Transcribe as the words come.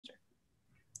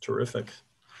Terrific.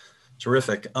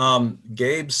 Terrific.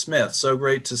 Gabe Smith, so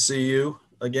great to see you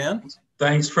again.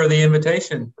 Thanks for the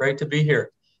invitation. Great to be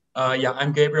here. Yeah,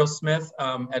 I'm Gabriel Smith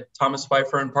at Thomas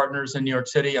Pfeiffer and Partners in New York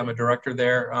City. I'm a director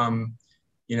there.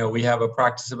 You know, we have a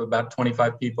practice of about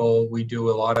 25 people. We do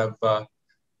a lot of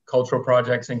cultural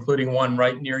projects, including one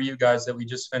right near you guys that we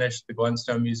just finished, the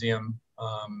Glenstone Museum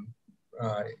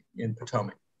in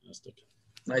Potomac.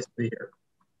 Nice to be here.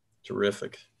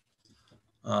 Terrific.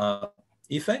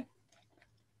 Ife?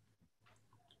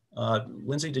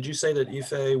 Lindsay, did you say that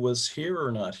Ife was here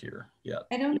or not here yet?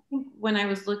 I don't think when I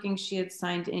was looking she had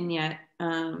signed in yet.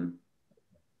 And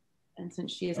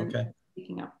since she isn't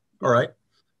speaking up. All right.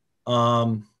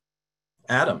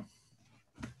 Adam.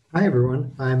 Hi,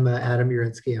 everyone. I'm Adam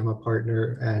Urinsky. I'm a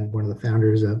partner and one of the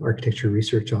founders of Architecture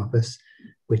Research Office,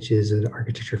 which is an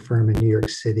architecture firm in New York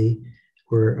City.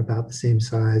 We're about the same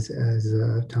size as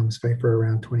Thomas Pfeiffer,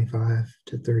 around 25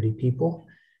 to 30 people,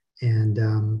 and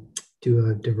do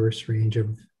a diverse range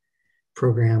of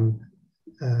program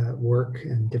work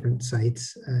and different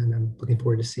sites. And I'm looking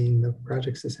forward to seeing the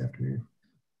projects this afternoon.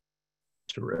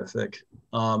 Terrific.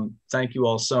 Thank you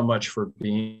all so much for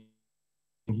being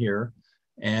here.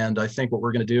 And I think what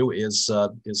we're going to do is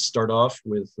start off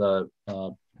with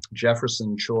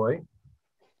Jefferson Choi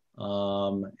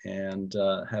and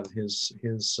have his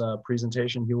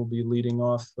presentation. He will be leading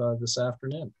off this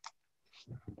afternoon.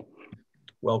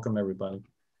 Welcome, everybody.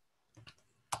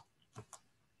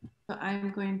 So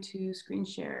I'm going to screen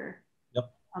share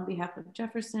on behalf of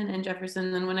Jefferson, and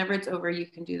then whenever it's over, you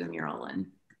can do the mural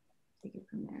and take it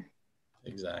from there.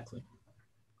 Exactly.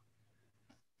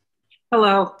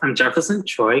 Hello, I'm Jefferson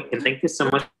Choi, and thank you so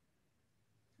much.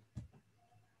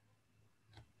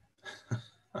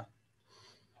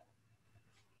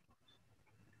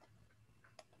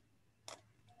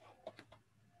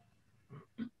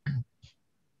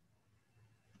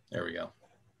 There we go.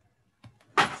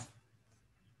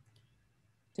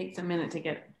 Takes a minute to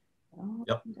get.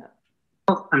 Yep.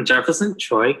 Hello, I'm Jefferson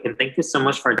Choi, and thank you so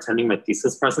much for attending my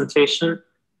thesis presentation.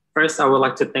 First, I would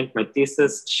like to thank my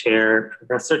thesis chair,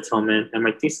 Professor Tillman, and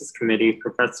my thesis committee,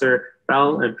 Professor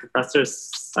Bell and Professor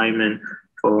Simon,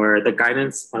 for the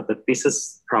guidance of the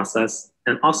thesis process,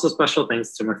 and also special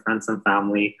thanks to my friends and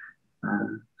family.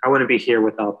 I wouldn't be here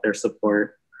without their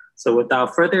support. So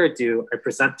without further ado, I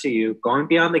present to you Going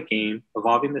Beyond the Game,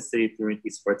 Evolving the City Through an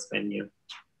Esports Venue.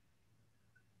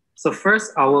 So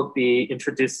first, I will be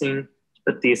introducing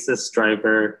the thesis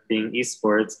driver being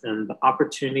esports and the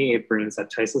opportunity it brings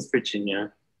at Tysons,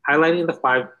 Virginia, highlighting the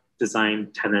 5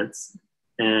 design tenets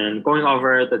and going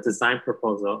over the design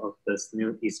proposal of this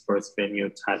new esports venue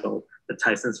titled the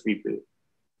Tysons Reboot.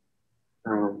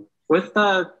 With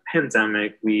the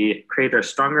pandemic, we created a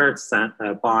stronger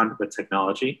bond with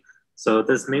technology. So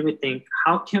this made me think,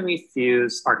 how can we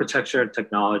fuse architecture and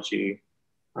technology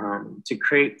to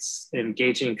create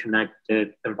engaging,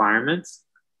 connected environments?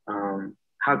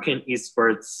 How can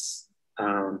esports,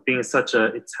 being such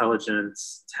an intelligent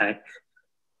tech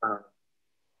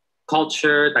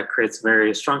culture that creates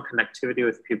very strong connectivity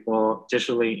with people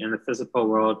digitally in the physical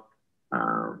world,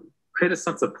 create a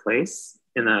sense of place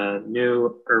in a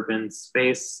new urban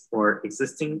space or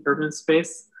existing urban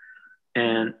space?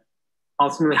 And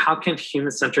ultimately, how can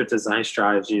human-centered design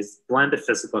strategies blend the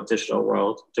physical and digital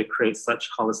world to create such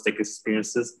holistic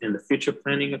experiences in the future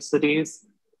planning of cities?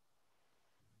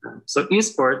 So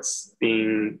esports,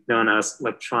 being known as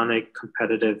electronic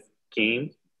competitive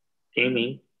gaming,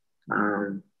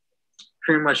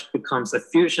 pretty much becomes a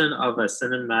fusion of a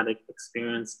cinematic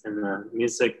experience and a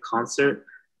music concert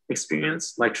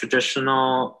experience, like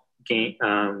traditional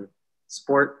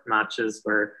sport matches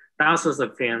where thousands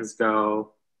of fans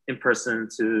go in person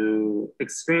to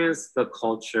experience the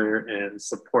culture and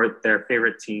support their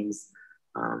favorite teams.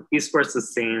 Esports is the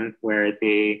same, where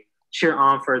they cheer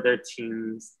on for their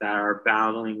teams that are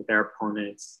battling their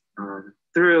opponents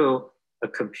through a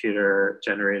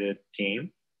computer-generated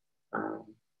game.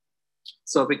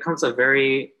 So it becomes a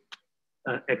very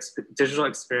digital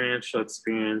experiential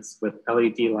experience with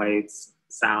LED lights,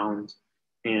 sound,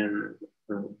 and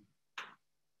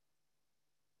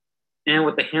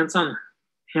with the hands-on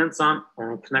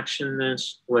connection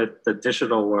with the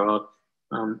digital world.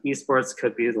 Esports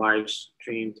could be live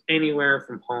streamed anywhere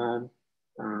from home.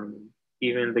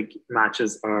 Even the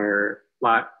matches are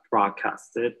live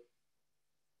broadcasted.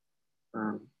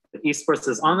 The esports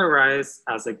is on the rise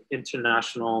as an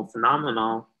international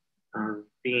phenomenon,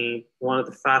 being one of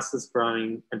the fastest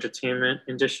growing entertainment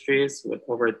industries with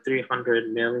over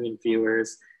 300 million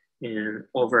viewers and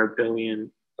over $1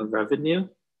 billion of revenue.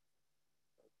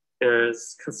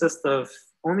 Consists of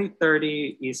only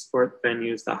 30 esports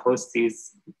venues that host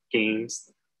these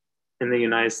games in the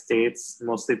United States,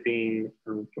 mostly being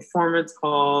performance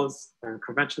halls and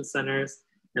convention centers,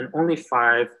 and only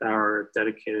 5 that are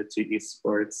dedicated to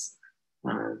esports.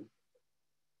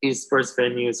 Esports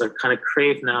venues are kind of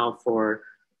craved now for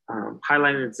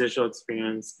highlighting the digital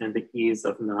experience and the ease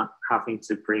of not having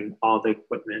to bring all the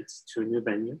equipment to a new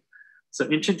venue. So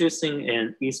introducing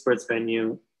an esports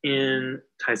venue in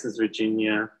Tysons,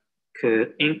 Virginia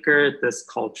could anchor this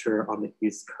culture on the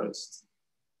East Coast.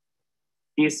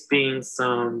 These being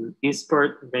some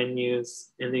esport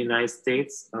venues in the United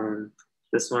States,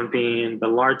 this one being the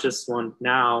largest one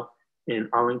now in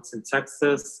Arlington,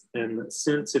 Texas, and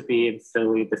soon to be in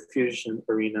Philly, the Fusion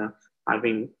Arena,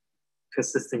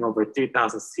 consisting over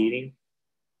 3,000 seating.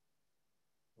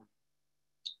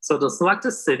 So the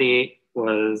selected city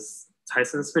was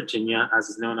Tysons, Virginia, as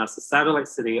is known as the satellite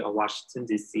city of Washington,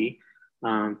 D.C.,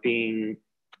 being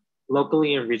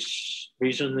locally and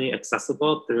regionally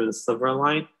accessible through the Silver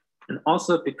Line, and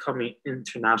also becoming an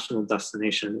international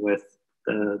destination with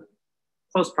the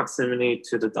close proximity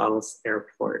to the Dallas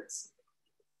airports.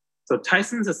 So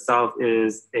Tysons itself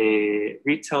is a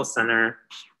retail center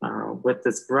with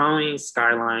this growing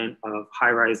skyline of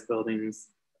high-rise buildings.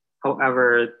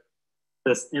 However,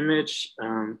 this image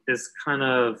is kind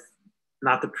of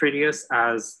not the prettiest,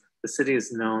 as the city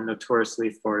is known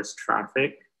notoriously for its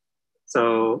traffic.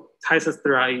 So Tysons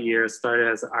throughout the year started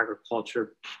as an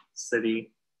agriculture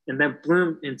city and then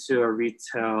bloomed into a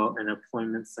retail and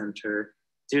employment center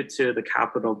due to the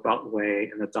Capital Beltway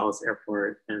and the Dallas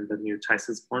Airport and the new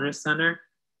Tysons Corner Center.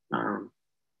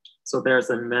 So there's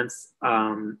immense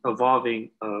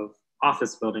evolving of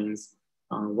office buildings,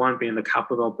 one being the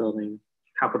Capital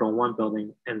One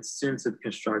building, and soon to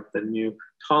construct the new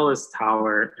tallest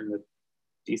tower in the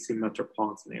DC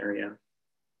metropolitan area.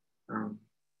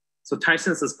 So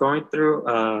Tysons is going through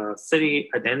a city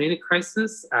identity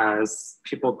crisis, as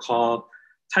people call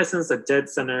Tysons a dead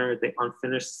center, the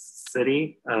unfinished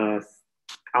city of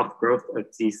outgrowth of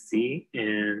DC.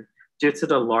 And due to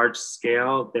the large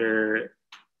scale, their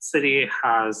city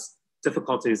has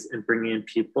difficulties in bringing in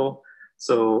people.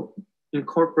 So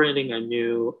incorporating a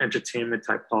new entertainment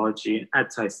typology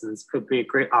at Tysons could be a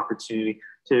great opportunity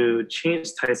to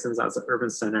change Tysons as an urban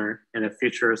center and a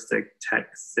futuristic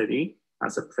tech city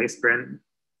as a place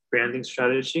branding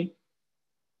strategy.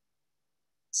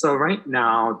 So right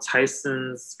now,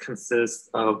 Tysons consists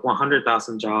of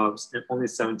 100,000 jobs and only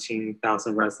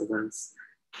 17,000 residents.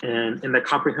 And in the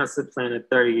comprehensive plan in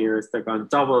 30 years, they're going to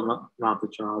double the amount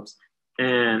of jobs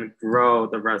and grow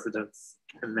the residents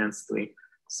immensely.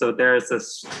 So there's a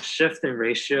shift in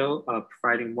ratio of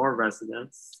providing more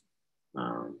residents.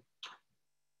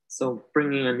 So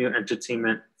bringing a new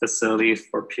entertainment facility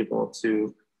for people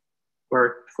to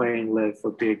work, play, and live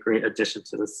would be a great addition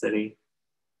to the city.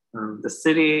 The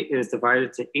city is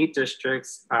divided to 8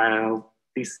 districts.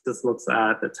 This looks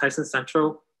at the Tysons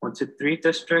Central 1 to 3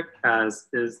 district, as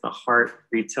is the heart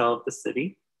retail of the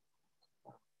city.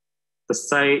 The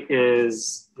site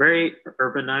is very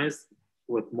urbanized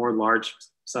with more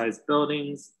large-sized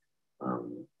buildings,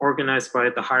 organized by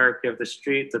the hierarchy of the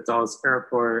street, the Dallas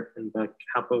Airport, and the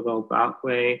Capital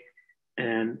Beltway,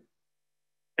 and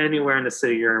anywhere in the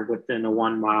city you're within a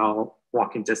 1-mile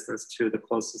walking distance to the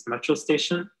closest metro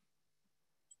station.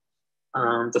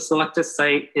 The selected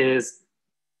site is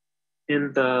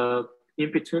in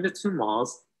between the 2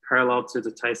 malls, parallel to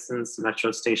the Tysons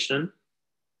metro station.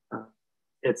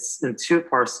 It's in 2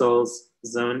 parcels,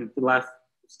 zone left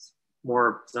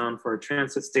more zone for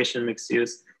transit station mixed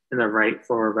use, and the right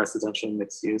for residential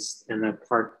mixed use in a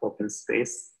park open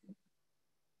space.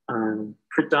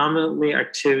 Predominantly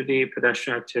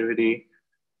pedestrian activity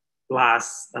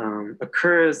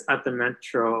occurs at the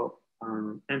metro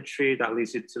entry that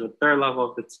leads you to the 3rd level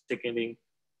of the ticketing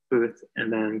booth,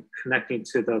 and then connecting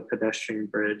to the pedestrian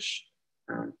bridge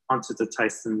onto the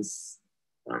Tysons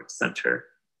Center.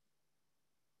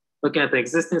 Looking at the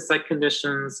existing site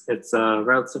conditions, it's a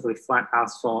relatively flat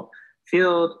asphalt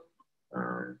field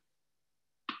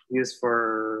used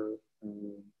for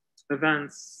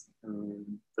events,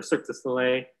 the Cirque du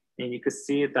Soleil, and you could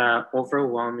see that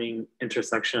overwhelming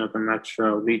intersection of the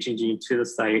metro leading you to the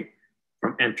site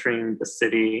from entering the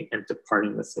city and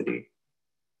departing the city.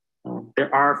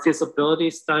 There are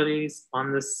feasibility studies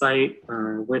on this site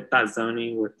with that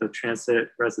zoning, with the transit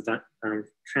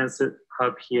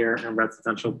hub here and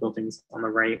residential buildings on the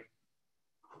right.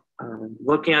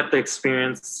 Looking at the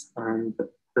experience,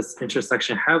 this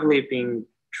intersection heavily being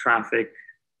traffic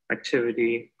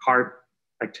activity, hard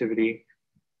activity.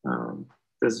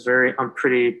 This very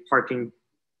unpretty parking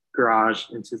garage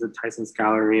into the Tysons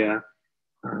Galleria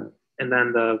And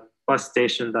then the bus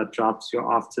station that drops you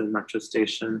off to the metro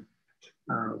station.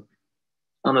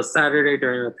 On a Saturday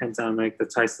during the pandemic, the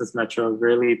Tysons Metro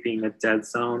really being a dead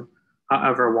zone.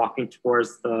 However, walking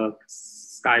towards the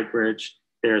Sky Bridge,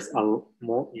 there's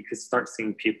you could start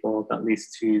seeing people that leads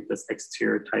to this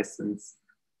exterior Tysons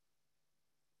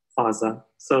Plaza.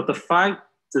 So the 5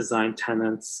 design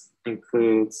tenets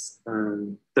includes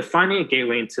defining a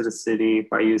gateway into the city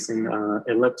by using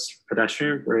ellipse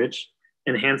pedestrian bridge,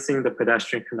 enhancing the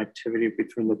pedestrian connectivity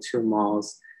between the 2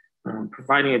 malls,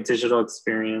 providing a digital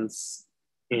experience,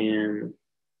 and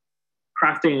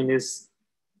crafting a new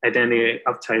identity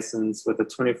of Tysons with a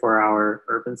 24-hour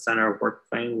urban center of work,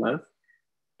 play, and live.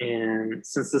 And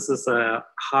since this is a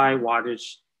high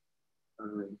wattage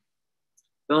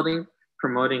building,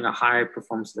 promoting a high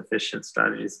performance efficient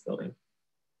strategies building.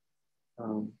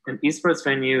 An esports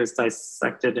venue is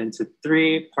dissected into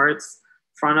 3 parts.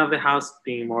 Front of the house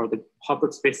being more of the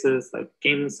public spaces like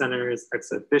gaming centers,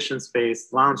 exhibition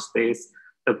space, lounge space.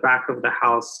 The back of the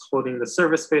house holding the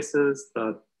service spaces,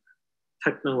 the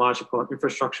technological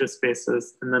infrastructure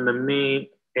spaces, and then the main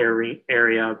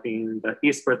area being the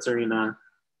esports arena,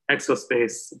 expo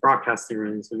space, broadcasting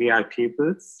rooms, VIP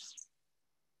booths.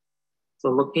 So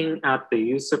looking at the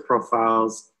user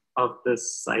profiles of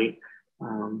this site,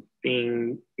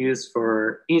 being used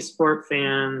for esport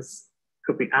fans,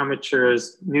 could be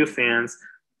amateurs, new fans,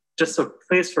 just a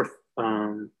place for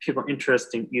people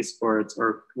interested in esports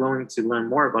or willing to learn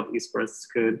more about esports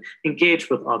could engage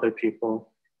with other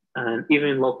people, and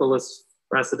even localist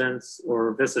residents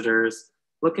or visitors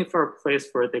looking for a place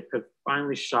where they could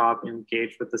finally shop,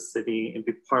 engage with the city, and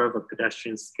be part of a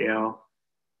pedestrian scale.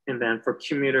 And then for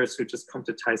commuters who just come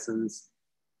to Tysons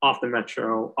off the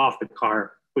metro, off the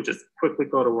car, who just quickly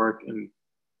go to work and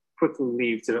quickly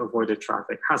leave to avoid the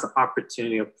traffic, has an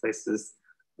opportunity of places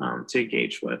to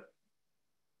engage with.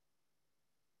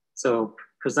 So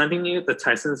presenting you the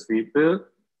Tysons reboot,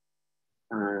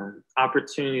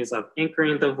 opportunities of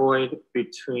anchoring the void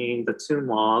between the 2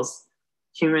 malls,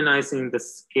 humanizing the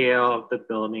scale of the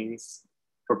buildings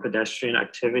for pedestrian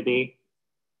activity,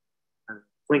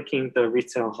 linking the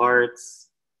retail hearts,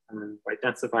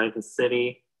 identifying the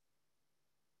city,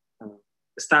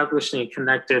 establishing a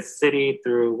connected city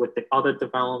through with the other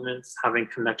developments, having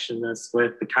connections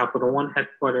with the Capital One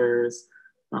headquarters,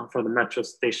 for the metro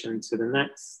station to the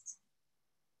next.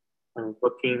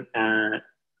 Looking at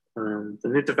the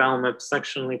new development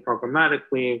sectionally,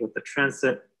 programmatically with the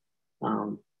transit,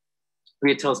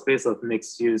 retail space of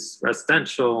mixed use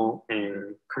residential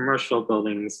and commercial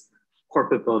buildings,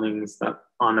 corporate buildings that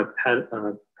on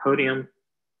a podium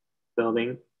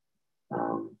building,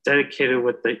 dedicated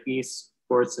with the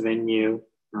esports venue,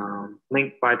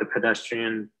 linked by the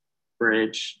pedestrian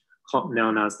bridge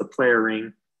known as the player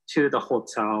ring to the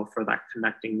hotel for that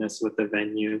connectingness with the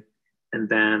venue, and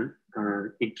then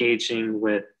engaging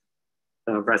with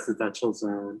the residential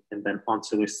zone and then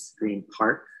onto the Green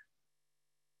Park.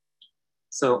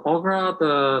 So overall,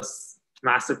 the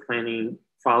master planning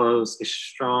follows a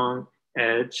strong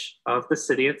edge of the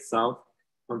city itself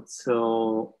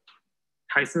until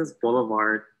Tysons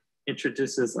Boulevard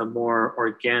introduces a more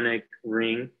organic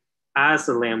ring as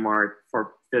a landmark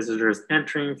for visitors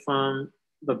entering from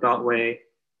the Beltway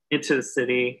into the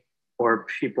city, or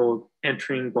people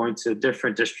entering, going to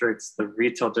different districts, the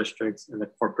retail districts and the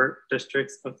corporate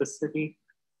districts of the city.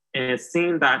 And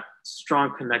seeing that strong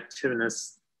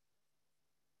connectiveness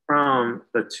from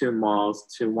the 2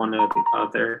 malls to one or the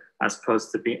other, as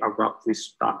opposed to being abruptly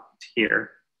stopped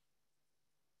here.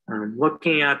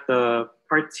 Looking at the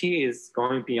part T is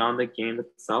going beyond the game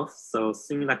itself. So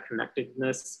seeing that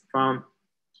connectedness from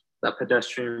the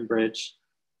pedestrian bridge,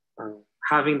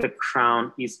 having the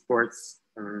Crown Esports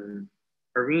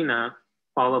arena,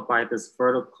 followed by this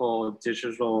vertical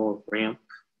digital ramp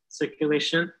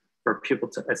circulation for people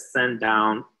to ascend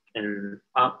down and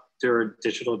up their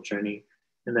digital journey.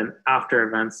 And then after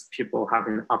events, people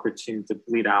having an opportunity to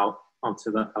bleed out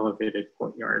onto the elevated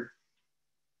courtyard.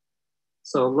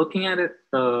 So looking at it,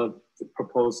 the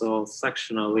proposal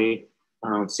sectionally,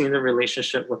 seeing the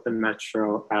relationship with the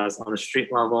metro as on the street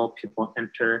level, people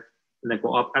enter and then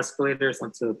go up escalators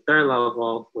onto the 3rd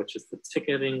level, which is the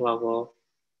ticketing level,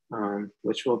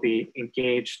 which will be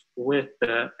engaged with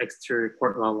the exterior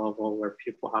courtyard level where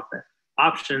people have the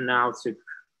option now to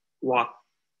walk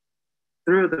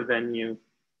through the venue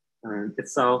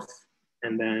itself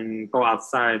and then go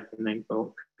outside and then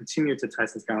go continue to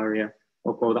Tysons Galleria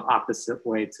or go the opposite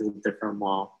way to a different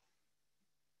mall.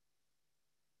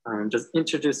 Just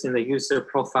introducing the user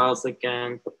profiles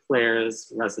again, the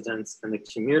players, residents, and the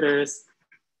commuters.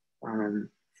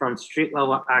 from street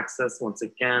level access, once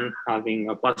again, having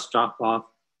a bus drop off,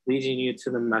 leading you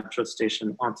to the metro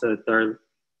station onto the third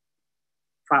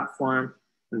platform,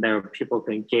 and there people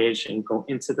can engage and go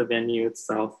into the venue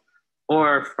itself,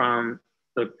 or from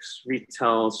the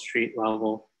retail street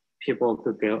level, people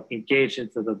could go engage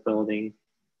into the building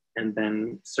and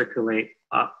then circulate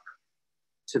up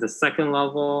to the second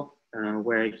level,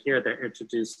 where here they're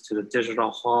introduced to the digital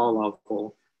hall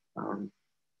level.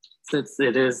 Since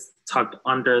it is tucked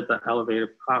under the elevated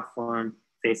platform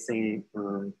facing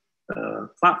the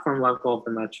platform level of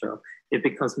the metro, it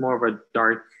becomes more of a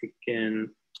darkened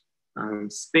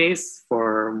space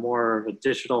for more of a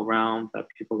digital realm that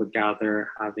people would gather,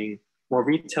 having more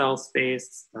retail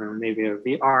space, maybe a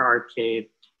VR arcade,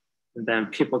 and then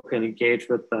people can engage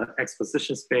with the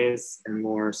exposition space and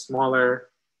more smaller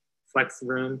flex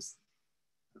rooms.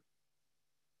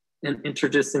 And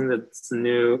introducing this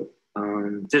new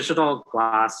digital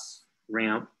glass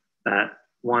ramp that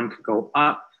one could go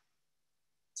up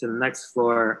to the next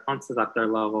floor onto that third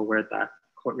level where that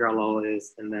courtyard level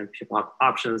is, and then people have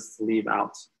options to leave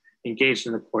out, engage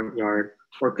in the courtyard,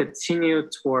 or continue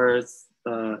towards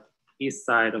the east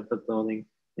side of the building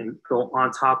and go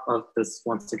on top of this,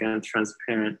 once again,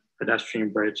 transparent pedestrian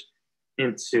bridge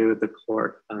into the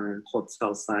court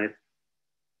hotel side.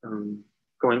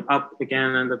 Going up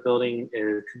again in the building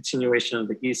is a continuation of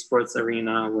the esports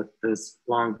arena with this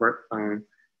long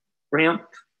ramp,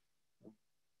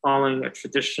 following a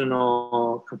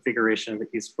traditional configuration of the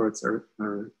esports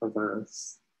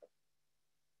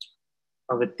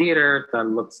of a theater that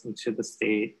looks into the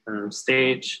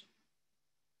stage.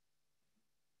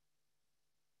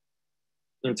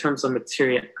 In terms of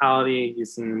materiality,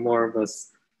 using more of a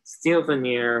steel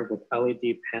veneer with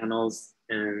LED panels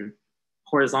and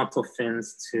horizontal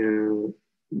fins to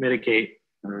mitigate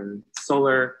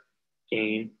solar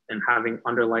gain, and having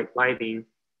underlight lighting,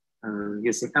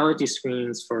 using LED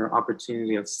screens for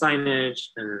opportunity of signage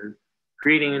and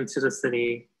greeting into the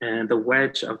city, and the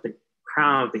wedge of the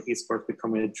crown of the esports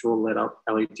becoming a jewel lit up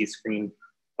LED screen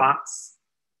box.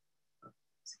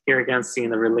 Here again,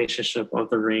 seeing the relationship of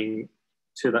the ring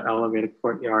to the elevated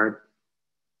courtyard.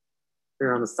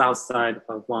 Here on the south side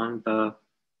along the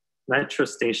metro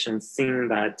station, seeing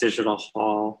that digital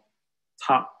hall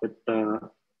topped with the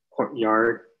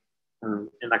courtyard, and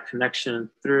that connection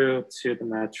through to the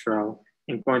metro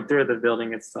and going through the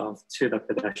building itself to the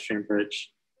pedestrian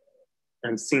bridge,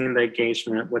 and seeing the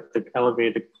engagement with the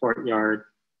elevated courtyard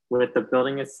with the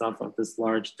building itself of this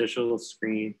large digital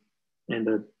screen and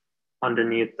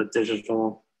underneath the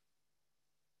digital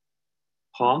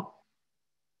hall.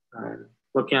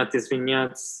 Looking at these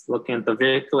vignettes, looking at the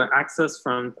vehicular access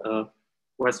from the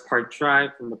West Park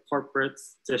Drive, from the corporate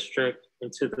district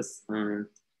into this,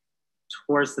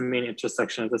 towards the main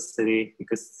intersection of the city, you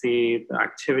could see the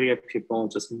activity of people,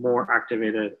 just more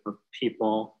activated of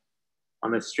people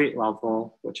on the street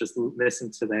level, which is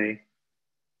missing today.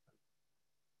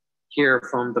 Here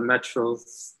from the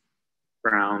metro's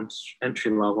ground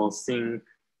entry level, seeing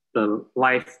the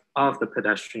life of the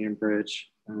pedestrian bridge,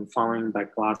 and following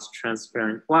that glass,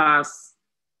 transparent glass,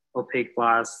 opaque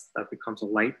glass that becomes a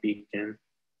light beacon.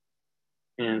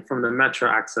 And from the metro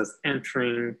access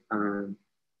entering,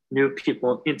 new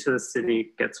people into the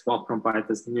city gets welcomed by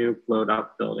this new glowed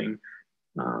up building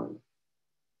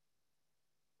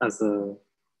as a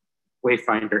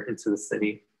wayfinder into the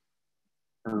city.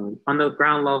 On the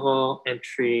ground level,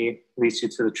 entry leads you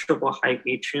to the triple height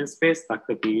atrium space that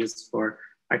could be used for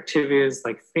activities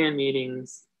like fan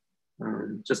meetings,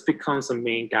 just becomes a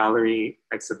main gallery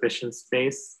exhibition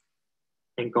space.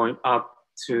 And going up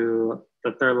to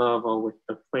the third level with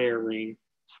the player ring,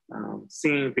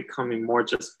 seeing becoming more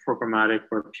just programmatic,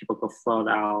 where people go float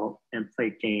out and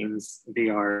play games,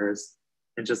 VRs,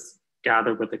 and just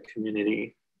gather with the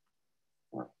community.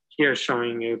 Here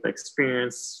showing you the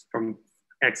experience from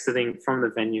exiting from the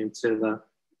venue to the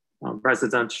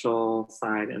residential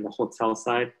side and the hotel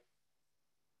side.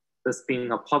 This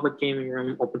being a public gaming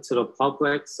room open to the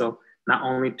public. So not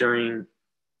only during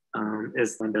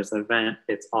is when there's an event,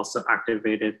 it's also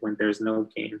activated when there's no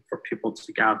game for people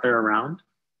to gather around.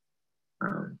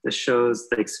 This shows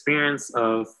the experience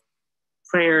of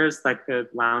players that could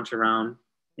lounge around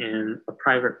in a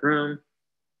private room.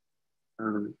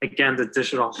 Again, the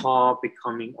digital hall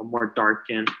becoming a more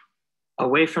darkened,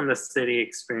 away from the city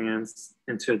experience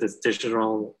into this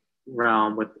digital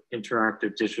realm with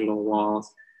interactive digital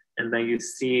walls. And then you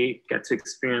get to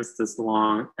experience this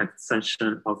long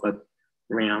extension of a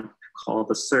ramp called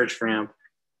the surge ramp,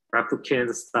 replicating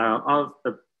the style of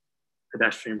the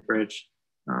pedestrian bridge.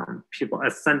 People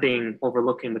ascending,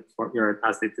 overlooking the courtyard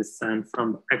as they descend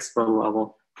from the expo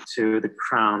level to the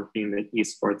crown being the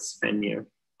esports venue.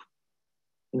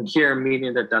 And here,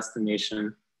 meeting the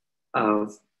destination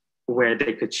of where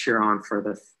they could cheer on for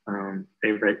the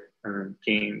favorite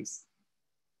games.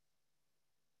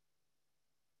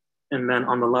 And then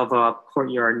on the level up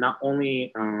courtyard, not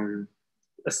only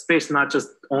a space not just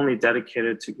only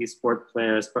dedicated to esports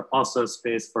players, but also a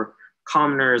space for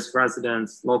commoners,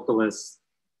 residents, localists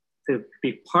to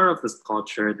be part of this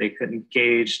culture. They could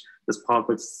engage this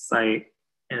public site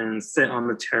and sit on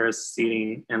the terrace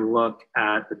seating and look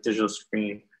at the digital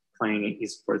screen playing an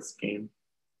esports game.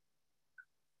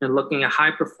 And looking at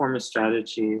high performance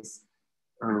strategies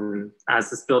as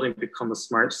this building becomes a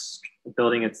smart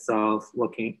building itself,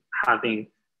 having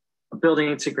a building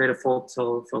integrated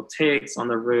photovoltaics on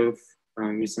the roof,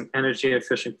 using energy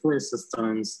efficient cooling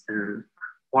systems and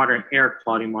water and air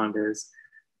quality monitors,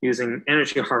 using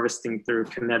energy harvesting through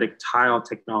kinetic tile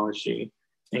technology,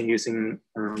 and using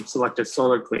selective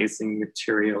solar glazing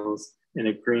materials in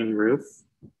a green roof.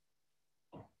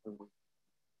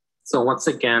 So once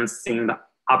again, seeing the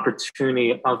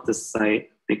opportunity of the site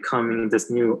becoming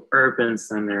this new urban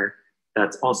center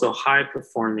that's also high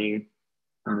performing,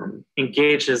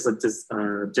 engages a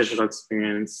digital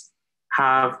experience,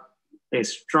 have a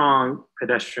strong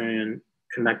pedestrian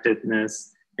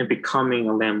connectedness, and becoming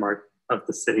a landmark of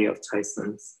the city of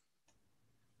Tysons.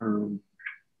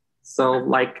 So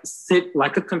like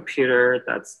a computer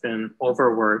that's been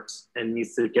overworked and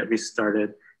needs to get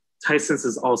restarted, Tysons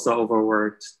is also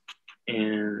overworked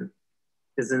and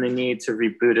is in the need to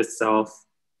reboot itself.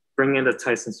 Bringing the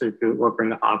Tysons reboot will bring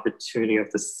the opportunity of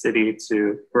the city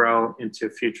to grow into a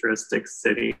futuristic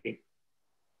city.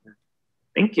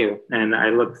 Thank you, and I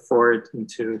look forward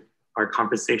to our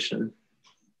conversation.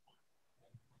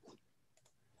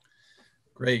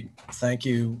 Great, thank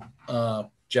you,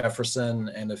 Jefferson.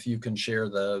 And if you can share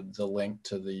the link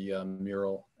to the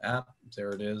mural app, there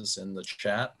it is in the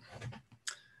chat.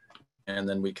 And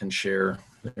then we can share,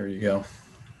 there you go.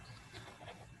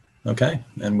 Okay,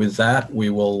 and with that,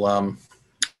 we will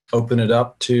open it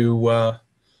up to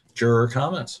juror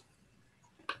comments.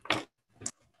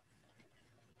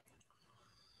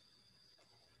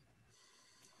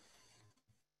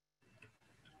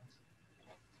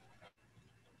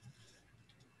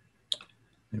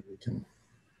 Maybe we can.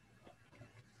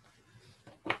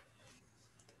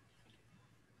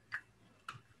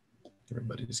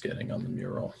 Everybody's getting on the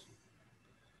mural.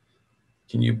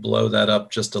 Can you blow that up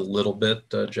just a little bit,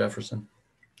 Jefferson?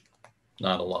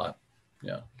 Not a lot.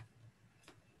 Yeah.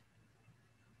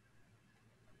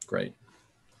 Great.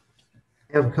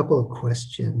 I have a couple of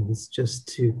questions just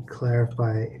to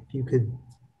clarify. If you could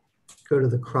go to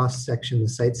the cross section, the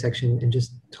site section, and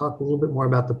just talk a little bit more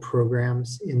about the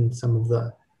programs in some of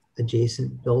the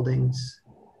adjacent buildings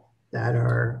that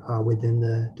are within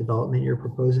the development you're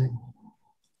proposing.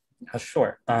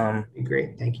 Sure. That'd be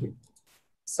great. Thank you.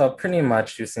 So pretty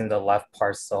much using the left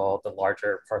parcel, the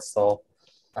larger parcel,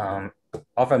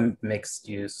 of a mixed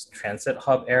use transit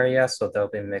hub area. So there'll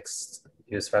be mixed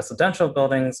use residential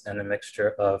buildings and a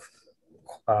mixture of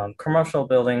commercial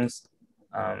buildings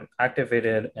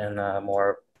activated in a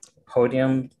more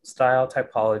podium style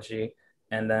typology,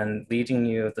 and then leading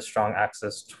you the strong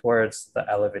access towards the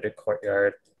elevated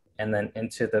courtyard and then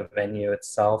into the venue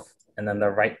itself. And then the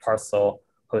right parcel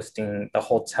hosting the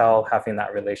hotel, having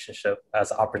that relationship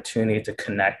as an opportunity to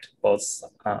connect both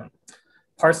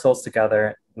parcels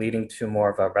together, leading to more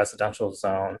of a residential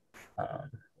zone,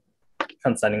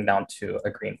 transcending down to a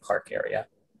green park area.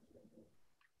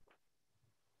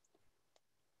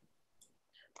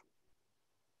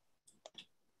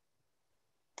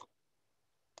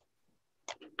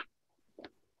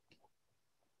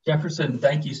 Jefferson,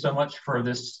 thank you so much for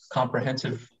this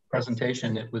comprehensive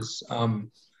presentation. It was,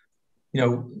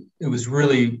 it was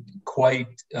really quite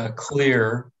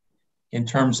clear in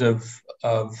terms of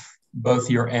both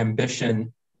your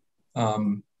ambition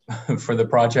for the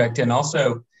project and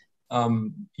also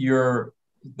the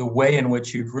way in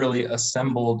which you've really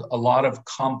assembled a lot of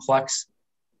complex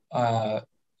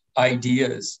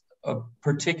ideas,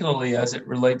 particularly as it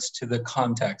relates to the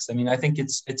context. I mean, I think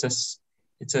it's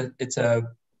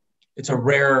a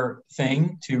rare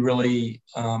thing to really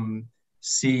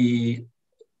see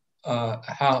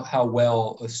how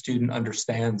well a student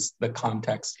understands the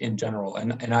context in general,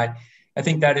 and I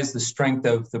think that is the strength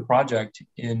of the project.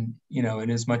 In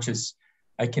as much as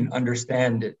I can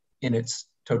understand it in its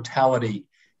totality,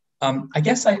 I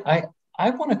guess I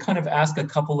want to kind of ask a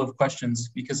couple of questions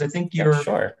because I think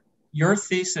your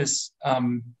thesis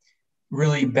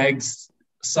really begs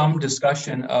some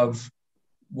discussion of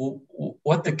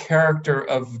what the character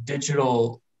of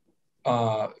digital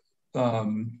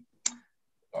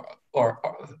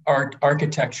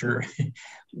architecture.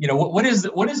 What is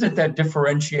it that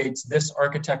differentiates this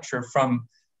architecture from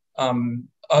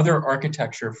other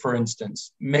architecture, for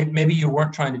instance? Maybe you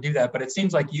weren't trying to do that, but it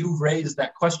seems like you've raised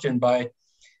that question by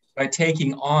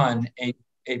taking on a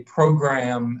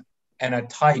program and a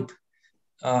type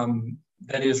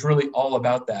that is really all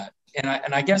about that.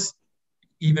 And I guess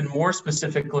even more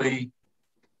specifically,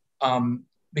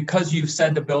 because you've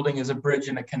said the building is a bridge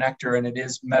and a connector, and it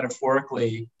is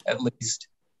metaphorically, at least,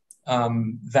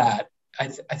 that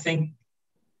I think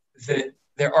that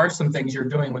there are some things you're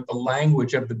doing with the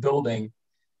language of the building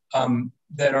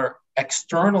that are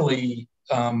externally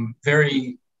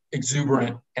very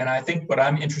exuberant. And I think what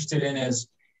I'm interested in is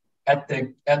at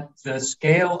the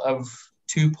scale of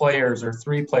 2 players or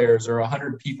 3 players or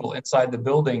 100 people inside the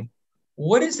building,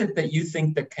 what is it that you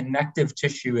think the connective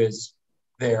tissue is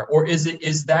there? Or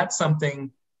is that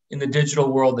something in the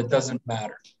digital world that doesn't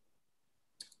matter?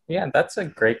 Yeah, that's a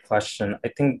great question. I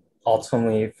think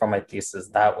ultimately for my thesis,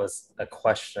 that was a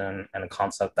question and a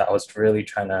concept that I was really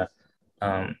trying to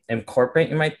incorporate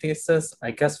in my thesis.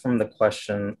 I guess from the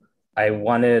question, I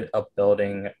wanted a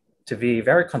building to be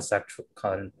very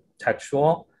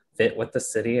contextual, fit with the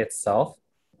city itself.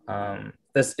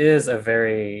 This is a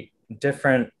very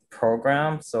different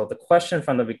program. So the question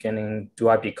from the beginning, do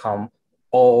I become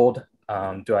old?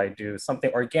 Do I do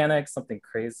something organic, something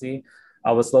crazy?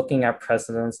 I was looking at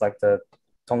precedents like the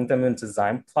Dongdaemun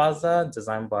Design Plaza,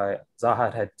 designed by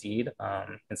Zaha Hadid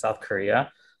in South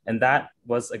Korea. And that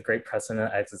was a great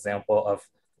precedent example of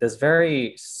this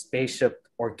very spaceship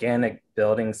organic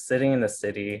building sitting in the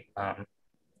city,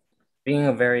 being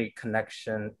a very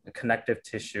connective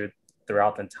tissue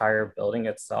throughout the entire building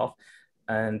itself.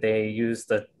 And they use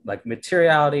the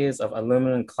materialities of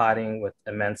aluminum cladding with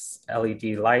immense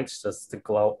LED lights just to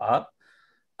glow up.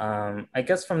 I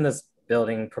guess from this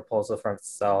building proposal for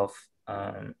itself,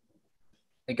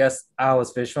 I guess I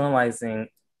was visualizing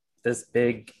this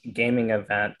big gaming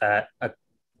event that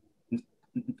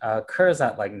occurs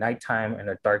at nighttime in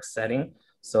a dark setting.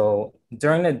 So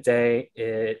during the day,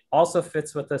 it also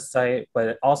fits with the site, but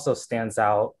it also stands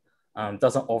out,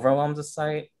 doesn't overwhelm the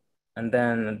site. And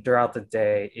then throughout the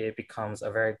day, it becomes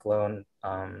a very glowing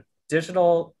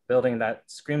digital building that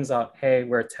screams out, hey,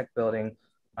 we're a tech building,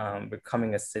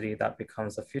 becoming a city that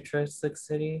becomes a futuristic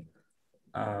city.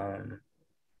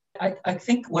 I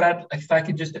think if I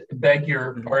could just beg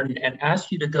your pardon and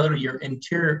ask you to go to your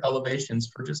interior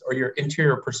elevations or your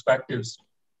interior perspectives.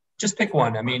 Just pick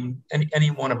one. I mean,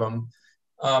 any one of them.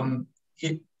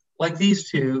 Like these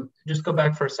two, just go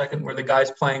back for a second where the guy's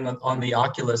playing on the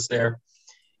Oculus there.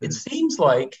 It seems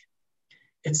like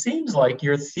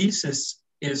your thesis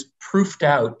is proofed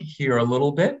out here a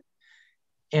little bit.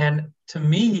 And to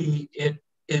me,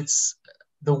 it's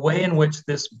the way in which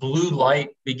this blue light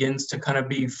begins to kind of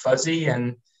be fuzzy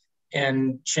and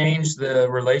change the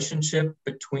relationship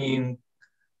between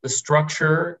the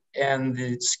structure and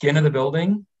the skin of the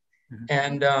building. Mm-hmm.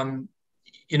 And,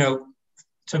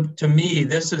 to me,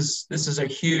 this is a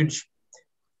huge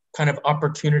kind of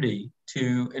opportunity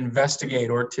to investigate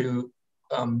or to,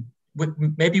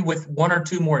 with 1 or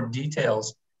 2 more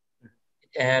details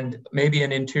and maybe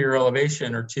an interior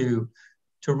elevation or 2,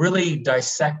 to really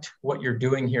dissect what you're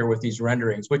doing here with these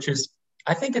renderings, which is,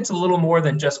 I think it's a little more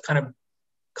than just kind of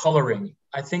coloring.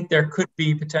 I think there could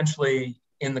be potentially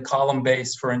in the column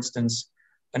base, for instance,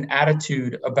 an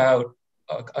attitude about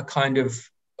a kind of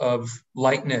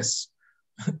lightness,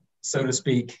 so to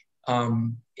speak,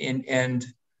 and a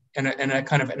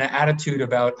kind of an attitude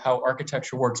about how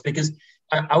architecture works. Because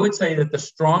I would say that the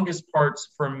strongest parts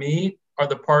for me are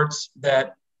the parts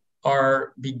that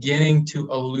are beginning to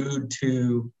allude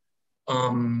to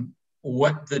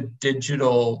what the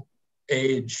digital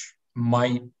age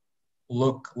might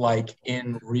look like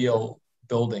in real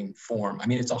building form. I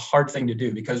mean, it's a hard thing to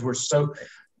do because we're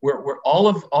all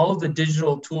of the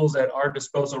digital tools at our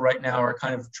disposal right now are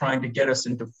kind of trying to get us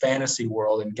into fantasy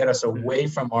world and get us away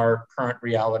from our current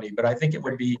reality. But I think it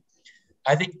would be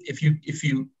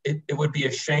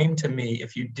a shame to me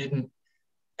if you didn't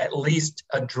at least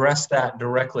address that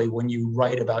directly when you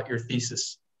write about your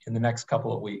thesis in the next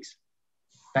couple of weeks.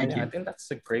 Thank you. I think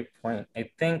that's a great point. I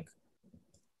think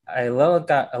I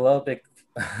got a little bit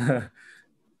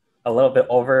a little bit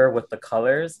over with the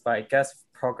colors, but I guess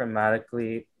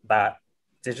programmatically that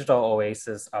digital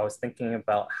oasis, I was thinking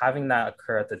about having that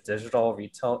occur at the digital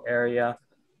retail area,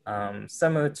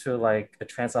 similar to like a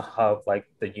transit hub, like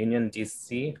the Union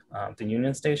DC, the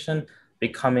Union Station,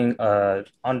 becoming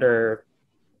under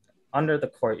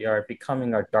the courtyard,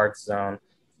 becoming our dark zone,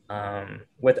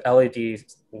 with LED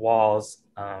walls,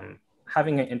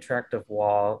 having an interactive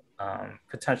wall,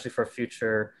 potentially for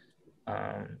future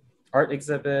art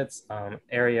exhibits,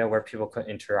 area where people could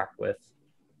interact with.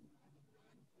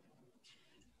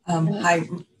 Hi,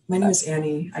 my name is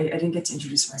Annie. I didn't get to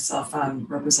introduce myself. I'm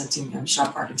representing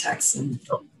Shop Architects, and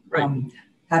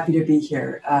happy to be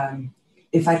here.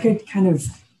 If I could kind of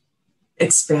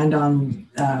expand on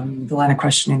the line of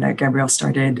questioning that Gabrielle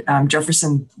started.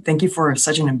 Jefferson, thank you for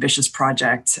such an ambitious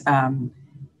project,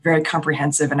 very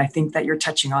comprehensive, and I think that you're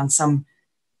touching on some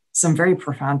very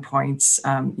profound points.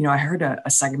 You know, I heard a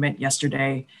segment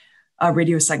yesterday, a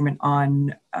radio segment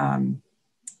on,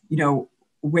 you know,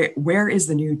 where is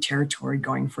the new territory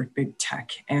going for big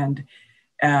tech? And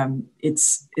it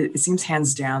seems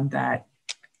hands down that,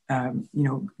 you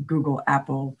know, Google,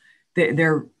 Apple,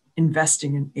 they're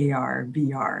investing in AR,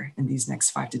 VR in these next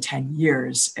 5 to 10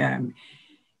 years. And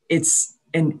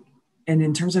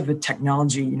in terms of a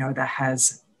technology, you know, that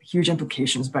has huge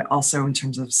implications, but also in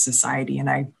terms of society. And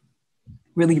I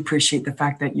really appreciate the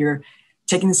fact that you're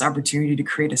taking this opportunity to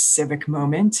create a civic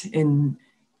moment in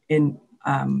the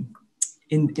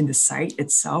site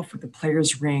itself with the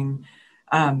players ring,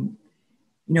 you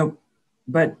know,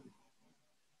 but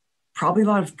probably a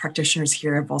lot of practitioners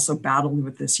here have also battled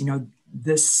with this. You know,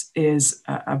 this is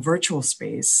a virtual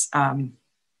space and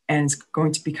it's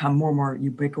going to become more and more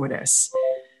ubiquitous.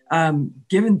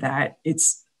 Given that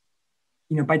it's,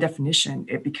 you know, by definition,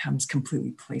 it becomes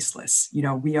completely placeless. You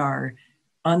know, we are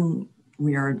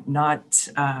not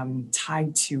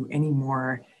tied to any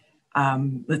more,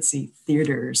 let's say,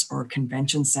 theaters or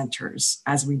convention centers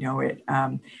as we know it.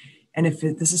 And if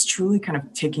this is truly kind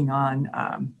of taking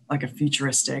on like a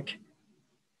futuristic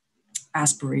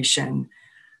aspiration,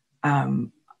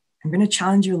 I'm going to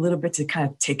challenge you a little bit to kind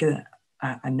of take a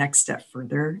next step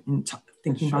further in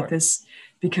thinking about this,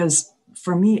 because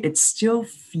for me, it still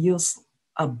feels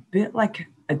a bit like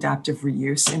adaptive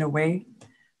reuse in a way.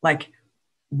 Like,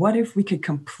 what if we could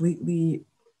completely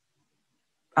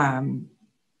kind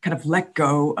of let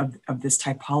go of this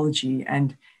typology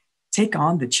and take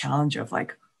on the challenge of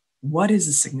like, what is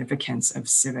the significance of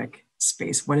civic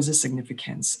space? What is the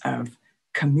significance of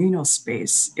communal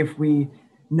space if we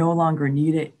no longer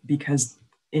need it, because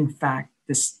in fact,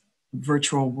 this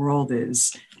virtual world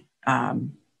is,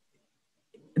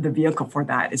 the vehicle for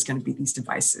that is going to be these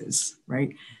devices,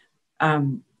 right?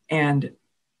 And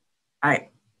I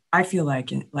feel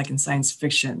like in science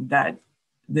fiction that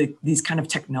these kind of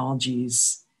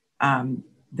technologies,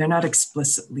 they're not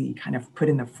explicitly kind of put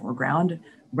in the foreground.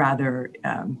 Rather,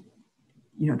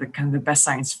 you know, the kind of the best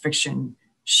science fiction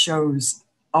shows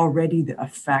already the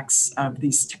effects of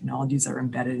these technologies that are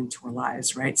embedded into our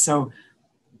lives, right? So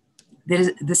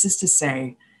this is to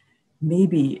say,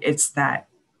 maybe it's that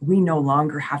we no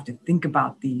longer have to think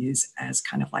about these as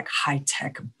kind of like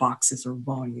high-tech boxes or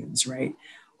volumes, right?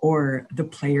 Or the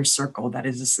player circle that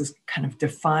is this kind of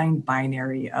defined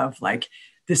binary of like,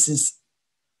 this is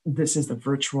the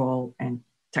virtual and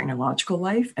technological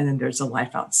life, and then there's a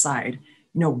life outside.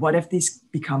 You know, what if these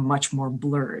become much more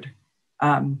blurred?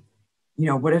 You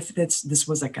know, what if this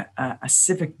was like a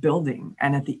civic building,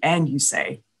 and at the end you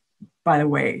say, by the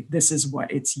way, this is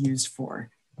what it's used for,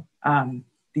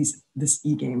 this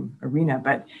e-game arena.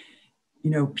 But,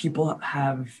 you know, people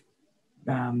have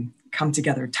come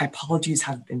together, typologies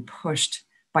have been pushed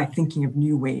by thinking of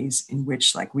new ways in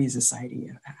which like we as a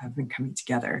society have been coming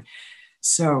together.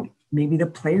 So maybe the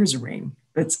player's ring,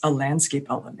 it's a landscape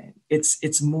element.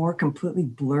 It's more completely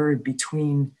blurred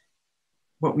between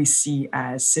what we see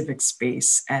as civic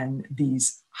space and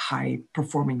these high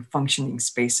performing functioning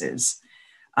spaces.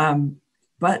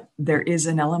 But there is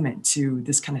an element to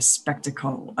this kind of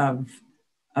spectacle of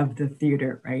the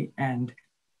theater, right? And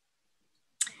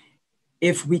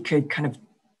if we could kind of,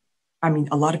 I mean,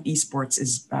 a lot of esports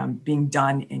is being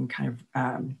done in kind of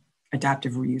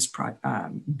adaptive reuse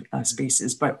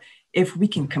spaces, but if we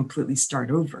can completely start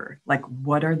over, like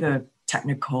what are the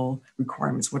technical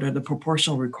requirements? What are the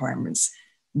proportional requirements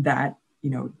that, you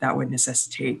know, that would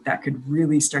necessitate, that could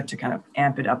really start to kind of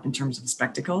amp it up in terms of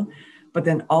spectacle? But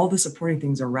then all the supporting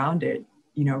things around it,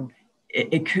 you know,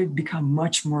 it could become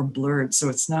much more blurred. So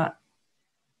it's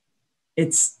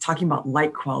talking about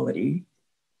light quality,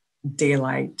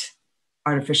 daylight,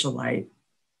 artificial light,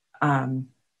 and,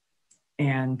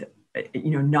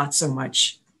 you know, not so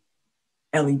much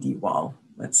LED wall,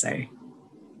 let's say.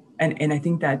 And I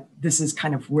think that this is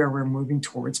kind of where we're moving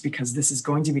towards, because this is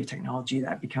going to be a technology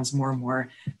that becomes more and more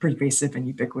pervasive and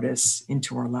ubiquitous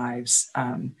into our lives.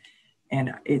 And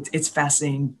it's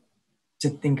fascinating to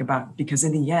think about, because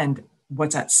in the end,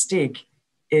 what's at stake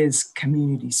is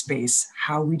community space,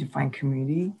 how we define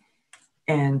community,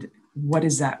 and what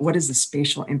is that? What is the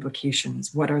spatial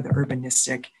implications? What are the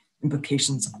urbanistic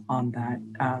implications on that?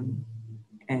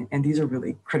 And these are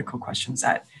really critical questions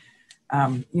that,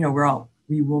 you know,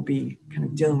 we will be kind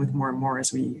of dealing with more and more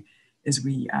as we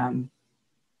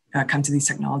come to these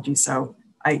technologies. So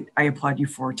I applaud you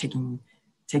for taking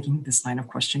this line of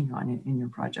questioning on it in your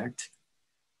project.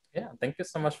 Yeah, thank you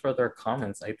so much for their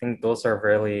comments. I think those are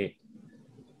really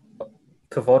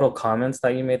pivotal comments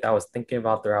that you made that I was thinking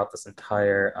about throughout this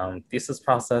entire thesis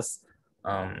process.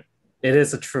 It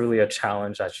is truly a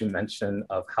challenge, as you mentioned,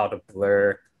 of how to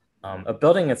blur a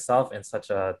building itself in such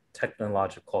a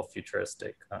technological,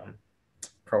 futuristic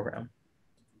program.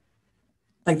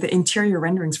 Like the interior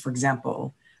renderings, for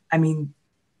example, I mean,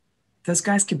 those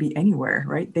guys could be anywhere,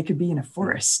 right? They could be in a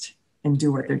forest and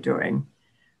do what they're doing.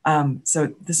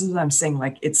 So this is what I'm saying,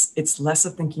 like it's less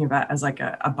of thinking about as like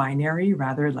a binary,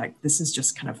 rather like this is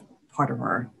just kind of part of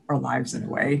our lives in a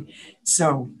way.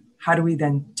 So how do we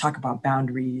then talk about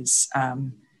boundaries,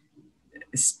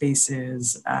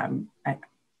 spaces?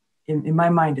 In my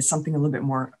mind, it's something a little bit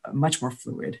more, much more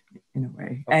fluid in a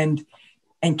way, and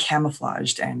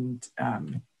camouflaged and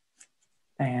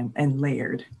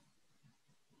layered.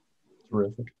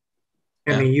 Terrific.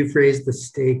 I mean, you've raised the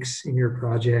stakes in your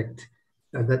project.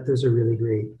 Those are really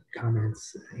great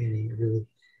comments, Annie, really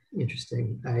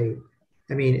interesting.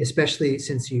 I mean, especially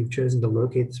since you've chosen to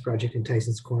locate this project in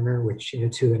Tyson's Corner, which, you know,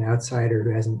 to an outsider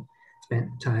who hasn't spent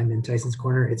time in Tyson's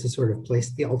Corner, it's a sort of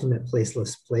place, the ultimate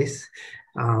placeless place.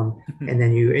 And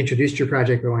then you introduced your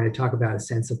project by wanting to talk about a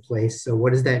sense of place. So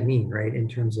what does that mean, right, in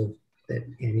terms of that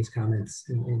Annie's comments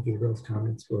and Gabriel's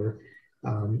comments were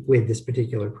with this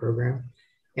particular program?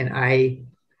 And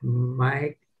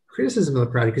my criticism of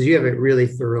the project, because you have a really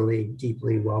thoroughly,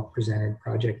 deeply well-presented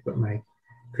project, but my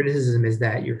criticism is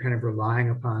that you're kind of relying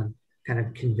upon kind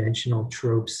of conventional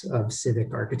tropes of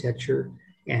civic architecture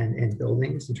and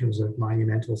buildings in terms of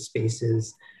monumental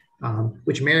spaces,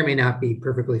 which may or may not be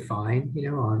perfectly fine, you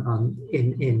know,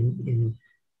 in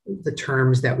the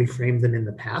terms that we framed them in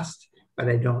the past. But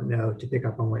I don't know, to pick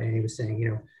up on what Annie was saying, you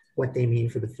know, what they mean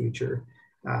for the future.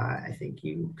 I think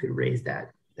you could raise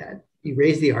that you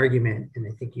raised the argument, and I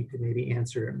think you could maybe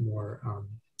answer it more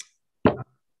you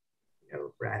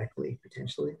know, radically,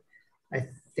 potentially. I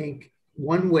think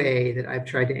one way that I've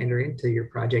tried to enter into your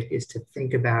project is to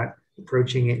think about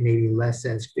approaching it maybe less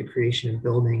as the creation of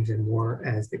buildings and more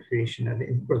as the creation of,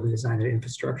 or the design of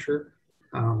infrastructure.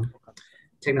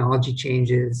 Technology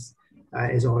changes,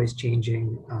 is always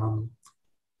changing.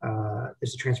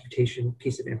 There's a transportation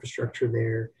piece of infrastructure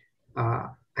there.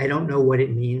 I don't know what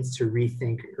it means to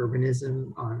rethink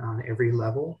urbanism on every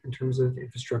level in terms of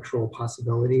infrastructural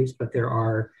possibilities, but there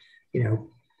are, you know,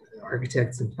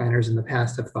 architects and planners in the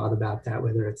past have thought about that,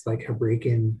 whether it's like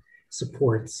Hebraican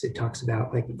supports. It talks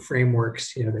about like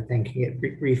frameworks, you know, that then can get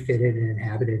refitted and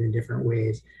inhabited in different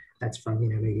ways. That's from, you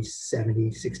know, maybe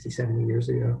 70, 60, 70 years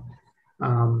ago.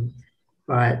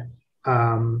 But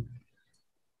I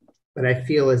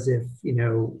feel as if, you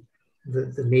know,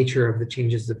 the nature of the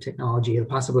changes of technology, the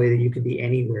possibility that you could be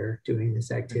anywhere doing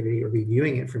this activity or be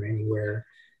viewing it from anywhere,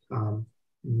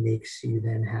 makes you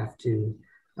then have to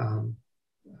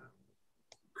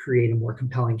create a more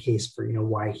compelling case for, you know,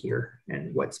 why here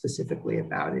and what specifically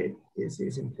about it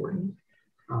is important.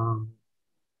 I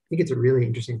think it's a really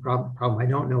interesting problem. I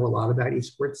don't know a lot about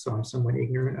esports, so I'm somewhat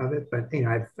ignorant of it, but, you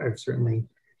know, I've certainly,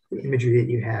 the imagery that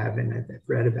you have, and I've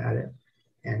read about it.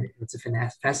 And it's a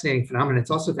fascinating phenomenon.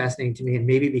 It's also fascinating to me, and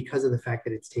maybe because of the fact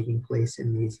that it's taking place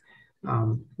in these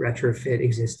retrofit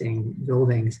existing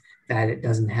buildings, that it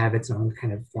doesn't have its own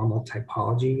kind of formal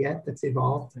typology yet that's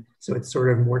evolved. So it's sort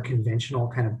of more conventional,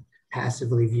 kind of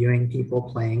passively viewing people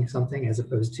playing something, as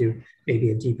opposed to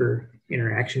maybe a deeper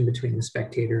interaction between the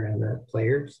spectator and the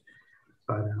players.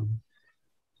 But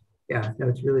yeah, no,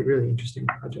 it's really, really interesting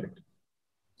project.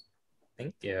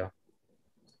 Thank you.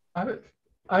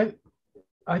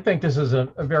 I think this is a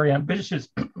very ambitious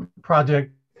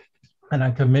project, and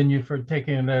I commend you for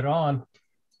taking it on.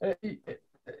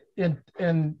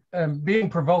 In being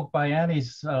provoked by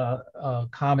Annie's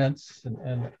comments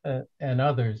and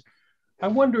others, I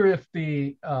wonder if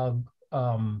the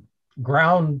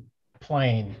ground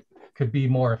plane could be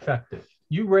more effective.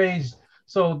 You raised,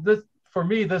 so this, for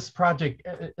me, this project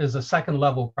is a second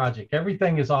level project.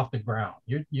 Everything is off the ground.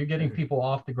 You're getting people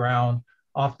off the ground,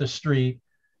 off the street.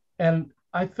 And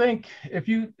I think if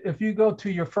you go to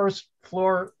your first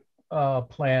floor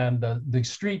plan, the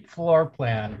street floor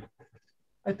plan,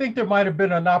 I think there might have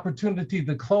been an opportunity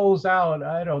to close out.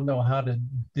 I don't know how to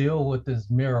deal with this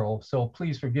mural, so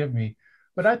please forgive me.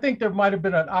 But I think there might have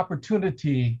been an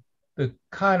opportunity to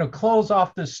kind of close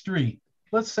off the street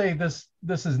let's say this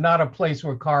is not a place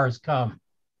where cars come.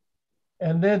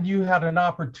 And then you had an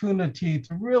opportunity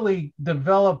to really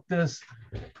develop this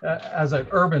as an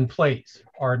urban place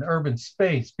or an urban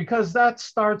space, because that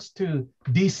starts to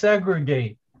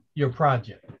desegregate your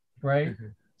project, right? Mm-hmm.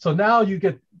 So now you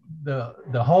get the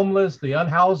homeless, the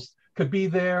unhoused could be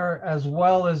there, as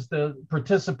well as the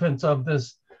participants of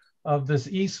this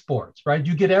esports, right?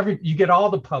 You get all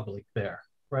the public there,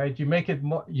 right? You make it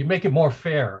more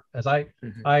fair, as I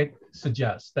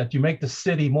suggest that you make the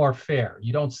city more fair.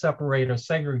 You don't separate or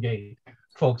segregate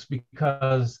folks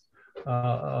because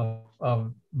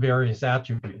of various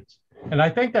attributes. And I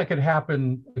think that could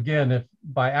happen again if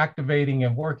by activating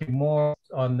and working more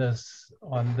on this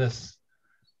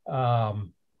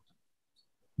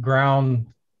ground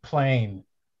plane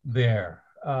there.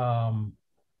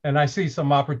 And I see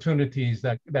some opportunities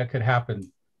that could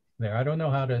happen there. I don't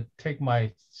know how to take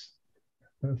my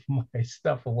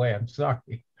stuff away. I'm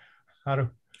sorry. How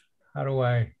do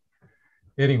I?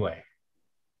 Anyway.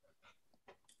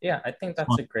 Yeah, I think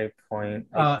that's a great point.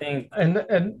 I think,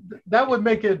 and that would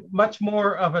make it much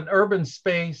more of an urban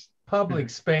space,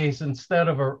 public space, instead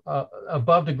of a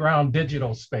above the ground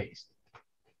digital space.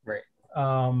 Right.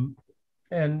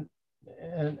 And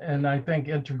I think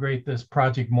integrate this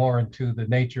project more into the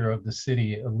nature of the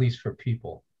city, at least for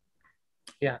people.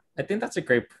 Yeah, I think that's a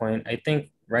great point. I think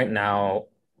right now,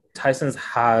 Tyson's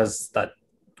has that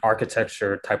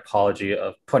architecture typology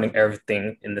of putting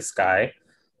everything in the sky.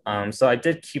 So I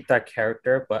did keep that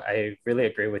character, but I really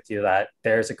agree with you that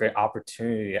there's a great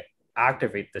opportunity to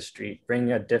activate the street,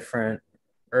 bring a different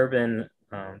urban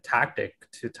tactic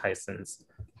to Tyson's.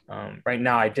 Right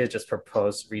now, I did just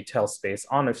propose retail space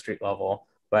on a street level,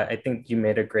 but I think you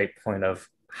made a great point of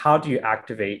how do you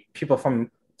activate people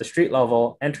from the street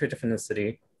level, enter different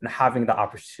city, and having the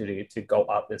opportunity to go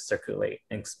up and circulate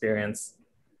and experience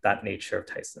that nature of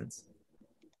Tyson's.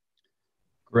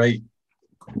 Great.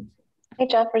 Hey,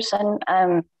 Jefferson.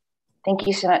 Thank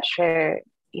you so much for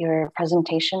your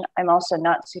presentation. I'm also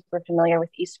not super familiar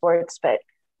with esports, but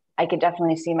I could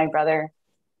definitely see my brother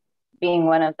being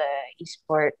one of the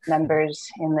esport members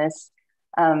in this.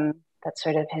 That's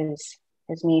sort of his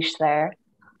niche there.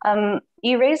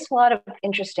 You raised a lot of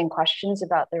interesting questions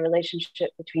about the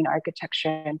relationship between architecture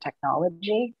and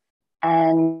technology.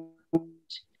 And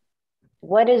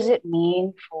what does it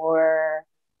mean for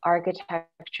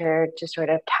architecture to sort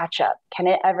of catch up? Can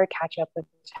it ever catch up with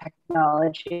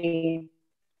technology?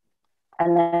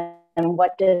 And then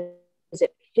what does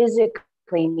it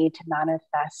physically need to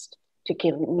manifest to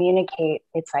communicate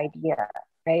its idea,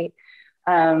 right?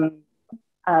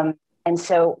 And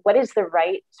so what is the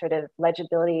right sort of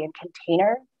legibility and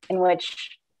container in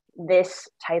which this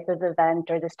type of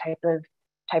event or this type of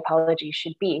typology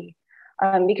should be?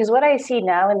 Because what I see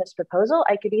now in this proposal,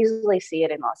 I could easily see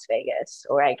it in Las Vegas,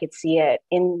 or I could see it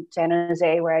in San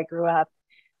Jose where I grew up.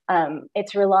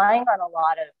 It's relying on a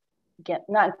lot of,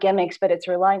 not gimmicks, but it's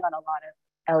relying on a lot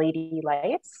of LED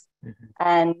lights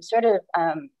and sort of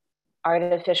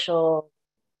artificial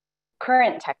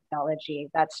current technology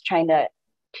that's trying to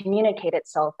communicate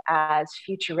itself as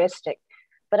futuristic.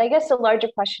 But I guess the larger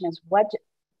question is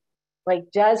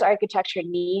does architecture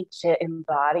need to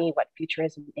embody what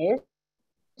futurism is?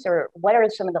 Or what are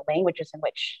some of the languages in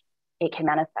which it can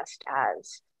manifest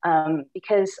as?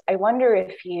 Because I wonder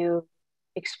if you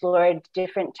explored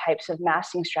different types of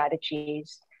masking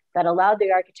strategies that allowed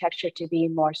the architecture to be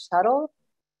more subtle,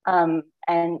 and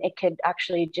it could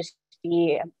actually just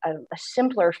be a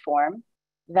simpler form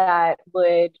that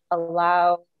would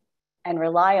allow and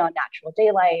rely on natural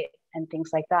daylight and things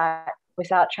like that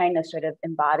without trying to sort of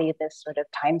embody this sort of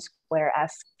Times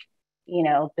Square-esque,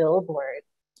 billboard.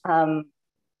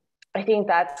 I think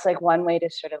that's like one way to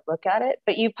sort of look at it.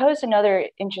 But you pose another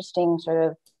interesting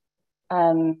sort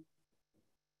of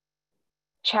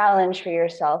challenge for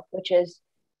yourself, which is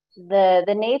the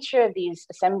nature of these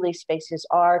assembly spaces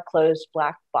are closed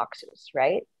black boxes,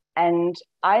 right? And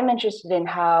I'm interested in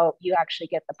how you actually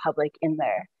get the public in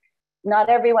there. Not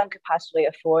everyone could possibly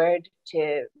afford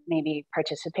to maybe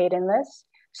participate in this.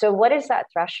 So what is that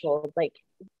threshold? Like,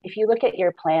 if you look at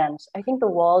your plans, I think the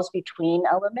walls between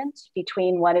elements,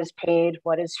 between what is paid,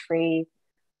 what is free,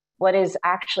 what is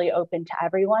actually open to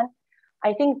everyone,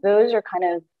 I think those are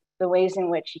kind of the ways in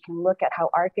which you can look at how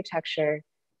architecture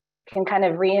can kind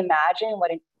of reimagine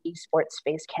what an esports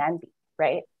space can be,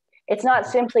 right? It's not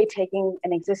simply taking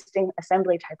an existing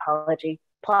assembly typology,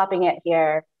 plopping it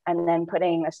here, and then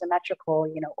putting a symmetrical,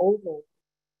 oval,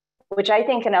 which I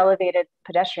think an elevated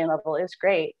pedestrian level is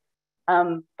great.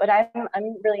 But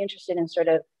I'm really interested in sort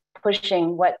of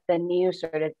pushing what the new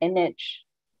sort of image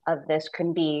of this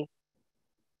can be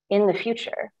in the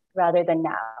future rather than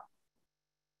now.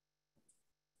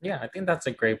 Yeah, I think that's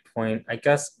a great point. I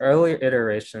guess earlier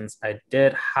iterations, I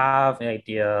did have an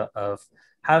idea of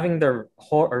having the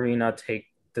whole arena take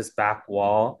this back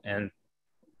wall and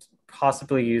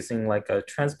possibly using like a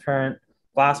transparent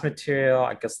glass material,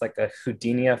 I guess like a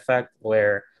Houdini effect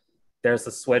where there's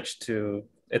a switch to,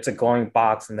 it's a glowing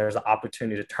box and there's an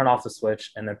opportunity to turn off the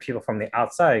switch and then people from the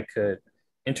outside could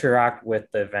interact with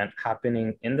the event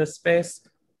happening in this space.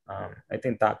 I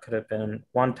think that could have been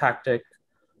one tactic.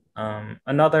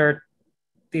 Another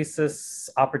thesis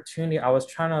opportunity, I was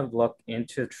trying to look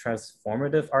into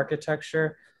transformative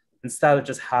architecture instead of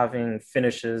just having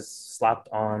finishes slapped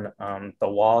on the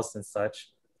walls and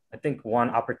such. I think one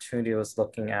opportunity was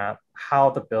looking at how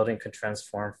the building could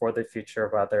transform for the future,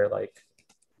 whether like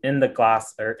in the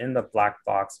glass or in the black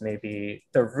box, maybe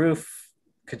the roof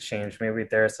could change. Maybe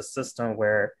there's a system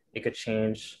where it could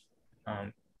change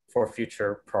for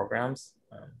future programs.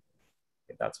 I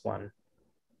think that's one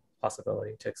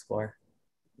possibility to explore.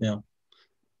 Yeah.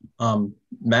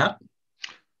 Matt?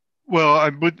 Well, I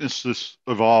witnessed this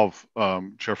evolve,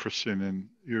 Jefferson,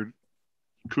 and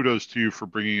kudos to you for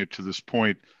bringing it to this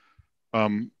point.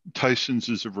 Tyson's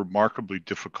is a remarkably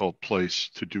difficult place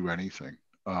to do anything.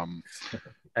 Yeah,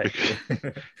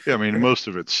 I mean, most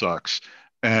of it sucks.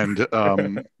 And,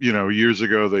 you know, years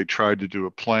ago, they tried to do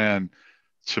a plan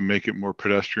to make it more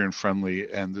pedestrian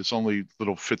friendly. And there's only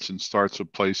little fits and starts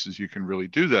of places you can really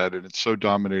do that. And it's so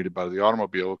dominated by the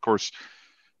automobile. Of course,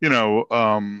 you know,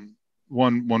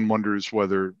 one wonders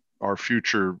whether our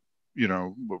future, you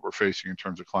know, what we're facing in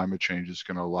terms of climate change is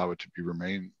going to allow it to be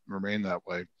remain that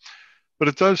way. But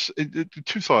it does,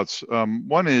 two thoughts.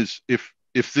 One is if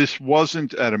this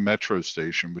wasn't at a metro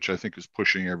station, which I think is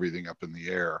pushing everything up in the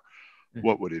air,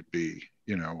 what would it be,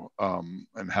 you know,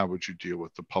 and how would you deal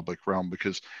with the public realm?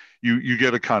 Because you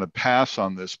get a kind of pass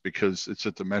on this because it's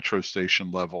at the metro station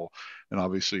level, and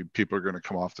obviously people are going to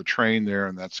come off the train there,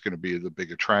 and that's going to be the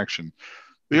big attraction.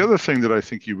 The other thing that I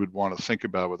think you would want to think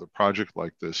about with a project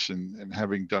like this, and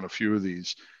having done a few of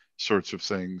these sorts of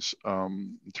things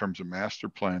in terms of master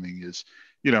planning, is,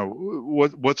 you know,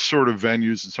 what sort of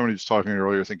venues, and somebody was talking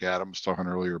earlier, I think Adam was talking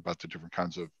earlier about the different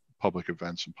kinds of public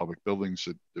events and public buildings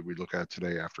that we look at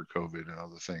today after COVID and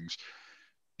other things.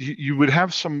 You would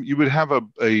have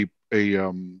a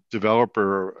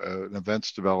developer, an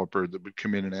events developer that would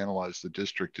come in and analyze the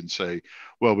district and say,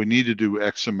 well, we need to do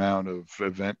X amount of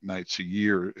event nights a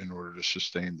year in order to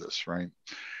sustain this, right?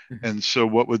 And so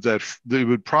they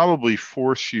would probably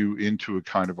force you into a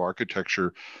kind of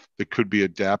architecture that could be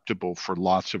adaptable for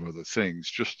lots of other things,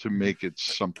 just to make it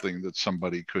something that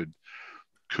somebody could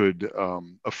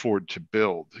afford to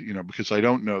build, you know, because I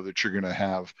don't know that you're going to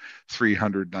have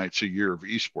 300 nights a year of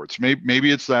esports.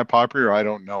 Maybe it's that popular. I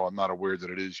don't know. I'm not aware that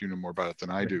it is. You know more about it than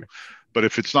I do. But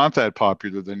if it's not that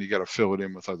popular, then you got to fill it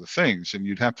in with other things. And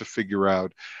you'd have to figure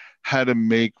out how to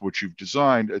make what you've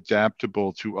designed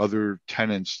adaptable to other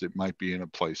tenants that might be in a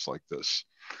place like this.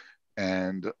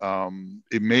 And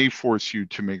it may force you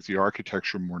to make the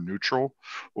architecture more neutral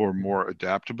or more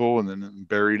adaptable. And then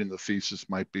buried in the thesis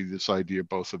might be this idea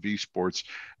both of esports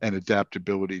and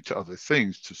adaptability to other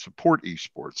things to support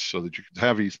esports, so that you can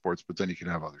have esports, but then you can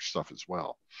have other stuff as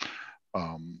well.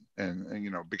 And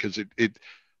you know, because it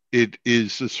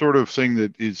is the sort of thing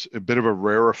that is a bit of a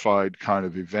rarefied kind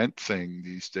of event thing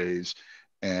these days.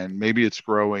 And maybe it's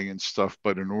growing and stuff,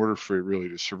 but in order for it really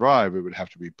to survive, it would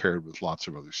have to be paired with lots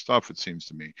of other stuff, it seems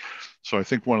to me. So I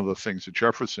think one of the things that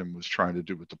Jefferson was trying to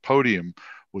do with the podium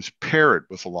was pair it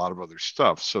with a lot of other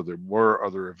stuff. So there were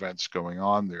other events going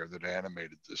on there that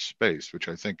animated this space, which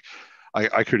I think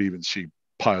I could even see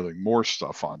piling more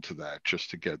stuff onto that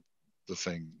just to get the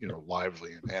thing, you know,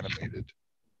 lively and animated.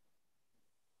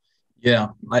 Yeah,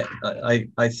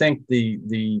 I think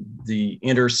the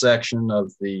intersection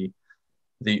of the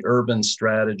urban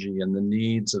strategy and the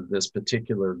needs of this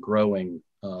particular growing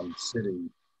city,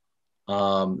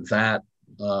 and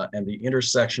the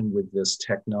intersection with this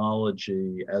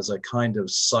technology as a kind of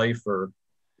cipher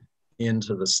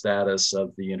into the status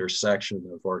of the intersection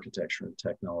of architecture and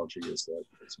technology is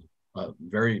a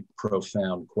very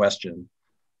profound question.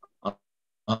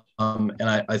 And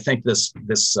I think this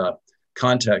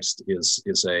context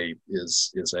is a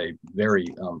very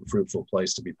fruitful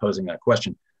place to be posing that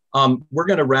question. We're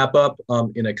going to wrap up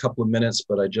in a couple of minutes,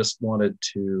 but I just wanted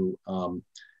to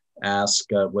ask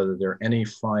whether there are any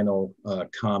final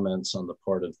comments on the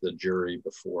part of the jury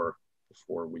before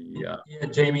we. Yeah,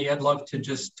 Jamie, I'd love to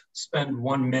just spend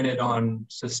 1 minute on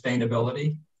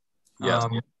sustainability, yes.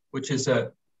 which is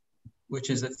a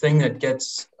thing that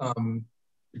gets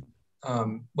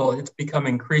well, it's become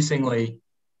increasingly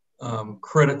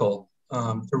critical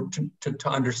to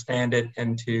understand it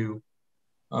and to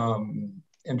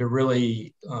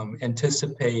really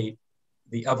anticipate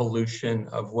the evolution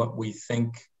of what we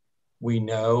think we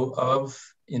know of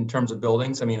in terms of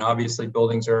buildings. I mean, obviously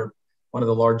buildings are one of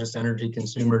the largest energy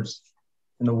consumers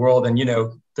in the world. And, you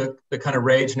know, the kind of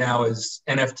rage now is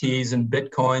NFTs and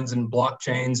Bitcoins and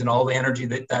blockchains and all the energy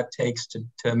that takes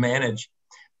to manage.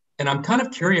 And I'm kind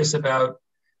of curious about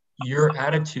your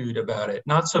attitude about it,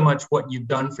 not so much what you've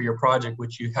done for your project,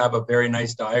 which you have a very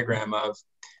nice diagram of.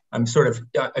 I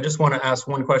just want to ask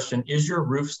one question. Is your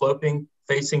roof sloping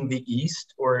facing the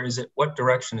east, or is it, what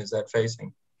direction is that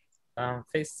facing?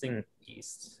 Facing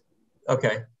east.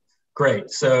 Okay, great.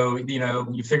 So, you know,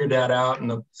 you figured that out in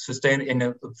the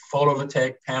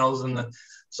photovoltaic panels and the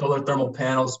solar thermal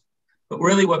panels. But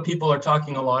really what people are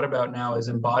talking a lot about now is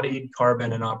embodied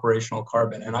carbon and operational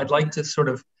carbon. And I'd like to sort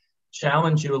of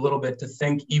challenge you a little bit to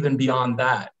think even beyond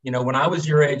that. You know, when I was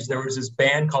your age, there was this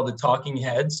band called the Talking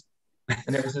Heads,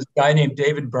 and there was this guy named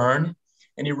David Byrne,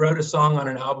 and he wrote a song on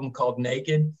an album called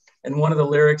Naked. And one of the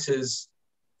lyrics is,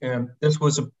 this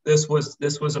was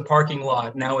a parking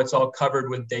lot. Now it's all covered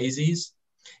with daisies.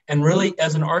 And really,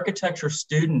 as an architecture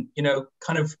student, you know,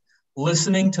 kind of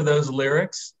listening to those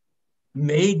lyrics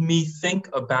made me think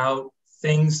about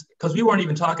things, because we weren't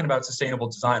even talking about sustainable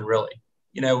design, really.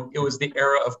 You know, it was the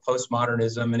era of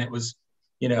postmodernism, and it was,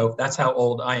 you know, that's how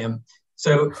old I am.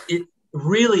 So it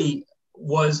really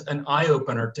was an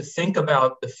eye-opener to think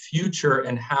about the future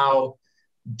and how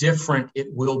different it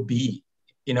will be,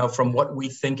 you know, from what we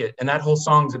think it. And that whole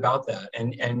song's about that.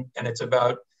 And it's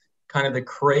about kind of the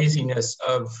craziness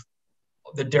of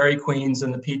the Dairy Queens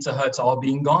and the Pizza Huts all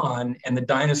being gone and the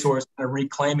dinosaurs kind of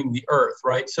reclaiming the earth,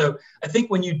 right? So I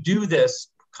think when you do this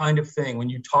kind of thing, when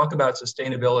you talk about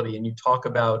sustainability and you talk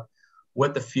about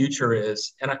what the future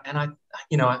is, and I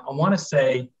want to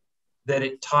say that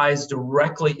it ties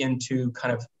directly into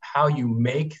kind of how you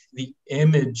make the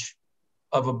image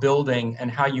of a building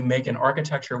and how you make an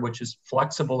architecture which is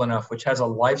flexible enough, which has a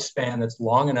lifespan that's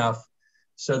long enough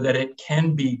so that it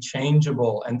can be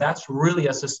changeable. And that's really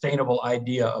a sustainable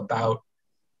idea about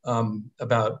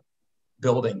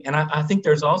building. And I think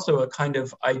there's also a kind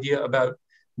of idea about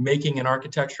making an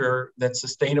architecture that's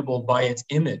sustainable by its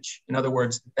image. In other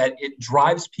words, that it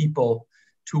drives people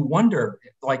to wonder,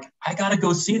 like, I got to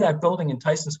go see that building in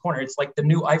Tyson's Corner. It's like the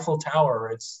new Eiffel Tower.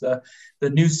 It's the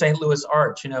new St. Louis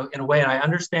Arch, you know, in a way. And I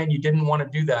understand you didn't want to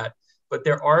do that, but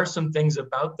there are some things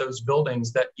about those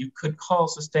buildings that you could call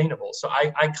sustainable. So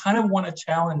I kind of want to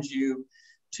challenge you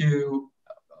to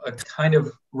kind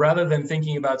of, rather than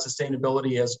thinking about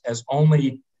sustainability as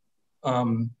only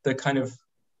the kind of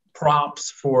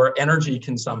props for energy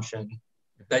consumption,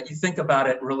 that you think about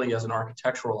it really as an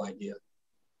architectural idea.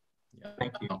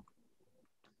 Thank you.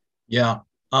 Yeah.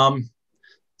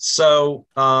 So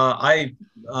I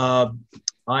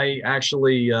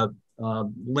actually,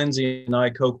 Lindsay and I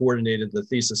co-coordinated the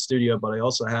thesis studio, but I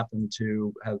also happen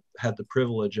to have had the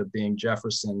privilege of being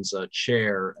Jefferson's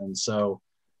chair. And so,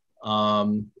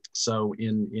 so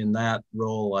in that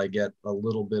role, I get a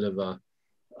little bit of a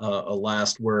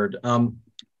last word.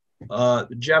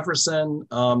 Jefferson,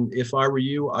 if I were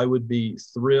you, I would be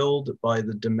thrilled by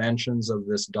the dimensions of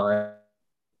this dialogue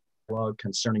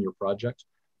concerning your project.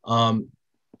 When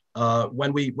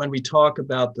we talk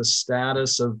about the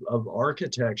status of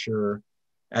architecture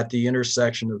at the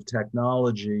intersection of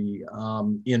technology,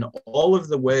 in all of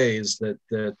the ways that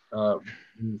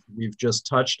we've just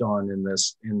touched on in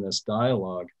this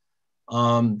dialogue,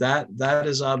 that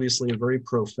is obviously a very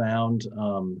profound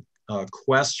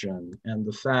question, and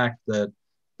the fact that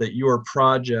your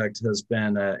project has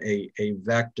been a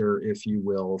vector, if you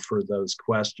will, for those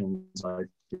questions, I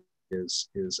think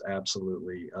is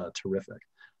absolutely terrific.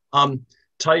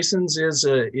 Tyson's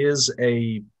is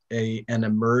an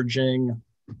emerging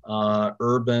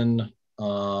urban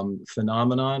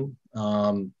phenomenon.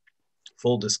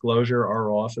 Full disclosure, our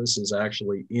office is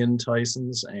actually in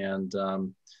Tyson's, and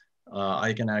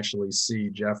I can actually see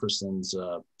Jefferson's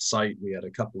site. We had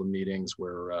a couple of meetings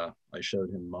where I showed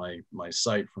him my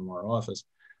site from our office.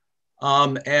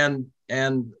 And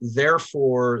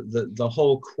therefore, the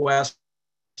whole question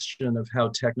of how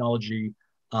technology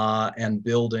and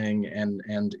building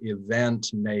and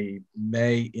event may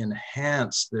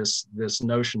enhance this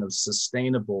notion of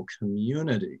sustainable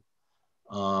community,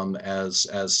 as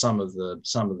some of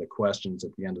the questions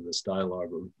at the end of this dialogue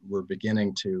we're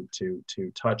beginning to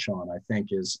touch on, I think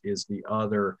is the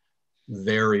other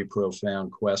very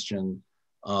profound question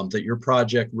that your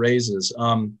project raises.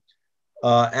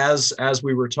 As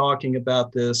we were talking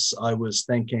about this, I was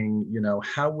thinking, you know,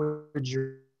 how would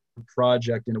your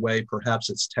project in a way, perhaps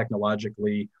it's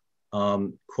technologically,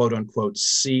 quote unquote,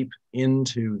 seep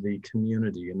into the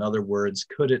community? In other words,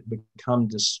 could it become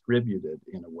distributed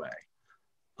in a way?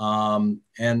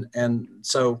 And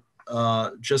so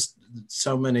just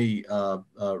so many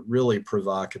really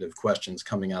provocative questions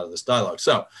coming out of this dialogue.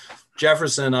 So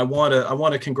Jefferson, I want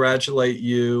to congratulate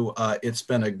you. It's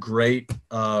been a great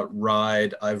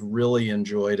ride. I've really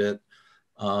enjoyed it.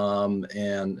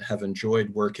 And have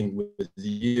enjoyed working with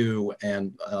you,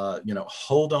 and you know,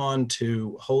 hold on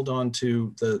to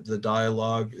the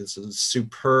dialogue. It's a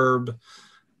superb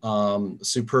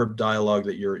dialogue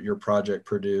that your project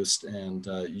produced, and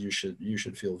you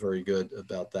should feel very good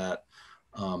about that,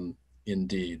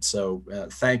 indeed. So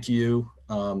thank you.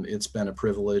 It's been a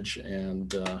privilege,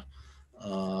 and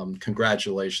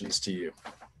congratulations to you.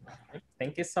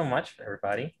 Thank you so much,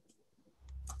 everybody.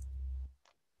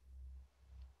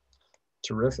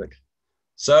 Terrific.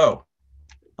 So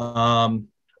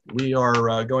we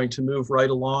are going to move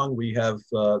right along. We have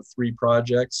 3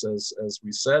 projects, as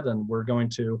we said, and we're going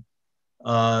to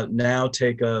now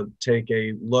take a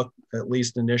look, at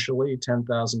least initially,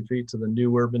 10,000 feet to the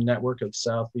new urban network of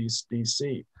Southeast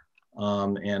DC,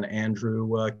 and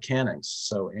Andrew Cannings.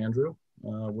 So Andrew,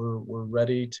 we're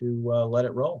ready to let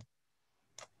it roll.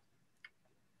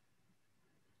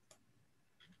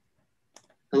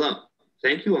 Hello.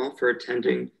 Thank you all for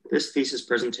attending this thesis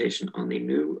presentation on the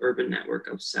new urban network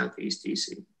of Southeast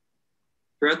DC.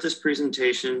 Throughout this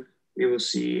presentation, we will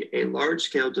see a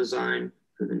large-scale design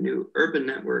for the new urban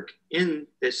network in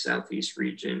this Southeast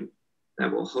region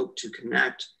that will hope to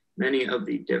connect many of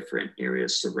the different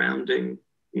areas surrounding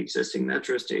the existing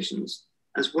metro stations,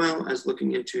 as well as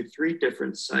looking into 3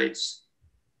 different sites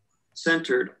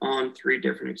centered on 3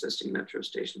 different existing metro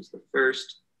stations. The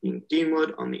first being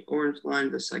Deanwood on the orange line,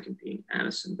 the second being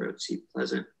Addison Road, Seat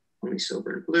Pleasant on the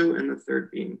silver and blue, and the third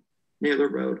being Naylor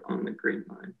Road on the green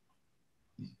line.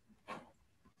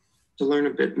 To learn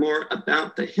a bit more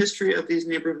about the history of these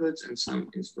neighborhoods and some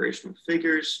inspirational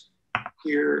figures,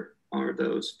 here are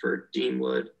those for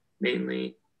Deanwood,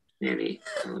 mainly Nanny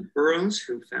Ellen Burroughs,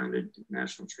 who founded the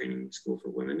National Training School for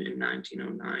Women in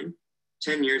 1909,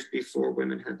 10 years before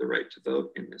women had the right to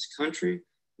vote in this country.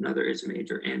 Another is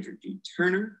Major Andrew D.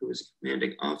 Turner, who was a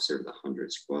commanding officer of the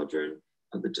 100th Squadron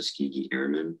of the Tuskegee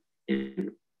Airmen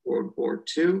in World War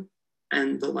II.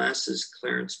 And the last is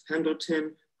Clarence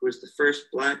Pendleton, who was the first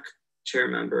Black chair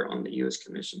member on the U.S.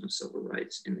 Commission of Civil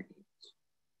Rights in the 80s.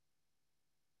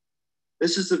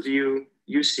 This is the view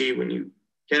you see when you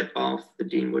get off the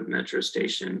Deanwood Metro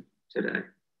Station today.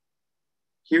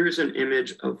 Here is an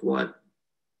image of what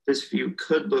this view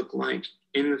could look like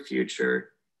in the future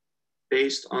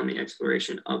based on the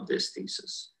exploration of this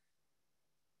thesis.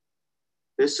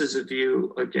 This is a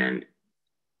view, again,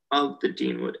 of the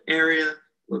Deanwood area,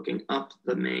 looking up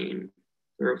the main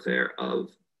thoroughfare of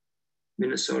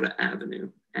Minnesota Avenue.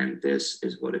 And this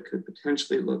is what it could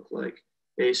potentially look like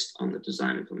based on the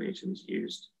design informations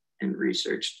used and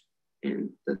researched in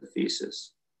the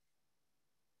thesis.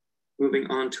 Moving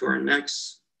on to our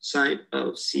next site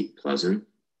of Seat Pleasant,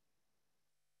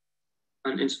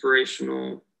 an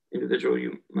inspirational individual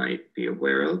you might be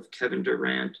aware of, Kevin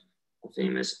Durant, a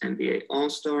famous NBA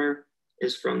All-Star,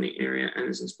 is from the area and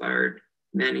has inspired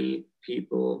many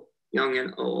people, young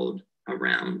and old,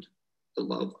 around the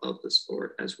love of the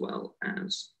sport as well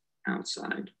as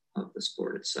outside of the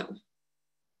sport itself.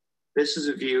 This is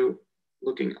a view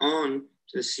looking on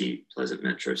to the Seat Pleasant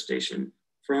Metro Station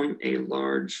from a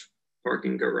large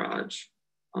parking garage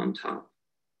on top.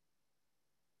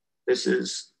 This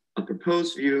is a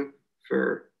proposed view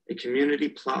for a community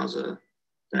plaza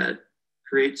that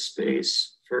creates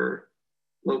space for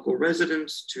local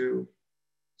residents to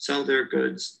sell their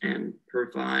goods and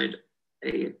provide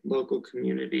a local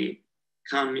community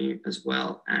economy as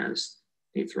well as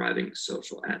a thriving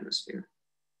social atmosphere.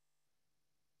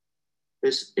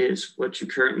 This is what you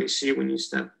currently see when you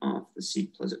step off the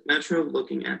Seat Pleasant Metro,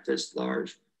 looking at this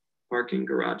large parking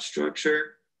garage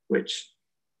structure, which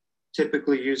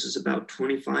typically uses about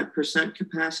 25%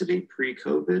 capacity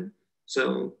pre-COVID.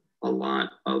 So a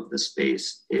lot of the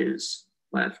space is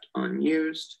left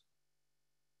unused.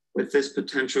 With this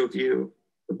potential view,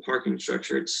 the parking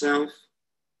structure itself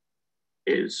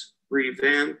is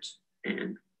revamped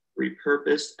and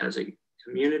repurposed as a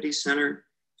community center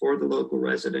for the local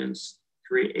residents,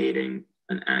 creating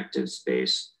an active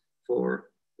space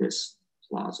for this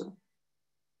plaza.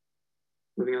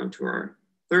 Moving on to our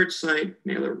third site,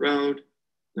 Naylor Road,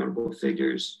 notable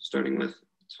figures, starting with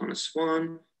Tana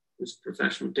Swan, who's a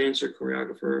professional dancer,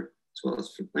 choreographer, as well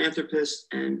as philanthropist,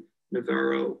 and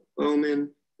Navarro Bowman,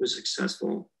 who's a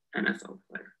successful NFL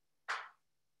player.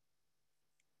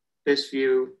 this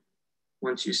view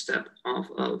once you step off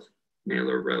of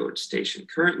Naylor Road station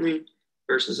currently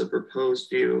versus a proposed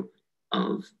view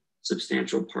of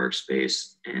substantial park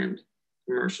space and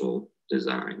commercial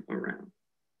design around.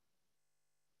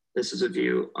 This is a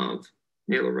view of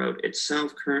Naylor Road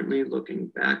itself currently, looking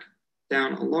back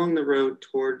down along the road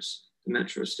towards the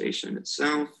metro station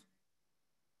itself,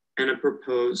 and a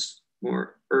proposed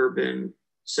more urban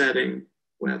setting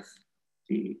with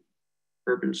the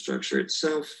urban structure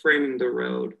itself framing the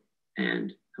road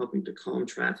and helping to calm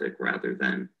traffic rather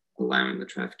than allowing the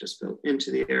traffic to spill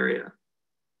into the area.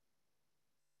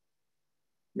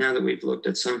 Now that we've looked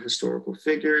at some historical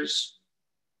figures,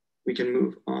 we can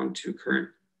move on to current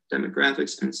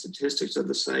demographics and statistics of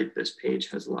the site. This page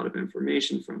has a lot of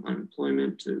information from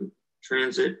unemployment to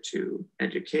transit to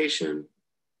education.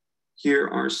 Here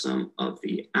are some of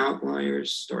the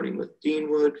outliers, starting with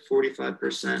Deanwood,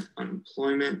 45%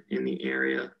 unemployment in the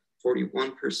area,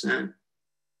 41%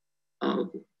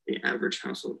 of the average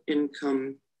household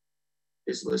income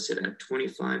is listed at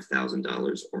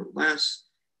 $25,000 or less,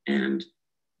 and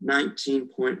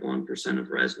 19.1% of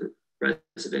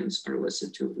residents are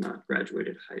listed to have not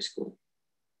graduated high school.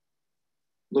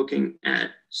 Looking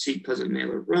at Seat Pleasant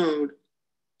Naylor Road,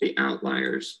 the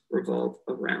outliers revolve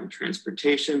around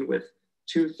transportation, with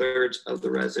 2/3 of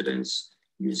the residents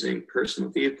using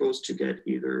personal vehicles to get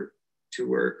either to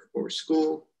work or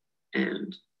school,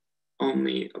 and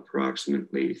only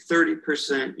approximately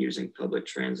 30% using public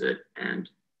transit and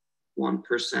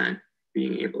 1%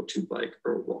 being able to bike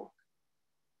or walk.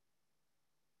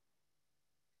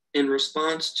 In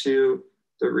response to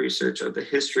the research of the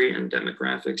history and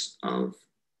demographics of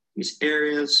these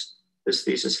areas, this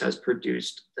thesis has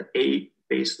produced the 8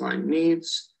 baseline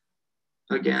needs.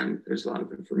 Again, there's a lot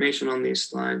of information on these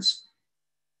slides.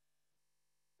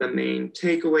 The main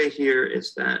takeaway here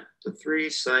is that the 3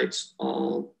 sites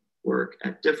all work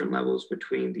at different levels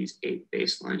between these 8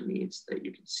 baseline needs that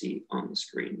you can see on the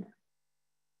screen now.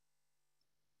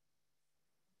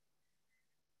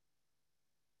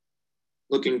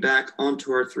 Looking back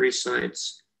onto our 3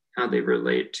 sites, how they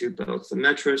relate to both the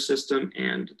metro system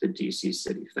and the DC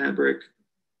city fabric.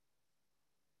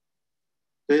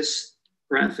 This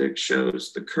graphic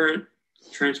shows the current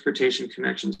transportation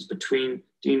connections between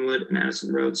Deanwood and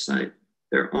Addison Road site.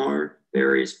 There are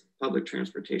various public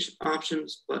transportation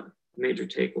options, but the major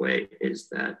takeaway is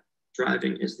that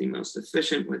driving is the most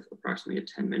efficient, with approximately a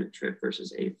 10-minute trip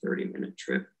versus a 30-minute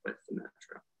trip with the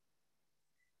metro.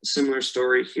 A similar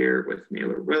story here with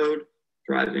Naylor Road,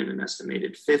 driving an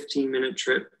estimated 15-minute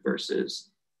trip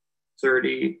versus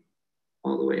 30,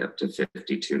 all the way up to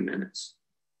 52 minutes.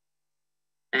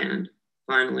 And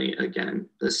finally, again,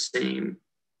 the same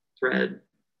thread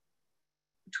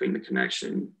between the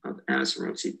connection of Addison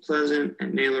Road, Seat Pleasant,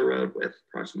 and Naylor Road, with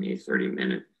approximately a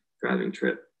 30-minute driving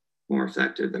trip, more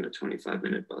effective than a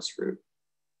 25-minute bus route.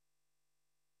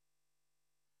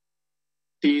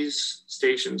 These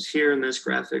stations here in this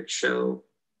graphic show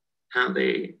how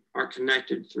they are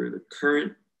connected through the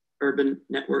current urban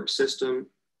network system.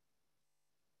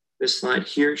 This slide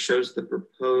here shows the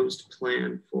proposed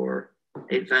plan for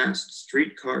a vast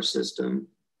streetcar system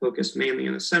focused mainly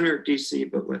in the center of DC,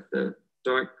 but with the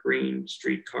dark green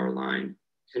streetcar line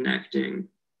connecting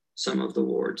some of the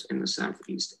wards in the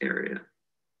southeast area.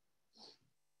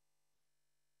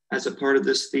 As a part of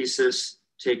this thesis,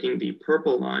 taking the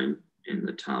purple line in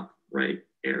the top right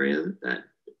area that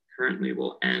currently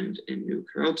will end in New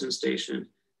Carrollton Station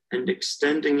and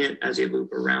extending it as a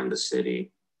loop around the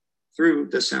city through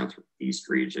the southeast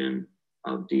region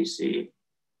of DC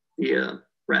via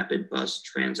rapid bus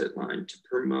transit line to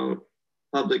promote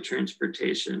public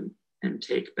transportation and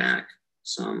take back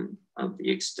some of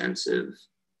the extensive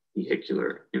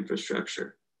vehicular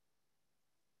infrastructure.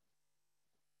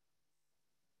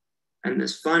 And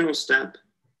this final step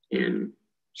in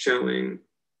showing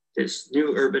this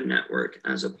new urban network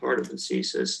as a part of the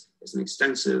thesis is an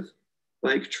extensive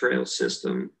bike trail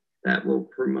system that will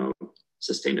promote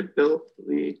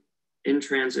sustainability in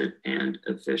transit and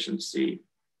efficiency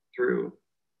through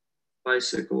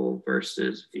bicycle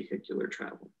versus vehicular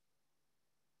travel.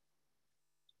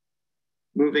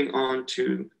 Moving on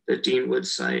to the Deanwood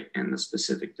site and the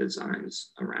specific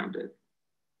designs around it.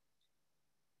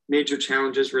 Major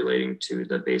challenges relating to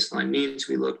the baseline needs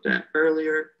we looked at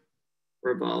earlier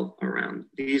revolve around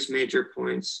these major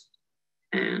points.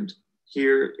 And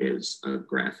here is a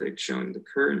graphic showing the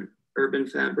current urban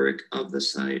fabric of the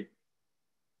site.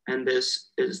 And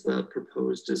this is the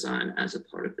proposed design as a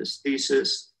part of this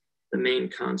thesis. The main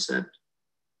concept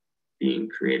being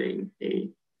creating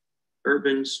a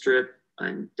urban strip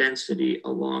and density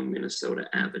along Minnesota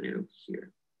Avenue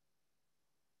here.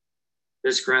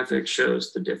 This graphic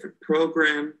shows the different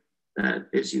program that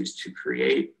is used to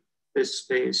create this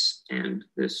space and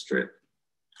this strip.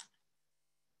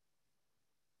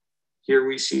 Here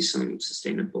we see some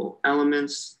sustainable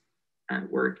elements at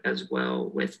work as well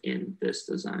within this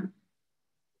design.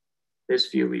 This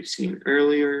view we've seen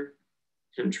earlier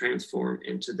can transform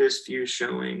into this view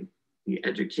showing the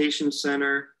education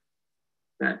center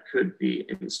that could be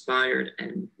inspired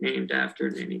and named after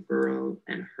Nanny Burrow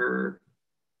and her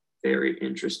very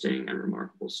interesting and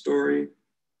remarkable story.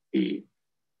 The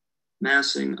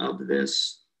massing of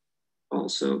this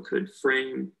also could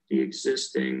frame the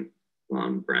existing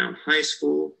Lon Brown High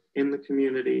School in the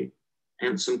community,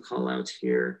 and some callouts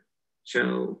here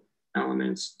show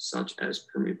elements such as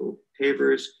permeable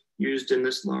pavers used in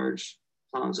this large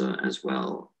plaza, as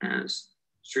well as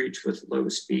streets with low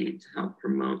speed to help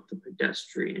promote the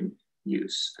pedestrian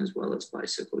use as well as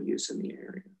bicycle use in the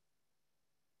area.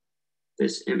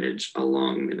 This image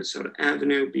along Minnesota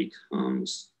Avenue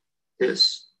becomes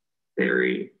this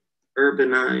very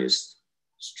urbanized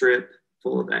strip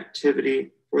full of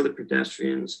activity for the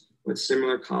pedestrians with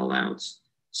similar callouts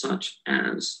such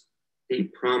as the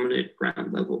prominent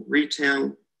ground level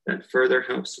retail that further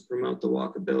helps to promote the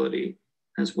walkability,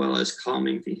 as well as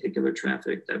calming vehicular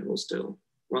traffic that will still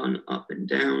run up and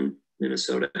down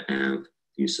Minnesota Ave,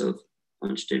 use of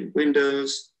punched in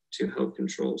windows to help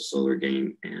control solar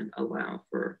gain and allow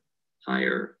for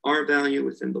higher R value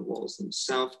within the walls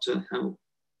themselves to help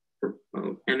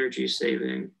promote energy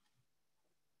saving,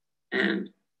 and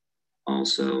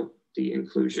also the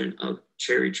inclusion of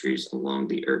cherry trees along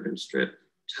the urban strip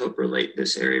to help relate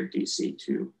this area of DC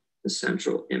to the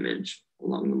central image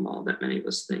along the mall that many of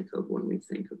us think of when we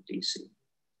think of DC.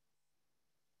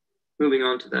 Moving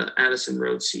on to the Addison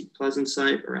Road Seat Pleasant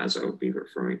site, or as I will be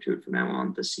referring to it from now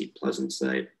on, the Seat Pleasant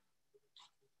site.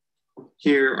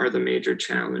 Here are the major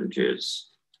challenges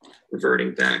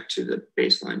reverting back to the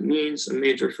baseline needs, a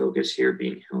major focus here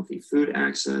being healthy food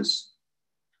access.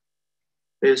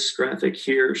 This graphic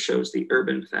here shows the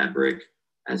urban fabric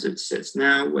as it sits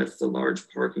now with the large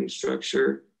parking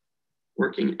structure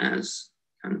working as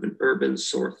kind of an urban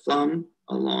sore thumb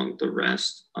along the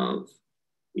rest of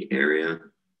the area.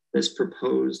 This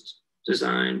proposed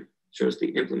design shows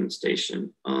the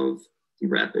implementation of the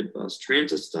rapid bus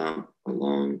transit stop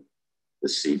along the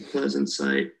Seat Pleasant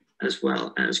site, as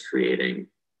well as creating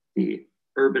the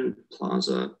urban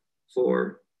plaza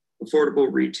for affordable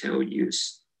retail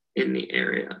use in the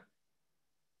area.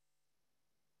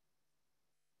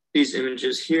 These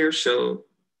images here show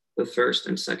the first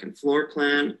and second floor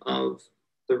plan of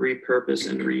the repurpose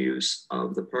and reuse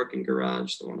of the parking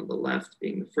garage, the one on the left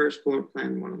being the first floor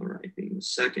plan, one on the right being the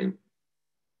second.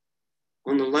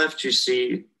 On the left, you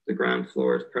see the ground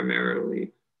floor is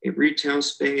primarily a retail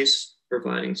space,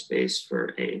 providing space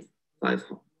for a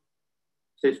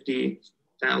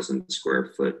 50,000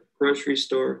 square foot grocery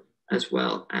store, as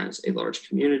well as a large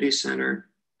community center,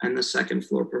 and the second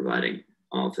floor providing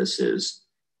offices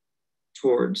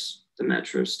towards the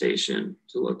metro station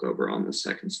to look over on the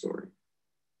second story.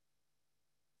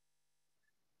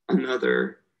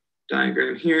 Another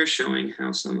diagram here showing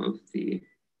how some of the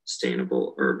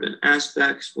sustainable urban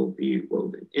aspects will be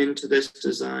woven into this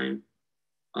design.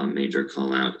 A major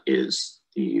call out is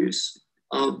the use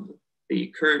of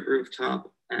the current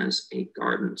rooftop as a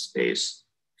garden space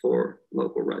for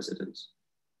local residents.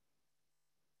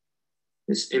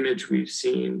 This image we've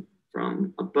seen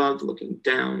from above looking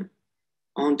down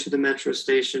onto the metro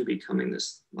station becoming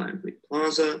this lively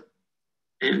plaza,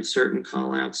 and certain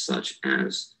call outs such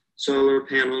as solar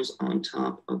panels on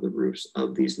top of the roofs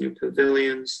of these new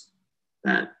pavilions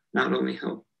that not only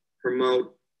help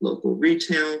promote local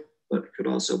retail, but could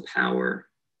also power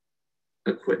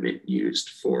equipment used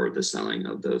for the selling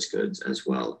of those goods, as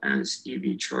well as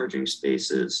EV charging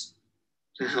spaces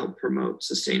to help promote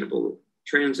sustainable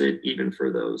transit, even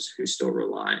for those who still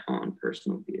rely on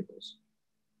personal vehicles.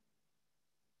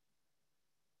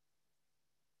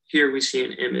 Here we see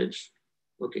an image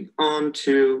looking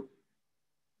onto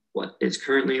what is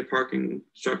currently a parking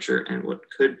structure and what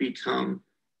could become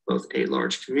both a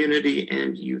large community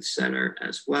and youth center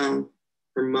as well,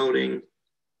 promoting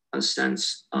a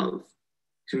sense of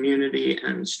community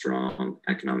and strong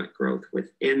economic growth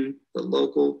within the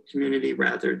local community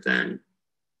rather than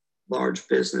large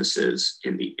businesses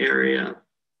in the area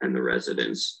and the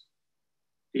residents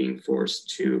being forced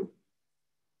to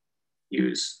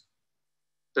use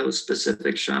those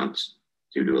specific shops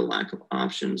due to a lack of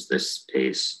options. This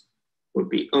space would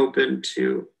be open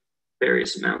to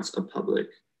various amounts of public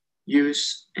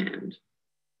use and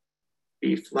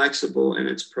be flexible in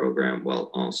its program while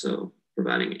also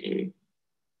providing a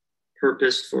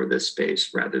purpose for this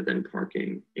space rather than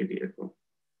parking a vehicle.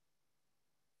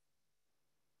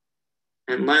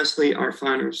 And lastly, our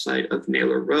final site of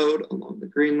Naylor Road along the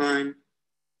Green Line.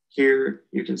 Here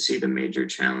you can see the major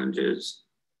challenges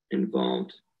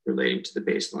involved relating to the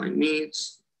baseline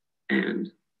needs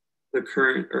and the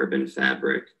current urban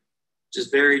fabric, which is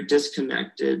very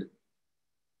disconnected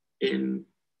in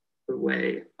the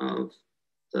way of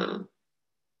the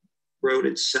road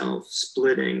itself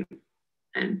splitting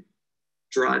and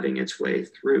driving its way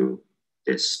through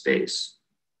this space.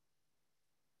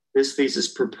 This thesis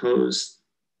proposed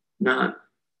not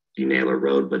the Naylor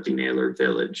Road, but the Naylor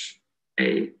Village,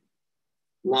 a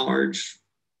large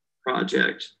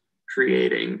project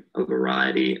creating a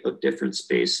variety of different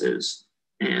spaces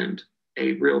and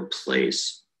a real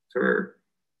place for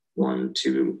one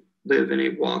to live in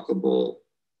a walkable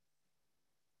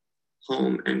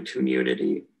home and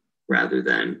community rather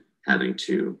than having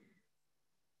to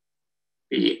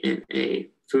be in a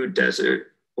food desert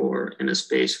or in a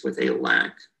space with a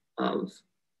lack of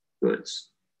goods.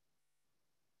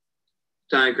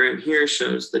 Diagram here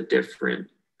shows the different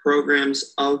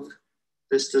programs of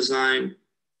this design,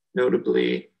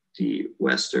 notably the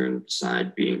western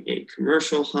side being a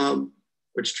commercial hub,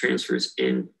 which transfers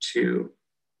into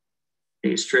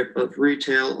a strip of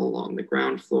retail along the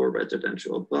ground floor,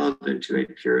 residential above, into a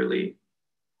purely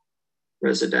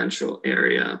residential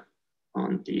area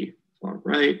on the far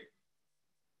right.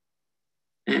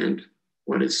 And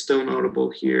what is still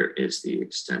notable here is the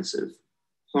extensive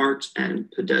parked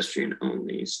and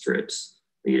pedestrian-only strips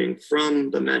leading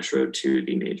from the metro to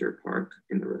the major park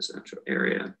in the residential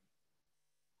area.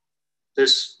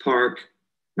 This park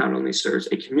not only serves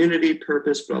a community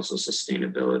purpose, but also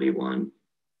sustainability one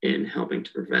in helping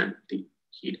to prevent the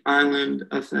heat island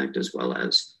effect, as well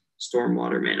as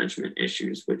stormwater management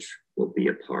issues, which will be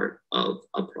a part of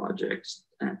a project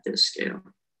at this scale.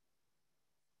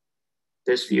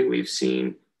 This view we've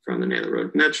seen from the Naylor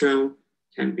Road Metro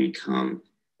can become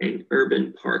an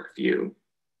urban park view,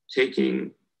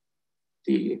 taking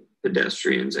the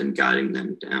pedestrians and guiding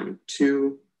them down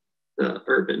to the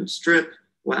urban strip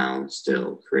while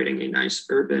still creating a nice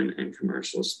urban and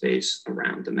commercial space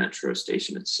around the metro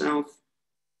station itself.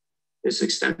 This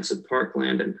extensive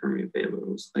parkland and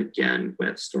permeables, again,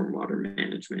 with stormwater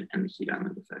management and the heat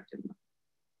island effect in mind.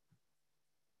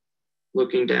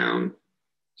 Looking down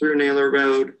through Naylor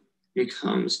Road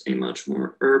becomes a much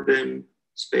more urban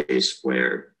space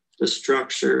where the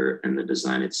structure and the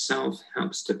design itself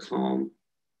helps to calm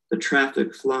the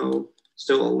traffic flow,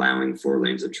 still allowing 4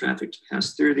 lanes of traffic to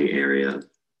pass through the area,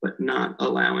 but not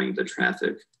allowing the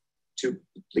traffic to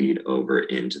bleed over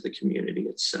into the community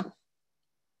itself.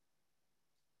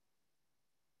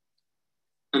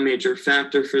 A major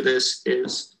factor for this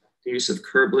is the use of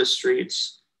curbless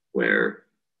streets, where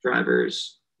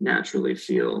drivers naturally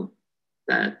feel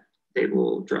that they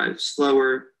will drive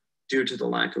slower due to the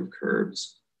lack of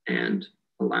curbs, and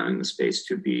allowing the space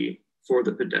to be for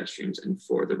the pedestrians and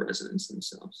for the residents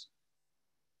themselves.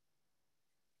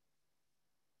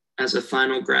 As a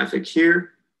final graphic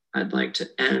here, I'd like to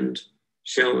end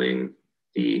showing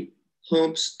the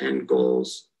hopes and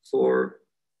goals for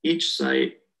each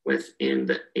site within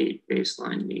the 8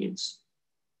 baseline needs.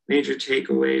 Major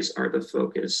takeaways are the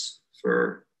focus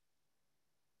for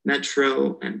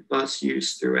metro and bus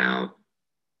use throughout,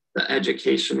 the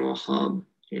educational hub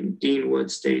in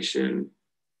Deanwood Station,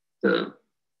 the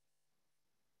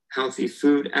healthy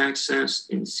food access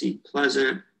in Seat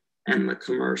Pleasant, and the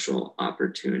commercial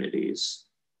opportunities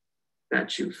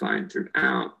that you find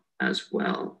throughout, as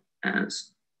well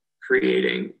as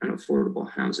creating an affordable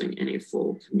housing in a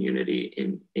full community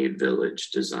in a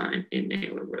village design in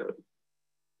Naylor Road.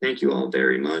 Thank you all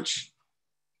very much.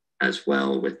 As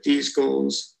well, with these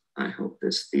goals, I hope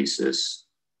this thesis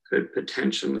could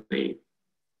potentially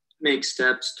make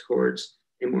steps towards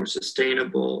a more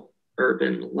sustainable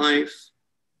urban life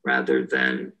rather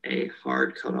than a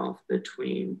hard cutoff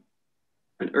between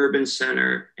an urban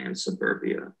center and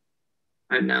suburbia.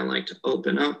 I'd now like to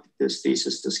open up this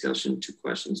thesis discussion to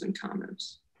questions and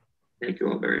comments. Thank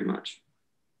you all very much.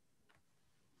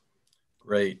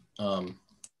 Great.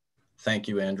 Thank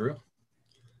you, Andrew.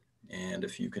 And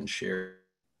if you can share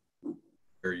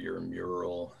your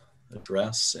mural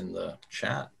address in the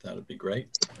chat, that would be great.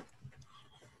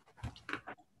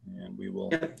 And we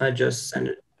will I just sent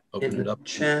it open in it up.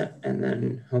 Chat, and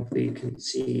then hopefully you can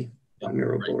see my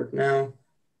mural board now.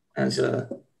 As a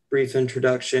brief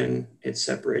introduction, it's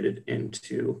separated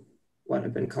into what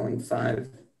I've been calling 5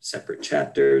 separate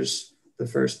chapters. The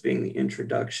first being the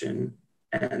introduction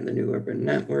and the new urban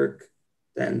network,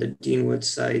 then the Deanwood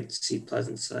site, Seat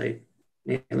Pleasant site,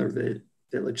 Naylor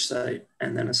village site,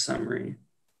 and then a summary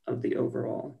of the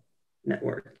overall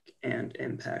network and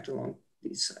impact along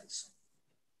these sites.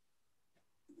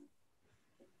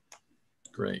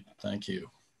 Great, thank you.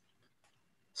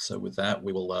 So with that,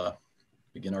 we will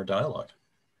begin our dialogue.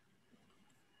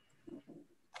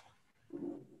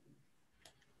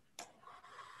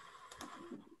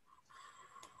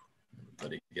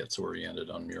 Everybody gets oriented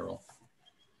on Mural.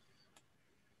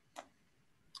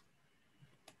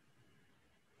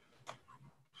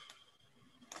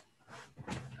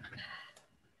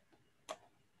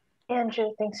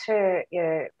 Andrew, thanks for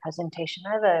your presentation.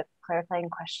 I have a clarifying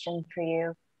question for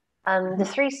you. The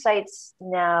 3 sites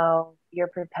now you're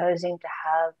proposing to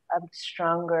have a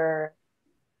stronger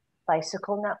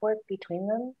bicycle network between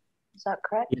them. Is that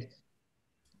correct? Yes.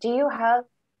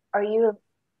 Are you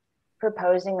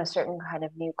proposing a certain kind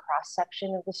of new cross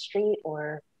section of the street,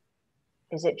 or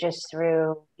is it just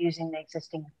through using the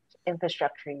existing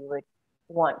infrastructure you would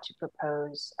want to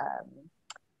propose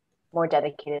more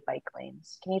dedicated bike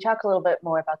lanes? Can you talk a little bit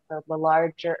more about the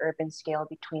larger urban scale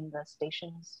between the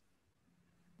stations?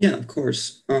 Yeah, of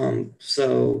course.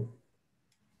 So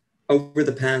over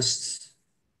the past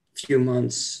few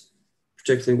months,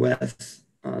 particularly with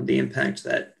the impact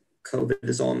that COVID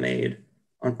has all made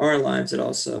on our lives, it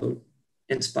also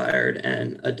inspired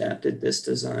and adapted this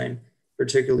design,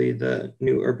 particularly the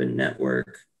new urban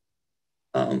network.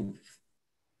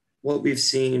 What we've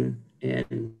seen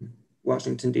in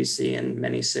Washington, D.C. and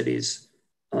many cities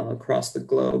across the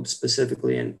globe,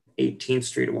 specifically in 18th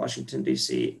Street of Washington,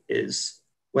 D.C., is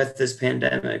with this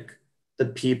pandemic, the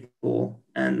people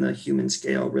and the human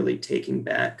scale really taking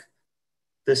back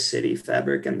the city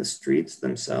fabric and the streets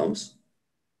themselves.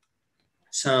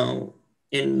 So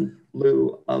in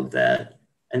lieu of that,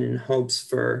 and in hopes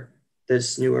for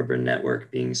this new urban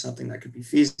network being something that could be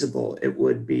feasible, it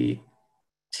would be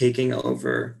taking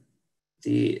over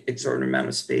the exorbitant amount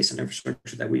of space and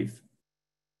infrastructure that we've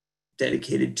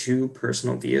dedicated to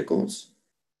personal vehicles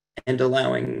and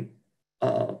allowing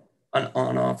an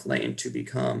on-off lane to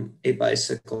become a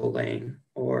bicycle lane,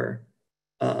 or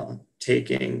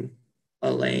taking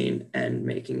a lane and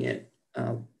making it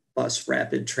bus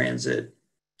rapid transit,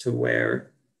 to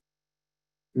where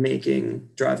making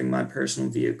driving my personal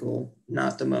vehicle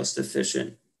not the most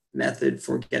efficient method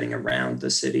for getting around the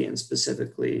city, and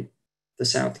specifically the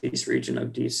southeast region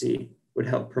of DC, would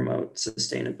help promote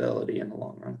sustainability in the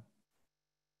long run.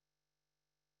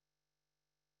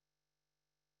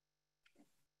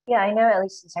 Yeah, I know at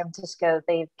least in San Francisco,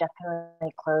 they've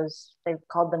definitely closed, they've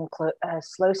called them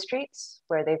slow streets,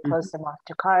 where they've closed them off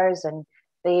to cars, and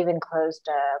they even closed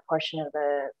a portion of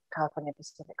the California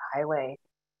Pacific Highway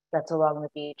that's along the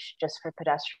beach just for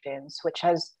pedestrians, which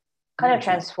has kind of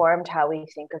transformed how we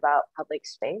think about public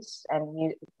space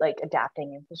and like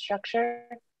adapting infrastructure.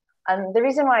 The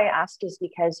reason why I ask is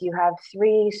because you have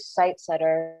 3 sites that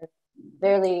are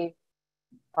fairly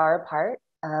far apart,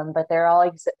 but they're all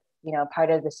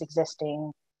part of this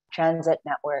existing transit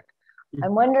network.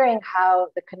 I'm wondering how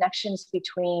the connections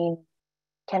between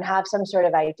can have some sort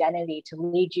of identity to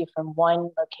lead you from one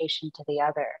location to the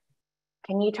other.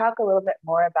 Can you talk a little bit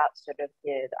more about sort of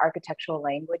the architectural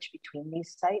language between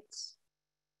these sites?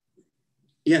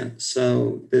 Yeah,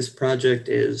 so this project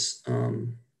is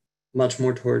much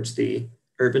more towards the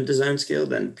urban design scale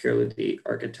than purely the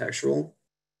architectural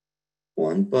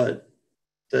one, but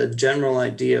the general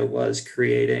idea was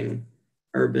creating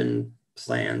urban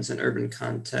plans and urban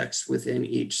context within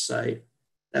each site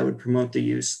that would promote the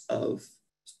use of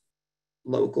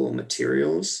local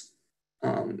materials.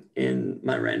 In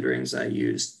my renderings, I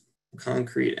used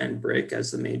concrete and brick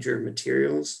as the major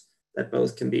materials that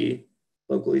both can be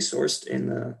locally sourced in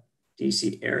the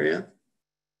DC area.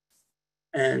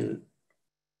 And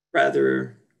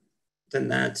rather than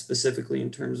that, specifically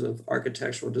in terms of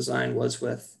architectural design, was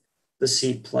with the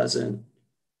Seat Pleasant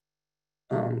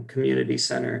Community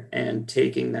Center, and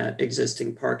taking that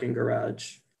existing parking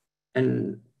garage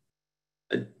and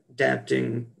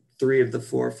adapting 3 of the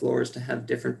 4 floors to have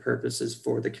different purposes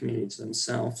for the communities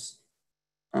themselves.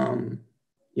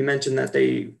 You mentioned that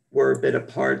they were a bit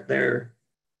apart. They're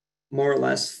more or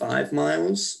less 5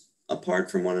 miles apart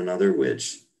from one another,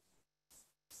 which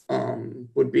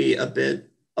would be a bit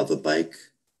of a bike,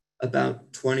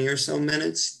 about 20 or so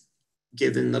minutes,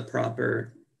 given the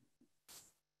proper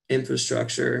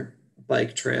infrastructure,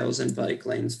 bike trails and bike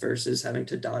lanes, versus having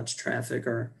to dodge traffic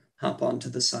or hop onto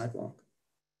the sidewalk.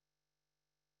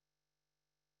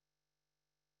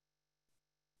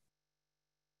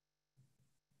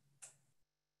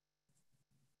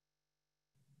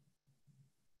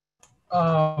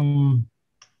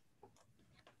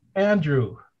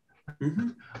 Andrew,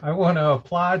 I want to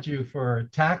applaud you for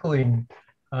tackling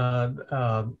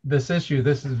this issue.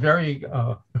 This is very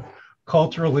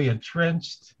culturally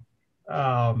entrenched.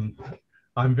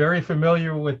 I'm very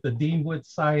familiar with the Deanwood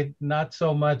site, not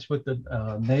so much with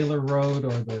the Naylor Road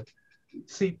or the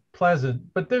Seat Pleasant,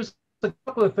 but there's a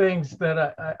couple of things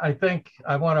that I think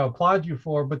I want to applaud you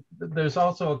for, but there's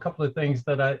also a couple of things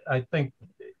that I think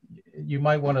you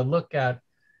might want to look at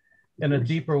in a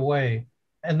deeper way.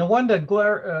 And the one that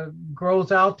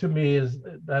grows out to me is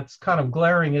that's kind of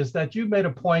glaring is that you made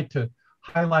a point to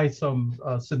highlight some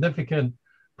significant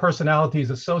personalities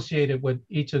associated with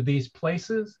each of these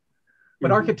places,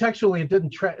 but architecturally it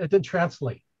didn't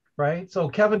translate, right? So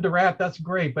Kevin Durant, that's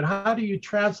great, but how do you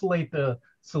translate the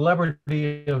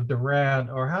celebrity of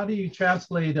Durant, or how do you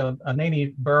translate a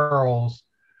Nancy Burroughs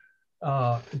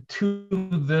to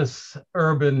this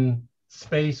urban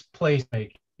space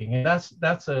placemaking? And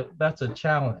that's a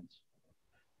challenge.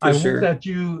 I wish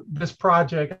that this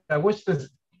project, I wish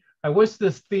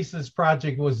this thesis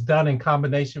project was done in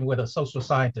combination with a social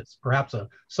scientist, perhaps a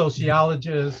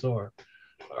sociologist or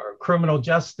criminal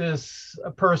justice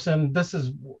person. This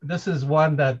is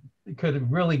one that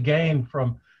could really gain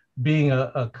from being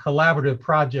a collaborative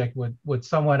project with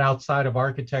someone outside of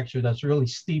architecture that's really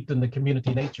steeped in the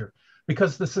community nature,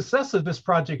 because the success of this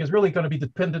project is really going to be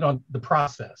dependent on the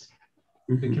process,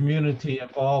 the community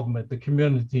involvement, the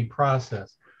community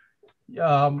process.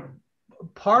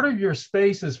 Part of your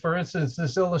spaces, for instance,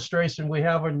 this illustration we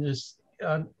have on this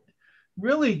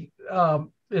really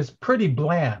is pretty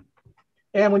bland.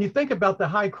 And when you think about the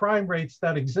high crime rates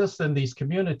that exist in these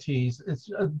communities, it's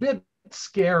a bit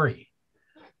scary,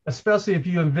 especially if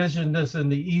you envision this in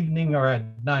the evening or at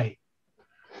night.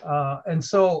 And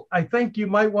so I think you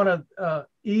might want to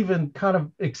even kind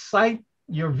of excite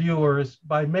your viewers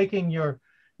by making your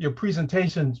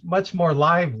presentations much more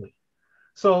lively.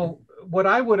 So what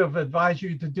I would have advised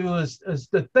you to do is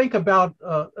to think about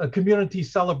community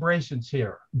celebrations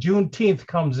here. Juneteenth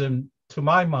comes into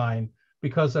my mind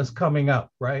because that's coming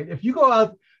up, right? If you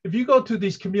go to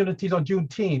these communities on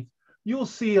Juneteenth, you'll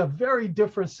see a very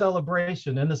different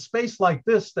celebration. And a space like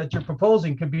this that you're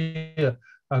proposing could be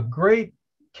a great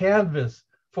canvas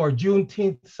for a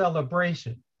Juneteenth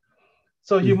celebration.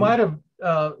 So you might have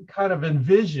kind of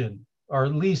envisioned, or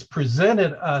at least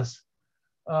presented us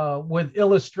with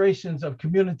illustrations of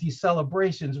community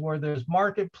celebrations where there's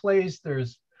marketplace,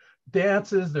 there's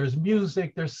dances, there's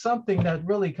music, there's something that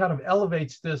really kind of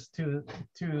elevates this to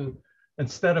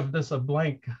instead of this a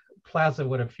blank plaza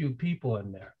with a few people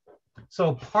in there.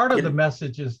 So part of the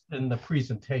message is in the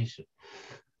presentation.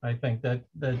 I think that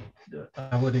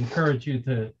I would encourage you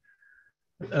to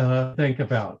think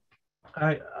about.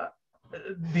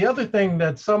 The other thing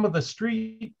that some of the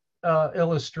street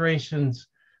illustrations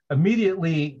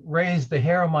immediately raised the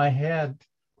hair on my head,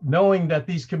 knowing that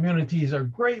these communities are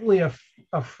greatly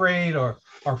afraid or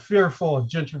are fearful of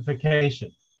gentrification.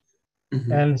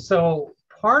 And so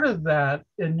part of that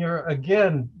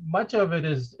again, much of it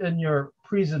is in your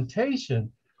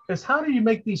presentation, is how do you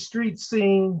make these street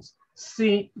scenes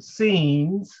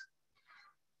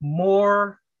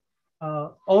more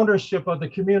ownership of the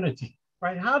community,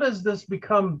 right? How does this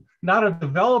become not a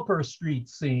developer street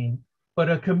scene, but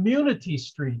a community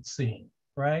street scene,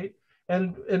 right?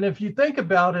 And if you think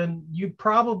about it, and you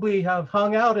probably have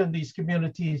hung out in these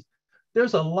communities,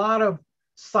 there's a lot of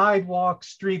sidewalk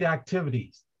street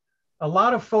activities. A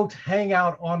lot of folks hang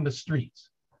out on the streets.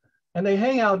 And they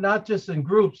hang out not just in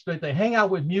groups, but they hang out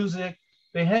with music,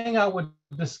 they hang out with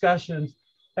discussions.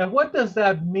 And what does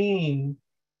that mean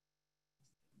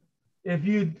if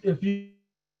you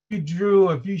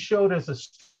showed us a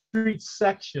street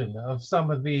section of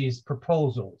some of these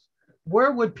proposals?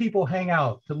 Where would people hang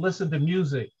out to listen to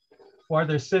music while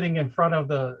they're sitting in front of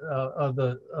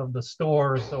the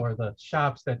stores or the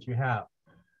shops that you have?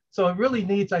 So it really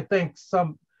needs, I think,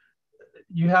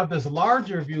 you have this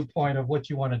larger viewpoint of what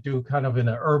you want to do kind of in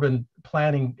an urban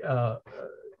planning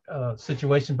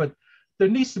situation, but there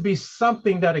needs to be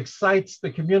something that excites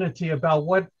the community about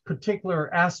what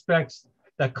particular aspects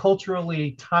that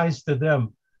culturally ties to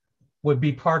them would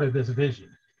be part of this vision.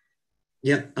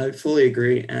 Yeah, I fully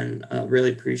agree, and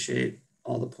really appreciate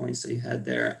all the points that you had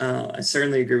there. I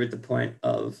certainly agree with the point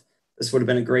of this would have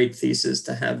been a great thesis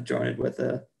to have joined with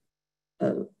a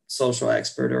social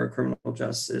expert or a criminal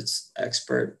justice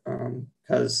expert,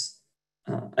 because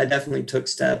I definitely took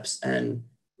steps and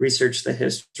researched the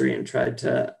history and tried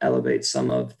to elevate some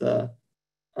of the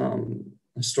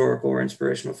historical or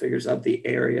inspirational figures of the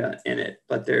area in it.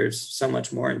 But there's so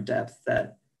much more in depth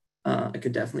that I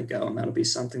could definitely go, and that'll be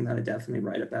something that I definitely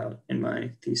write about in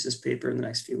my thesis paper in the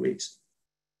next few weeks.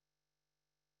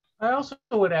 I also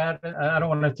would add, I don't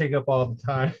want to take up all the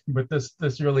time, but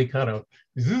this really kind of,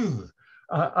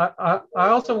 I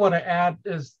also want to add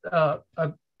is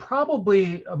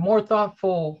probably a more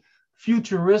thoughtful,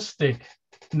 futuristic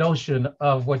notion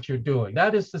of what you're doing.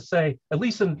 That is to say, at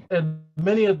least in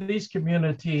many of these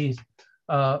communities,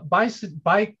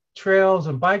 bike trails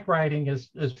and bike riding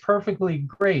is perfectly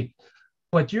great.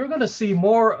 But you're going to see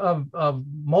more of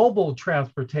mobile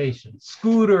transportation,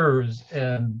 scooters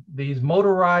and these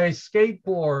motorized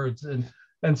skateboards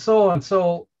and so on.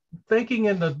 So thinking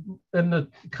in the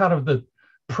kind of the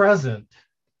present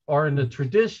or in the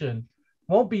tradition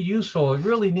won't be useful. It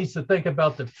really needs to think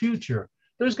about the future.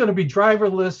 There's going to be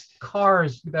driverless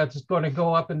cars that's going to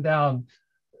go up and down.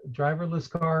 Driverless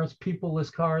cars,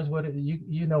 peopleless cars. What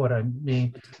you know what I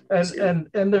mean? And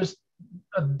there's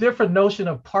a different notion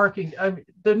of parking. I mean,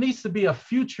 there needs to be a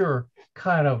future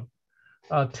kind of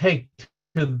take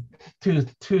to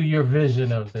your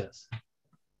vision of this.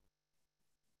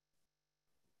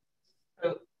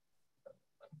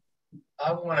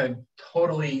 I want to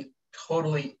totally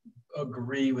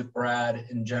agree with Brad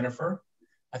and Jennifer.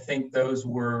 I think those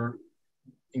were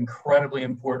incredibly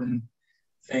important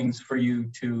things for you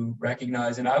to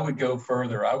recognize. And I would go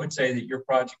further. I would say that your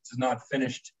project is not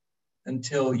finished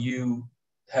until you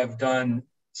have done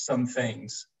some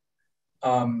things.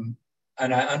 And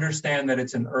I understand that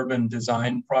it's an urban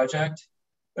design project,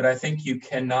 but I think you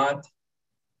cannot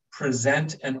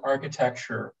present an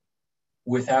architecture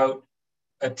without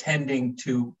attending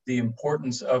to the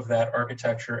importance of that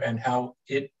architecture and how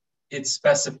its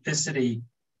specificity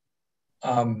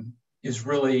is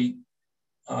really,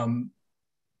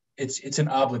 it's an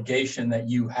obligation that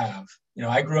you have. You know,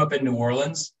 I grew up in New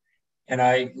Orleans and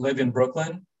I live in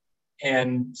Brooklyn.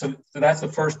 And so that's the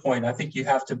first point. I think you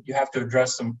have to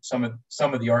address some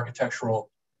of the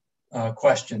architectural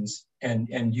questions,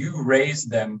 and you raised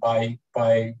them by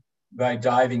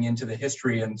diving into the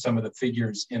history and some of the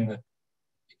figures in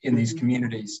these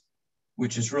communities,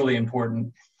 which is really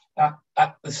important.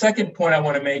 The second point I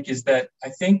want to make is that I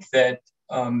think that,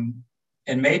 and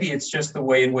maybe it's just the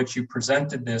way in which you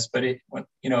presented this, but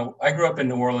I grew up in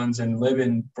New Orleans and live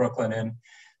in Brooklyn, and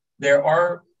there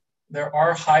are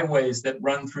highways that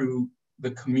run through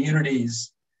the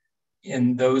communities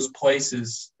in those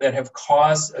places that have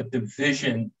caused a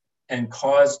division and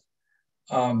caused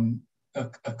a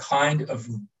kind of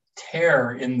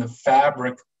tear in the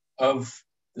fabric of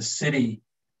the city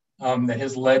that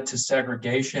has led to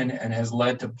segregation and has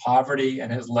led to poverty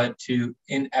and has led to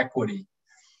inequity.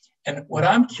 And what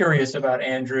I'm curious about,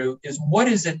 Andrew, is what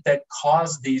is it that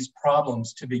caused these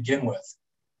problems to begin with?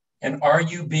 And are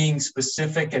you being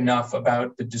specific enough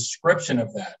about the description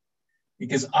of that?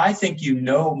 Because I think you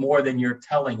know more than you're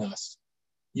telling us.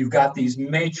 You've got these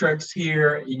matrix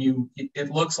here, and it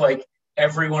looks like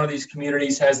every one of these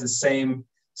communities has the same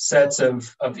sets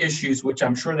of issues, which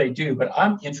I'm sure they do, but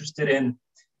I'm interested in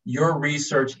your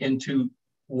research into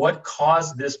what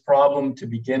caused this problem to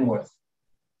begin with.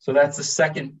 So that's the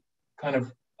second kind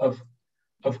of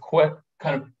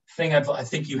thing I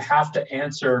think you have to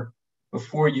answer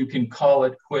before you can call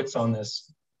it quits on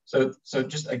this. So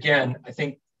just again, I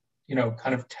think,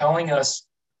 kind of telling us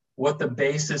what the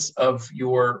basis of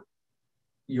your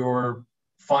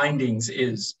findings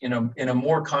is in a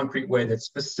more concrete way that's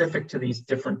specific to these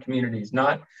different communities,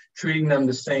 not treating them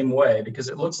the same way, because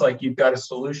it looks like you've got a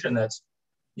solution that's,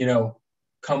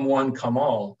 come one, come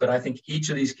all. But I think each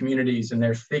of these communities and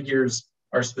their figures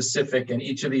are specific, and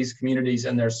each of these communities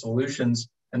and their solutions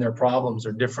and their problems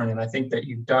are different. And I think that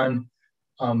you've done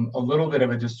a little bit of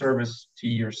a disservice to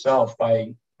yourself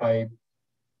by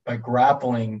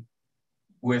grappling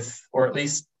with, or at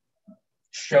least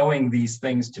showing these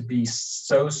things to be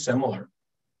so similar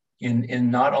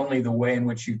in not only the way in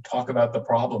which you talk about the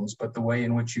problems, but the way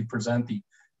in which you present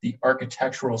the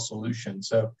architectural solution.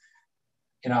 So,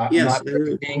 yes, I'm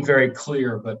not being very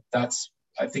clear, but that's,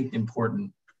 I think,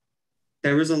 important.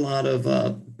 There was a lot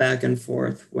of back and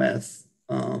forth with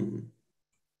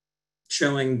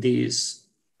showing these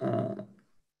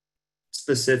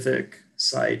specific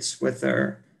sites with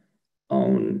their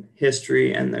own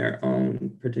history and their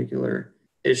own particular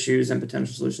issues and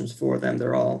potential solutions for them.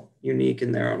 They're all unique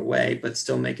in their own way, but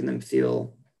still making them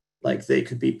feel like they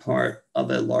could be part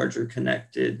of a larger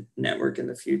connected network in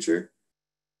the future.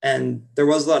 And there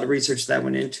was a lot of research that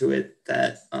went into it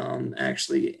that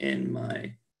actually in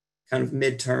my kind of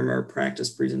midterm or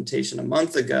practice presentation a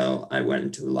month ago, I went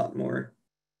into a lot more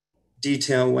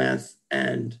detail with,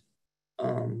 and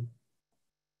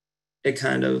it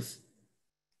kind of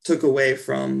took away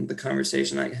from the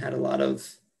conversation. I had a lot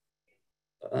of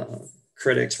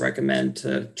critics recommend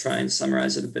to try and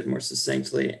summarize it a bit more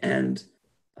succinctly. And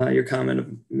your comment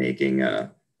of making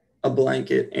a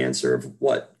blanket answer of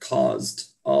what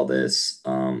caused all this,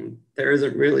 there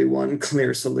isn't really one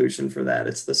clear solution for that.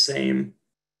 It's the same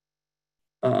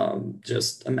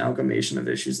just amalgamation of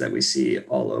issues that we see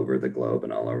all over the globe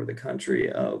and all over the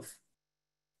country of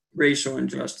racial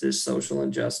injustice, social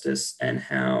injustice, and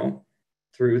how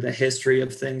through the history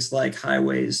of things like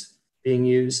highways being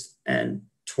used and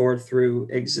tore through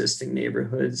existing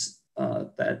neighborhoods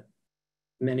that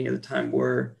many of the time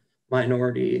were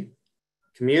minority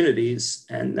communities,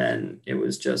 and then it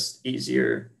was just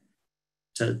easier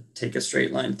to take a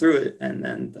straight line through it, and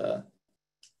then the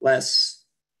less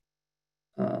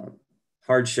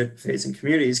hardship facing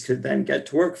communities could then get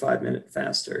to work 5 minutes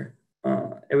faster.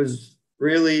 It was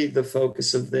really the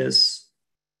focus of this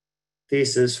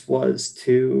thesis was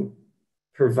to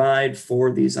provide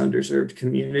for these underserved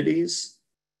communities.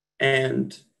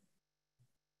 And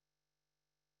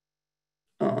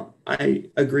I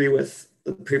agree with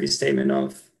the previous statement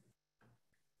of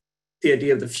the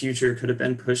idea of the future could have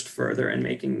been pushed further in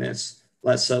making this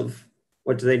less of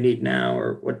what do they need now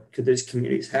or what could these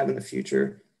communities have in the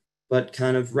future, but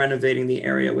kind of renovating the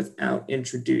area without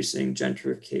introducing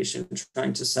gentrification,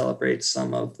 trying to celebrate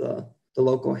some of the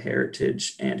local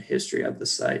heritage and history of the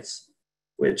sites,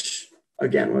 which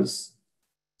again was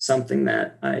something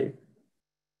that I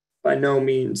by no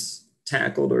means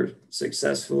tackled or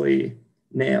successfully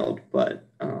nailed, but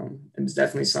it was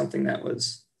definitely something that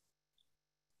was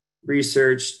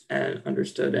researched and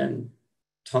understood and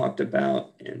talked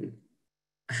about in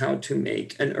how to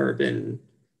make an urban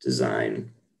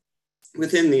design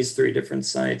within these 3 different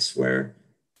sites, where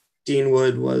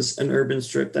Deanwood was an urban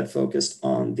strip that focused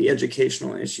on the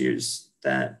educational issues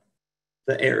that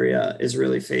the area is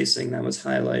really facing. That was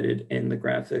highlighted in the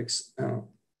graphics,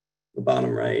 the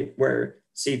bottom right, where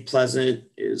Seat Pleasant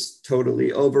is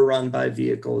totally overrun by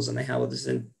vehicles and they have this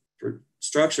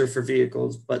infrastructure for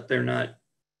vehicles, but they're not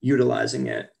utilizing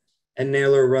it. And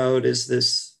Naylor Road is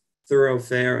this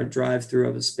thoroughfare, a drive-through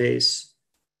of a space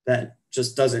that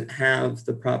just doesn't have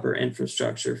the proper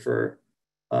infrastructure for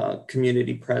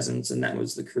community presence. And that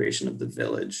was the creation of the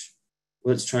village,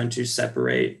 was trying to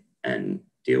separate and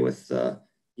deal with the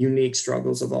unique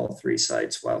struggles of all 3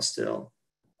 sites while still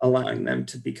allowing them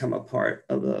to become a part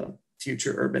of the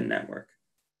future urban network.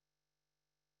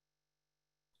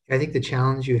 I think the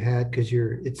challenge you had, because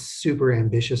it's super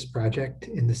ambitious project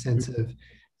in the sense of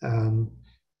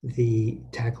the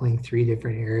tackling 3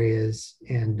 different areas.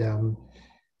 And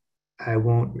I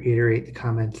won't reiterate the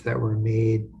comments that were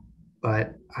made,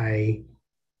 but I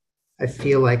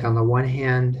feel like on the one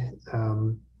hand,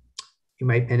 you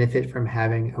might benefit from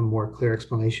having a more clear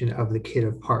explanation of the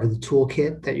the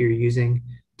toolkit that you're using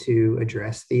to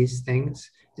address these things,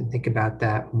 and think about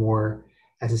that more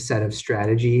as a set of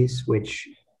strategies, which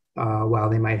while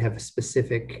they might have a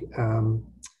specific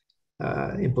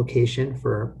implication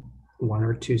for 1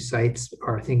 or 2 sites,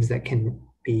 are things that can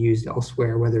be used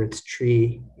elsewhere, whether it's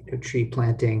tree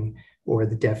planting or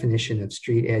the definition of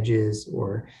street edges,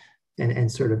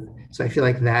 and sort of. So I feel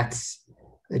like that's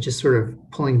just sort of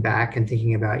pulling back and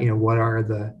thinking about what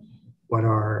are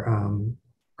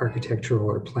architectural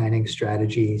or planning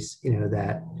strategies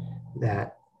that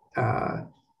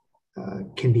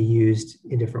can be used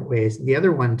in different ways. The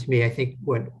other one, to me, I think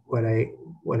what I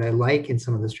like in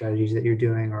some of the strategies that you're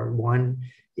doing are, one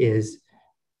is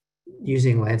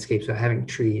using landscapes, so having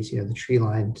trees, the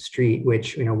tree-lined street,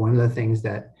 which one of the things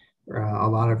that a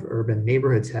lot of urban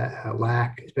neighborhoods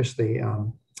lack, especially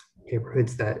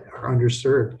neighborhoods that are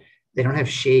underserved, they don't have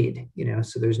shade,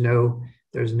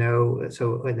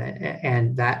 so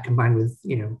and that combined with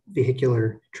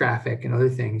vehicular traffic and other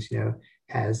things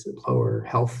has lower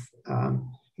health,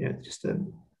 just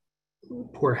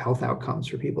poor health outcomes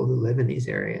for people who live in these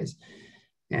areas.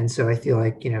 And so I feel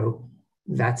like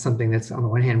that's something that's on the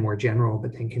one hand more general,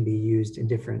 but then can be used in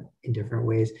different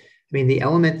ways. I mean, the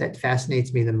element that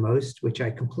fascinates me the most, which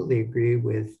I completely agree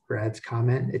with Brad's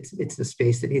comment, it's the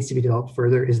space that needs to be developed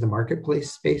further, is the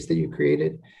marketplace space that you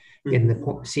created in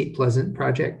the Seat Pleasant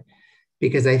project.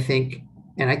 Because I think,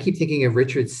 and I keep thinking of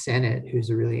Richard Sennett, who's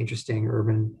a really interesting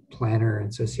urban planner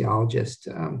and sociologist,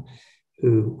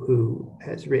 who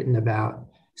has written about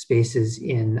spaces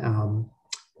in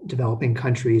developing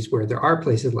countries where there are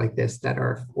places like this that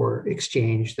are for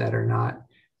exchange, that are not,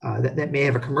 that may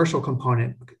have a commercial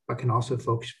component, but can also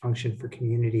function for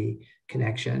community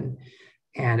connection.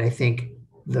 And I think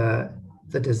the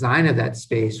design of that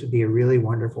space would be a really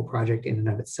wonderful project in and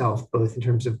of itself, both in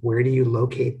terms of where do you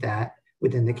locate that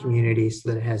within the community so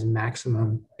that it has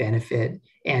maximum benefit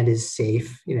and is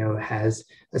safe, has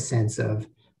a sense of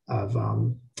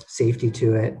safety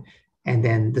to it. And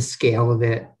then the scale of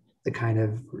it, the kind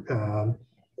of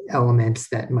elements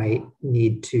that might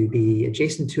need to be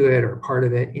adjacent to it or part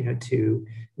of it, to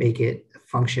make it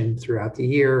function throughout the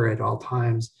year or at all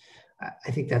times.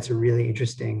 I think that's a really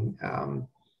interesting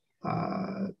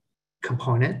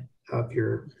component of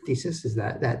your thesis, is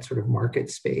that sort of market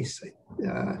space,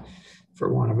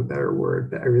 for want of a better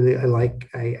word. But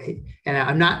and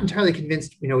I'm not entirely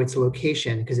convinced, its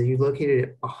location, because if you located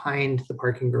it behind the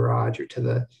parking garage or to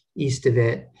the east of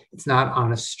it, it's not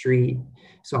on a street.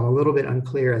 So I'm a little bit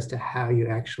unclear as to how you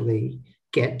actually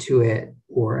get to it.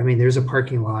 Or, I mean, there's a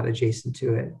parking lot adjacent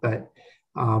to it, but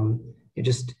how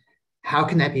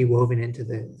can that be woven into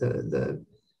the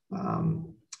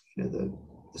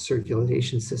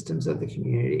circulation systems of the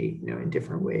community, in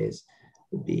different ways,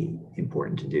 would be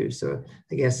important to do. So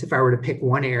I guess if I were to pick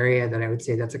one area that I would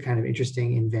say that's a kind of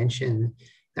interesting invention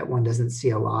that one doesn't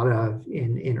see a lot of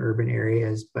in urban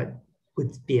areas, but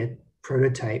would be a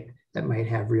prototype that might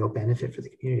have real benefit for the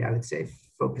community, I would say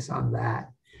focus on that.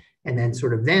 And then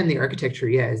then the architecture,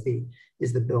 is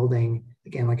the building,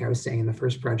 again, like I was saying in the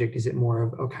first project, is it more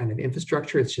of a kind of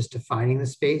infrastructure? It's just defining the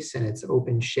space and it's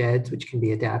open sheds, which can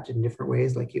be adapted in different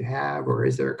ways like you have, or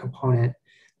is there a component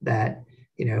that,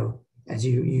 as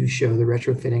you show the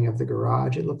retrofitting of the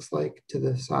garage, it looks like to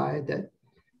the side that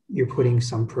you're putting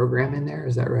some program in there.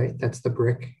 Is that right? That's the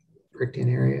bricked in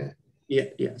area. Yeah.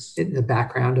 Yes. In the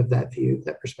background of that view,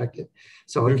 that perspective.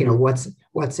 So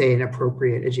what's an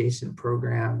appropriate adjacent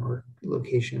program or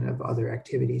location of other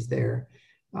activities there?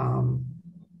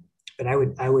 But I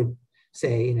would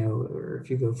say, or if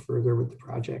you go further with the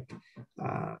project,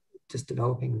 just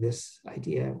developing this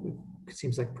idea, it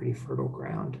seems like pretty fertile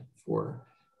ground for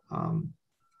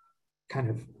kind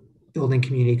of building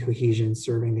community cohesion,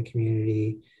 serving the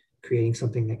community, creating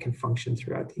something that can function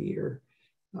throughout the year.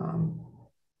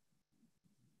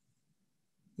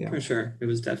 Yeah. For sure. It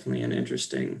was definitely an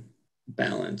interesting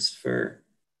balance for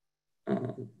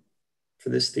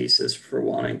this thesis, for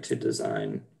wanting to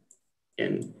design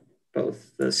in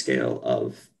both the scale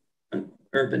of an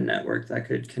urban network that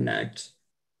could connect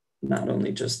not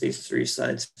only just these 3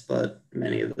 sites, but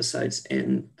many of the sites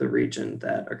in the region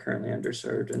that are currently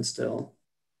underserved, and still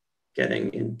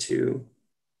getting into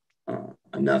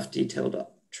enough detail to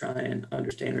try and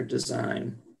understand or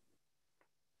design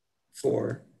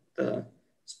for the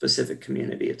specific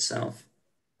community itself.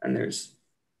 And there's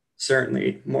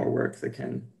certainly more work that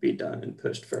can be done and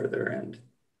pushed further, and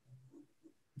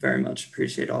very much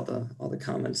appreciate all the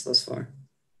comments thus far.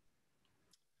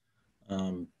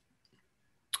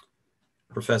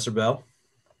 Professor Bell?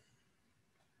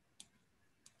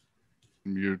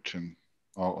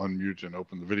 I'll unmute and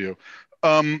open the video.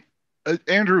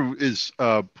 Andrew is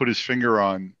put his finger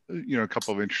on a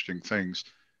couple of interesting things.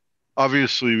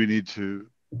 Obviously, we need to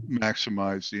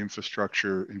maximize the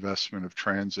infrastructure investment of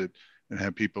transit and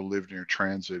have people live near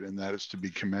transit, and that is to be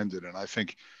commended. And I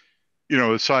think,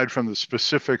 aside from the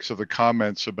specifics of the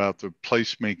comments about the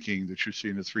placemaking that you see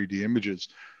in the 3D images,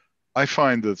 I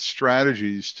find the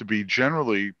strategies to be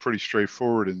generally pretty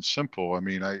straightforward and simple. I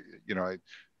mean, I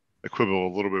quibble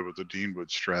a little bit with the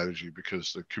Deanwood strategy,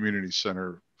 because the community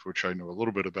center, which I know a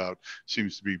little bit about,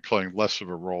 seems to be playing less of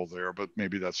a role there, but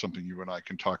maybe that's something you and I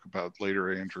can talk about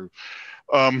later, Andrew.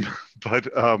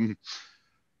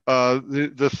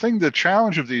 The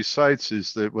challenge of these sites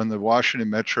is that when the Washington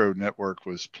Metro network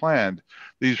was planned,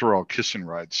 these were all kiss and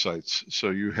ride sites. So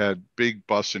you had big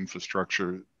bus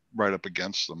infrastructure right up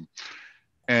against them.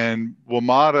 And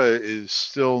WMATA is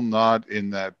still not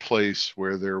in that place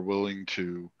where they're willing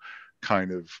to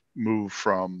kind of move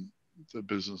from the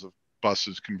business of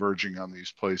buses converging on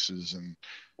these places, and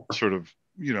sort of,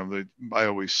 I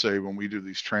always say when we do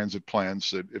these transit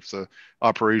plans that if the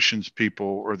operations people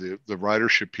or the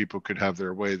ridership people could have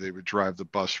their way, they would drive the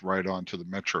bus right onto the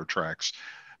metro tracks,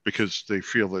 because they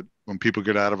feel that when people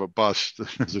get out of a bus,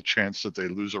 there's a chance that they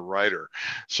lose a rider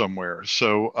somewhere.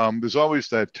 So there's always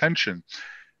that tension.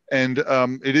 And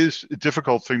it is a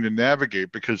difficult thing to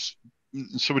navigate, because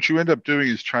so what you end up doing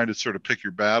is trying to sort of pick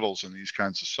your battles in these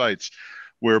kinds of sites,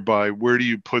 whereby where do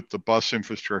you put the bus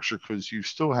infrastructure, because you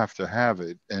still have to have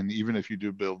it. And even if you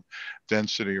do build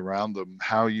density around them,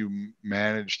 how you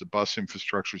manage the bus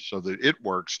infrastructure so that it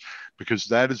works, because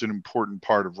that is an important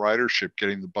part of ridership.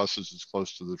 Getting the buses as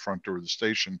close to the front door of the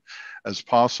station as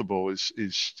possible is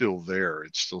still there.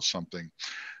 It's still something.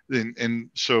 And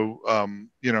so,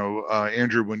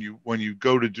 Andrew, when you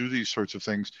go to do these sorts of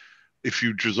things, if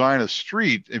you design a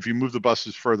street, if you move the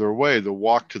buses further away, the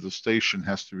walk to the station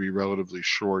has to be relatively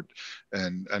short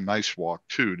and a nice walk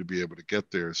too, to be able to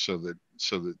get there, so that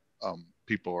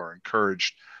people are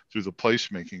encouraged through the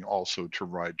placemaking also to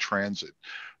ride transit.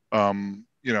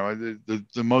 You know,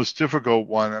 the most difficult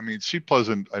one, I mean, Seat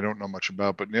Pleasant, I don't know much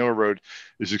about, but Naylor Road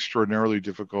is extraordinarily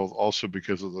difficult also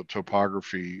because of the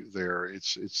topography there.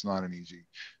 It's not an easy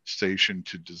station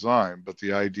to design, but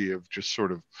the idea of just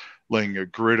sort of laying a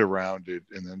grid around it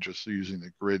and then just using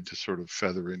the grid to sort of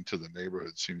feather into the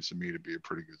neighborhood seems to me to be a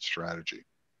pretty good strategy,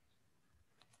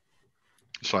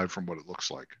 aside from what it looks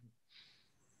like.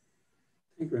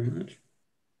 Thank you very much.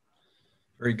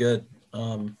 Very good.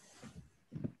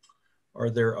 Are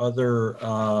there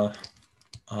other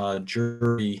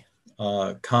jury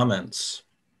comments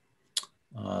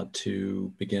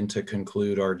to begin to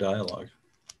conclude our dialogue?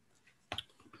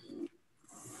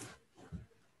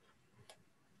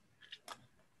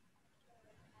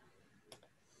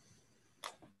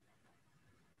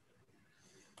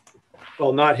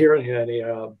 Well, not hearing any,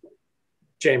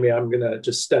 Jamie, I'm going to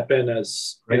just step in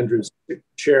as Andrew's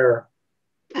chair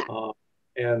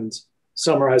and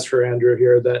summarize for Andrew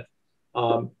here that,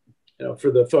 you know,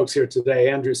 for the folks here today,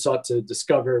 Andrew sought to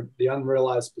discover the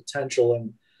unrealized potential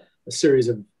in a series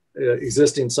of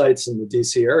existing sites in the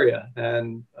DC area,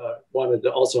 and wanted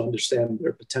to also understand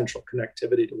their potential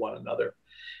connectivity to one another.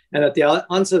 And at the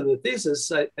onset of the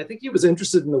thesis, I think he was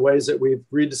interested in the ways that we've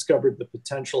rediscovered the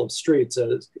potential of streets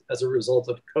as a result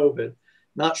of COVID.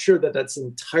 Not sure that that's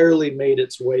entirely made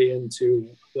its way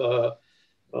into the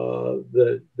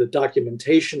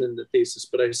documentation in the thesis,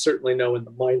 but I certainly know in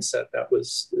the mindset that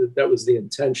was the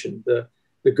intention, the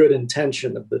good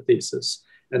intention of the thesis.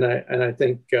 And I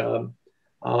think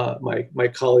my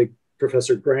colleague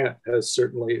Professor Grant has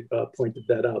certainly pointed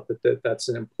that out, that's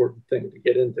an important thing to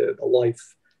get into the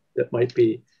life that might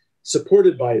be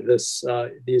supported by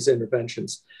these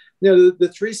interventions. You know, the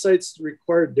three sites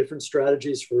required different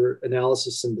strategies for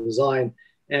analysis and design,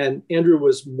 and Andrew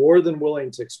was more than willing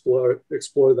to explore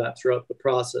that throughout the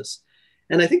process.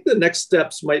 And I think the next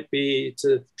steps might be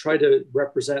to try to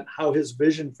represent how his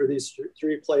vision for these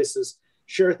three places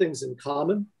share things in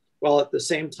common, while at the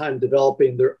same time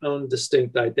developing their own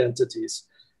distinct identities.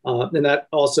 And that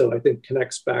also, I think,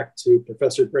 connects back to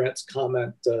Professor Grant's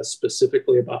comment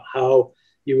specifically about how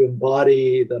you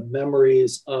embody the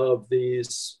memories of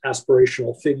these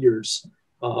aspirational figures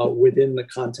within the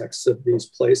context of these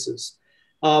places.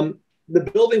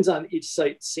 The buildings on each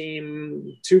site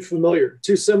seem too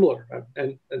similar,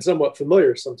 and somewhat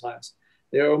familiar sometimes.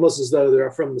 They're almost as though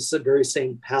they're from the very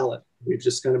same palette. We've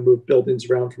just kind of moved buildings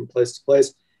around from place to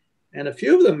place. And a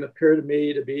few of them appear to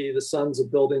me to be the sons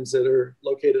of buildings that are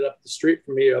located up the street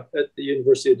from me up at the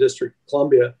University of District of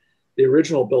Columbia, the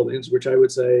original buildings, which I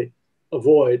would say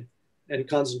avoid and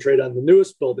concentrate on the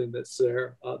newest building that's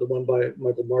there, the one by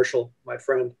Michael Marshall, my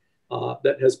friend,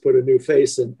 that has put a new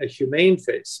face and a humane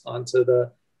face onto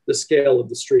the scale of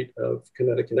the street of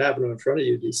Connecticut Avenue in front of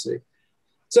UDC.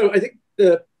 So I think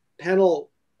the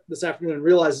panel this afternoon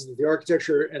realizes that the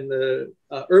architecture and the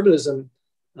urbanism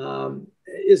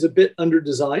is a bit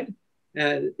under-designed,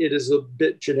 and it is a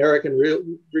bit generic and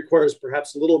requires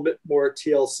perhaps a little bit more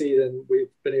TLC than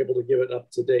we've been able to give it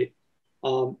up to date.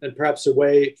 And perhaps a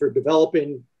way for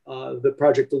developing the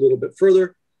project a little bit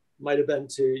further might have been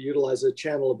to utilize a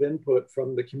channel of input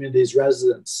from the community's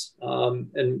residents,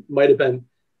 and might have been,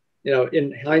 you know,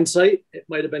 in hindsight, it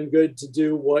might have been good to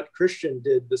do what Christian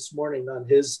did this morning on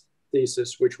his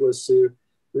thesis, which was to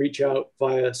reach out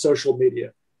via social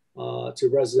media to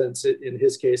residents, in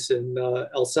his case in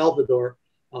El Salvador,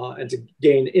 and to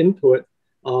gain input.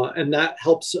 And that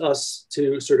helps us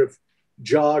to sort of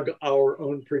jog our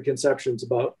own preconceptions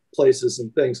about places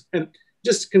and things. And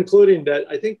just concluding that,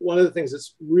 I think one of the things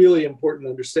that's really important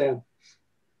to understand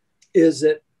is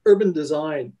that urban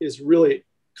design is really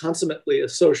consummately a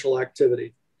social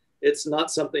activity. It's not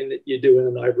something that you do in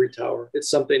an ivory tower. It's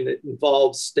something that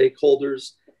involves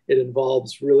stakeholders. It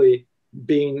involves really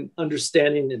being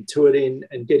understanding, intuiting,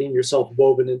 and getting yourself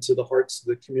woven into the hearts of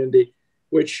the community,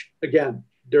 which again,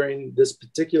 during this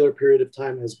particular period of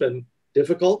time has been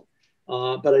difficult.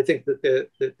 But I think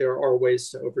that there are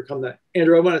ways to overcome that.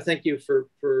 Andrew, I want to thank you for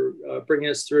bringing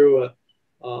us through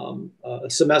a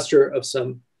semester of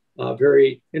some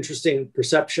very interesting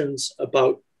perceptions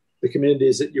about the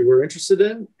communities that you were interested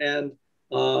in, and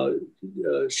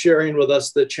sharing with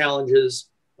us the challenges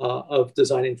of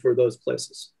designing for those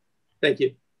places. Thank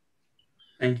you.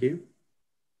 Thank you.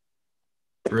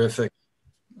 Terrific.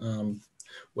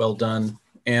 Well done,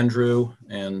 Andrew,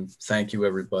 and thank you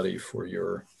everybody for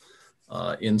your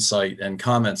insight and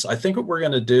comments. I think what we're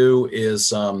going to do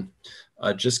is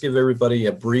just give everybody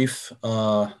a brief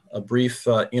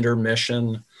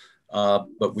intermission,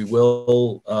 but we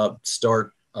will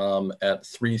start at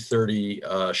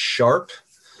 3:30 sharp.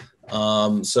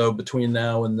 So between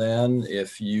now and then,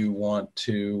 if you want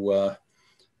to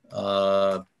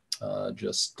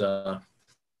just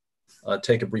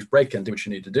take a brief break and do what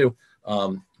you need to do,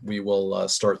 we will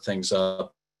start things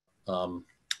up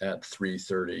at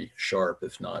 3:30 sharp,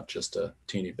 if not just a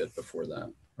teeny bit before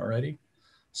that. All righty.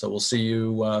 So we'll see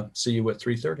you at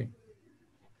 3:30.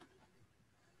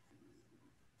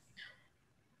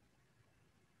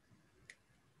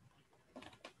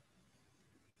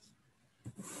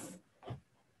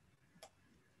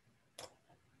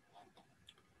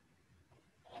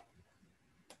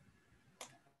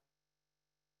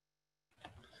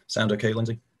 Sound okay,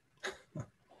 Lindsay?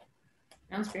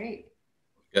 Sounds great.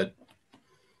 Good.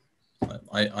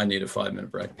 I need a 5-minute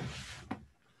break.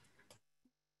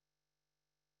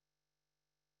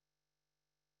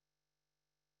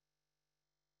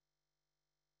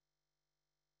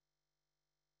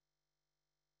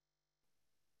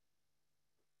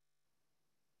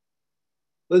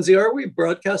 Lindsay, are we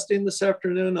broadcasting this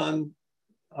afternoon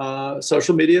on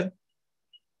social media?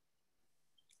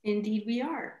 Indeed, we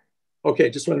are.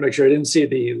 Okay, just want to make sure. I didn't see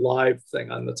the live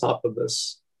thing on the top of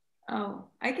this. Oh,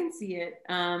 I can see it.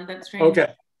 That's strange.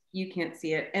 Okay. You can't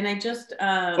see it. And I just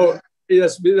oh,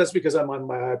 that's because I'm on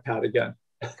my iPad again.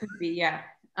 Could be, yeah.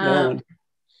 No.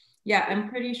 Yeah, I'm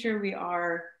pretty sure we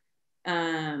are.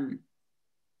 I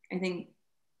think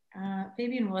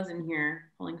Fabian was in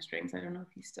here pulling strings. I don't know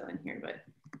if he's still in here, but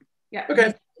yeah, okay.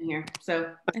 He's in here.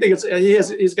 So I think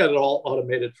he's got it all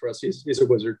automated for us. He's a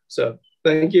wizard. So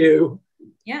thank you.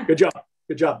 Yeah. Good job.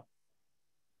 Good job.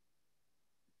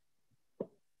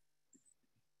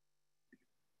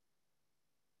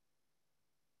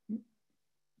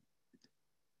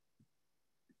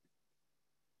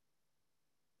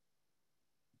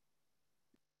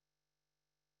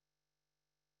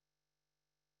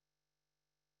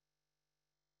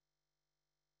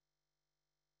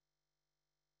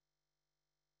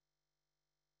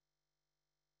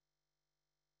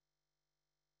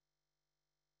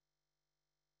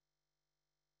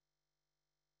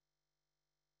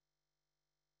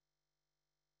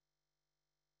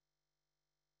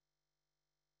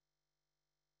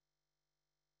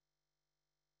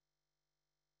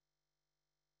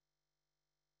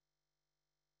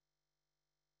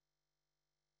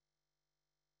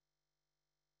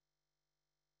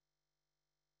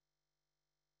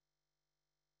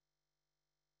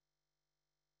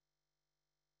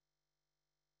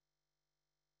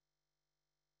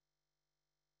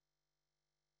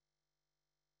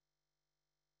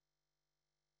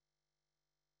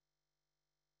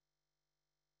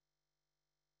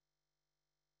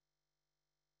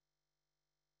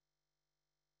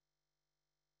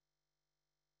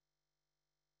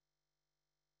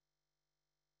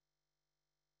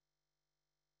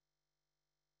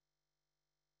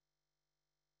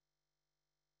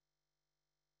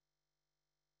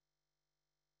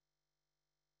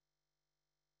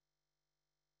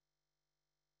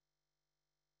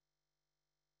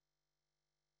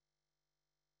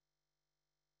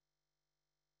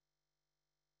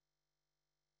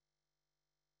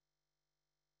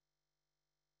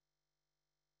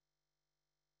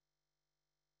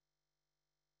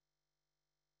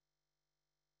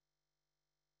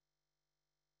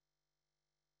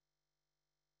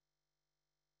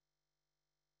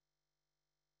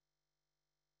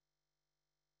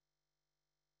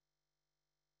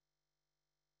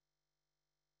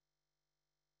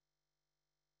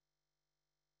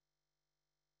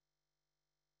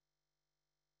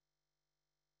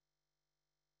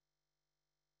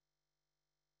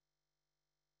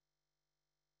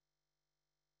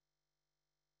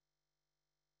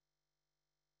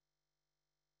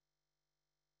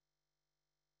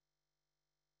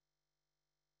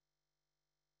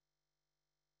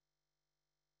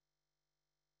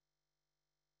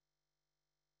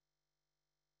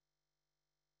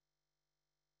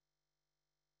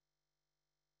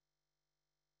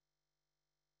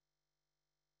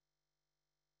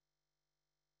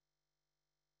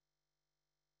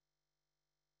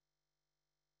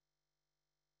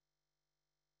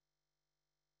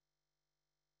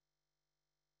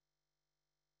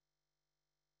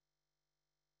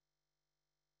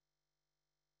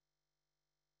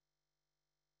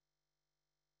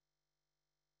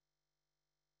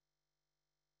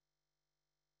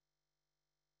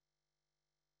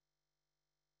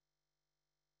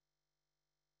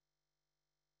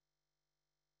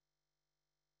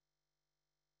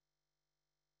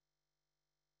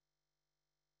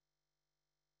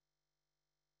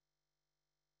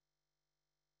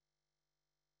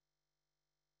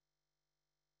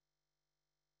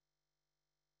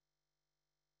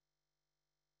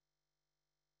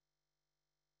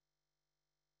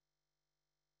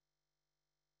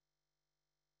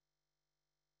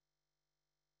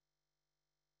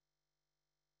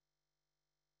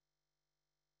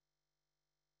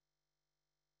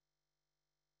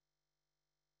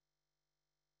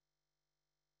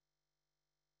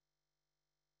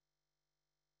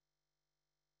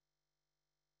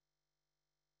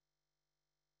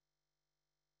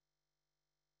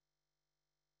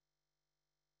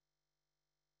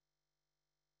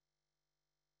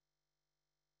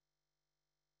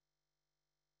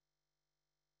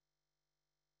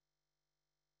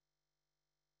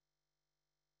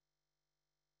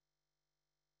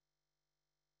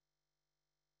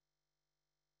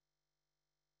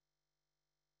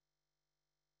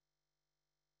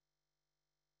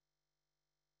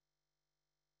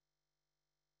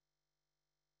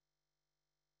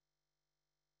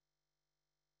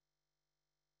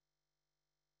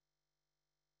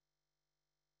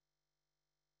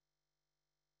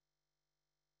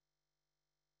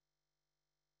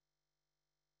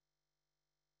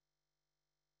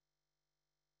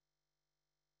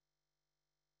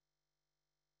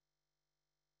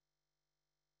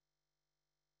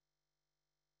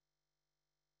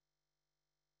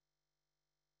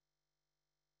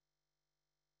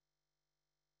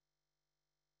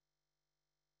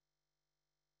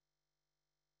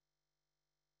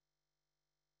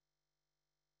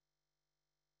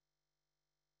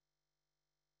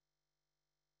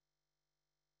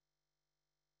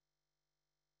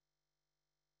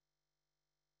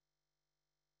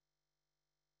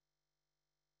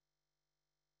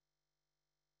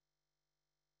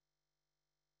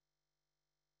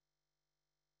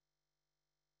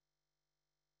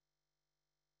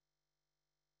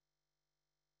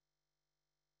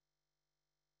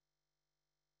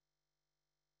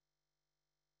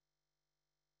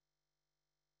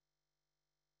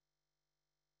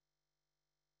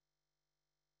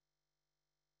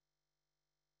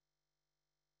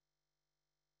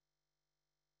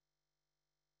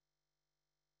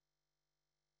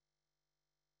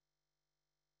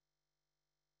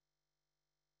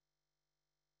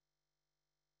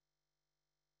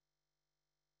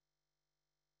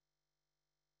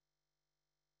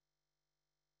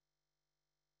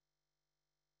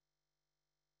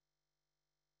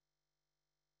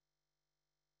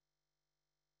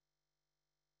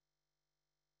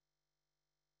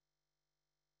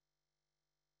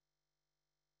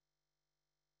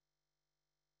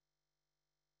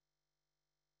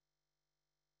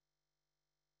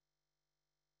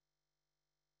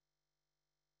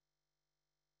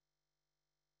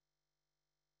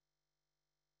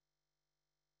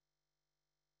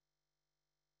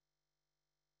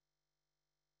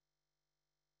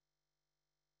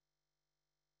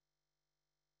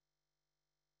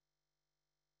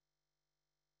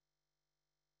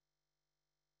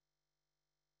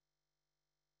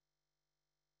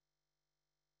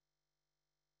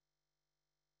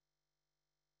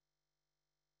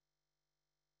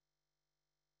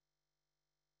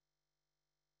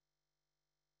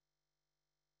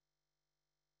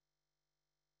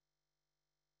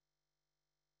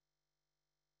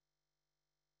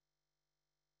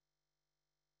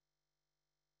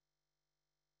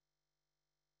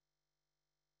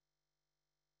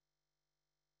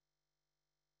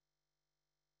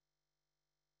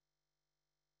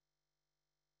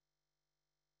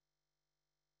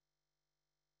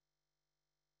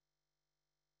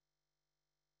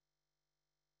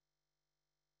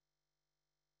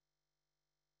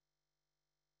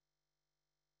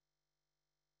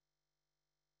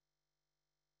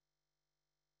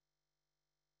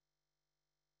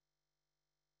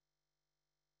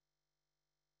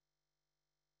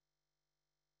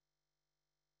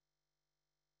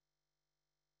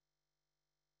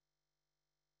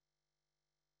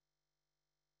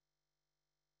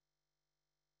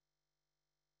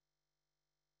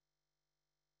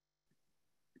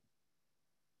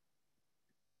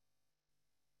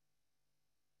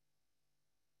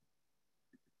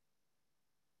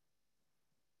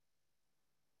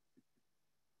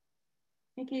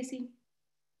 Hey, Casey.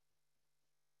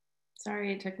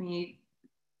 Sorry, it took me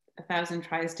 1,000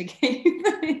 tries to get you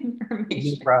the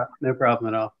information. No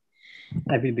problem at all.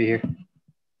 Happy to be here.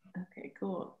 Okay,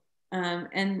 cool.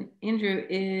 And Andrew,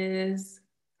 is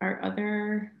our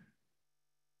other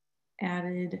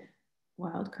added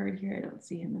wild card here? I don't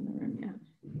see him in the room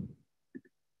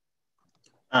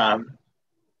yet.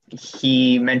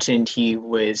 He mentioned he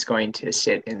was going to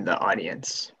sit in the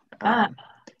audience.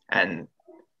 And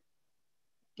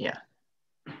yeah.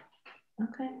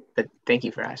 Okay. But thank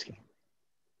you for asking.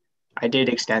 I did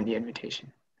extend the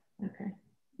invitation. Okay.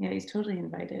 Yeah, he's totally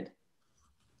invited.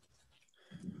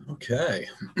 Okay.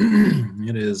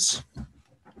 It is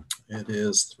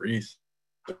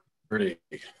 3:30.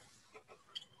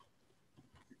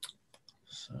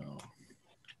 So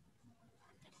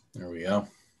there we go.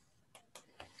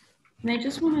 And I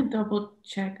just want to double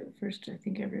check first. I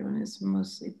think everyone is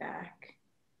mostly back.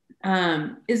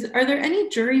 Are there any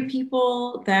jury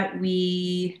people that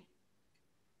we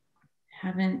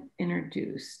haven't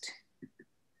introduced?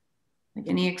 Like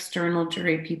any external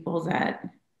jury people that,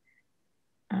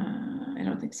 I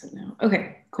don't think so, no.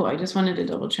 Okay, cool. I just wanted to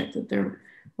double check that there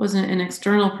wasn't an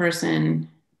external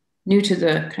person new to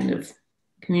the kind of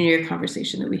community or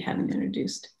conversation that we hadn't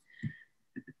introduced.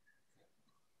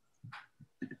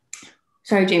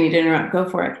 Sorry, Jamie, to interrupt. Go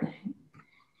for it.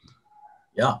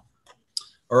 Yeah.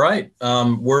 All right.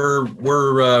 We're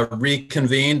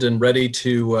reconvened and ready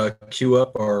to queue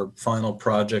up our final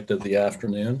project of the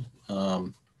afternoon.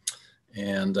 So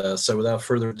without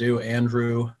further ado,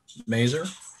 Andrew Mazer,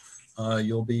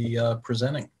 you'll be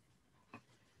presenting.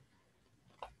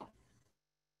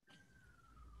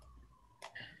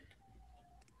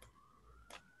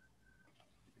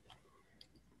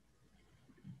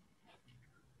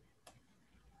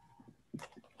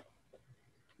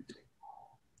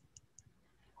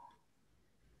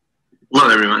 Hello,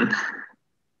 everyone.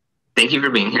 Thank you for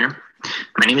being here.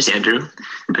 My name is Andrew,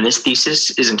 and this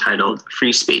thesis is entitled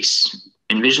Free Space,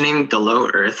 Envisioning the Low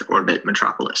Earth Orbit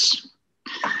Metropolis.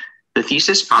 The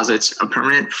thesis posits a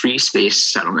permanent free space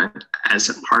settlement as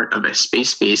a part of a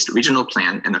space-based regional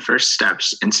plan and the first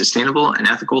steps in sustainable and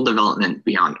ethical development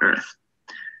beyond Earth.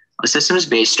 A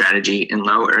systems-based strategy in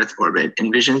low Earth orbit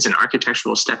envisions an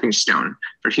architectural stepping stone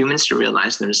for humans to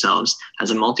realize themselves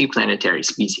as a multiplanetary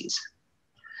species.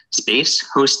 Space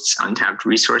hosts untapped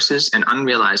resources and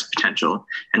unrealized potential,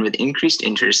 and with increased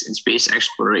interest in space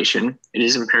exploration, it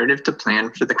is imperative to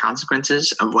plan for the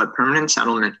consequences of what permanent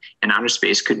settlement in outer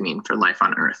space could mean for life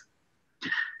on Earth.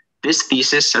 This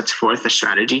thesis sets forth a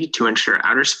strategy to ensure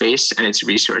outer space and its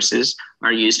resources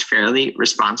are used fairly,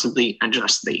 responsibly, and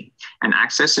justly, and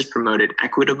access is promoted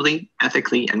equitably,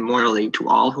 ethically, and morally to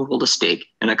all who hold a stake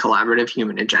in a collaborative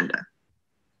human agenda.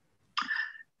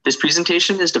 This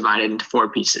presentation is divided into 4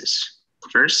 pieces.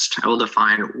 First, I will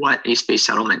define what a space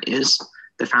settlement is,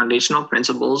 the foundational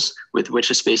principles with which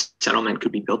a space settlement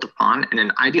could be built upon, and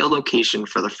an ideal location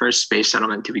for the first space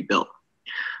settlement to be built.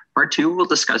 Part 2 will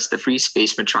discuss the free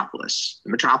space metropolis.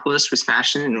 The metropolis was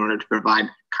fashioned in order to provide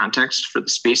context for the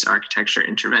space architecture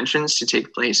interventions to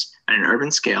take place at an urban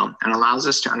scale and allows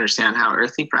us to understand how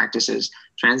earthly practices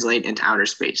translate into outer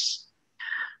space.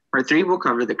 Part 3 will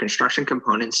cover the construction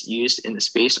components used in the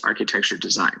space architecture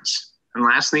designs. And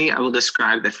lastly, I will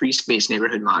describe the free space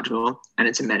neighborhood module and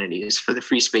its amenities for the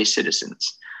free space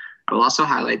citizens. I will also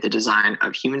highlight the design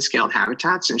of human-scaled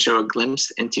habitats and show a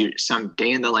glimpse into some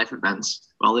day-in-the-life events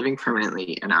while living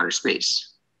permanently in outer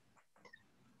space.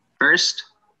 First,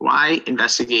 why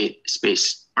investigate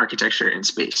space architecture in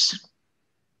space?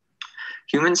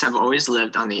 Humans have always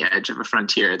lived on the edge of a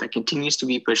frontier that continues to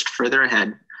be pushed further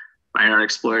ahead by our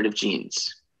explorative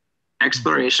genes.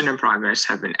 Exploration and progress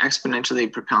have been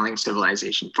exponentially propelling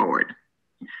civilization forward.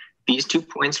 These 2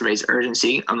 points raise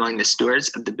urgency among the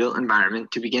stewards of the built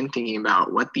environment to begin thinking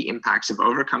about what the impacts of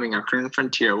overcoming our current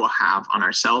frontier will have on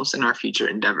ourselves and our future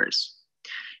endeavors.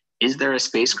 Is there a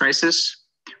space crisis?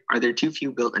 Are there too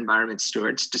few built environment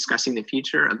stewards discussing the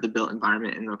future of the built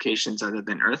environment in locations other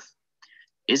than Earth?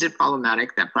 Is it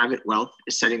problematic that private wealth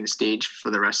is setting the stage for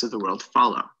the rest of the world to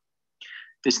follow?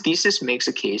 This thesis makes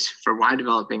a case for why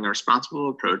developing a responsible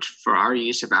approach for our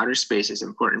use of outer space is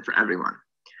important for everyone.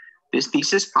 This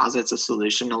thesis posits a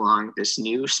solution along this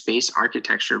new space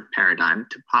architecture paradigm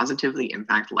to positively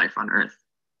impact life on Earth.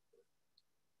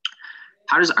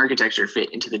 How does architecture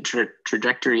fit into the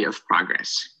trajectory of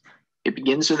progress? It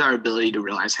begins with our ability to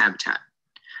realize habitat.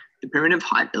 The primitive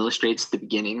hut illustrates the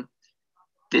beginning.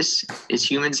 This is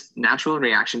humans' natural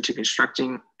reaction to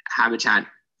constructing habitat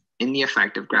in the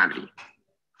effect of gravity.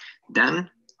 Then,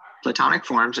 platonic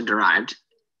forms are derived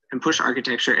and push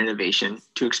architecture innovation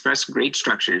to express great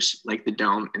structures like the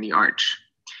dome and the arch,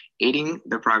 aiding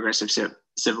the progress of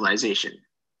civilization.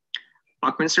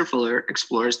 Buckminster Fuller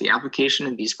explores the application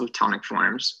of these photonic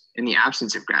forms in the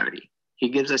absence of gravity. He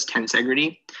gives us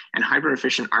tensegrity and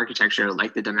hyper-efficient architecture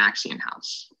like the Dymaxion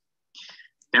house.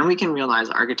 Then we can realize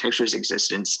architecture's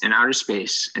existence in outer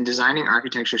space and designing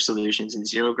architecture solutions in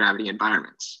zero-gravity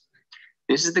environments.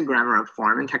 This is the grammar of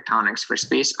form and tectonics for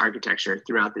space architecture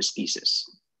throughout this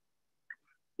thesis.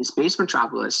 The space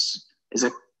metropolis is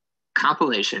a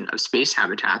compilation of space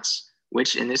habitats,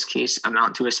 which in this case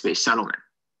amount to a space settlement.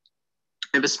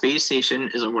 If a space station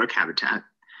is a work habitat,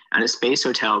 and a space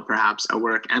hotel perhaps a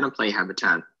work and a play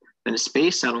habitat, then a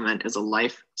space settlement is a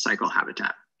life cycle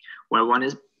habitat, where one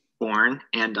is born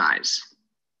and dies.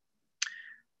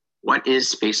 What is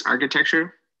space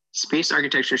architecture? Space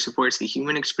architecture supports the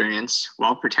human experience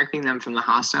while protecting them from the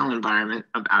hostile environment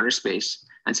of outer space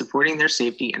and supporting their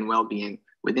safety and well-being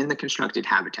within the constructed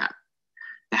habitat.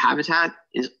 The habitat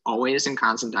is always in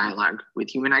constant dialogue with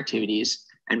human activities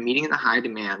and meeting the high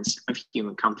demands of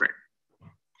human comfort.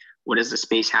 What is the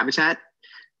space habitat?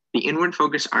 The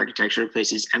inward-focused architecture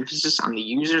places emphasis on the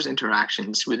user's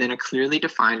interactions within a clearly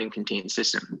defined and contained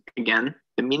system. Again,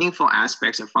 the meaningful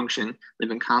aspects of function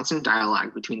live in constant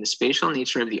dialogue between the spatial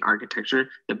nature of the architecture,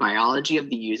 the biology of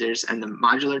the users, and the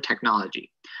modular technology,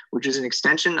 which is an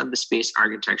extension of the space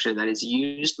architecture that is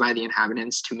used by the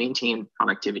inhabitants to maintain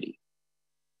productivity.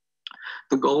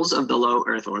 The goals of the low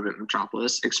Earth orbit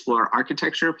metropolis explore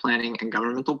architecture, planning, and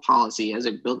governmental policy as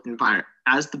the built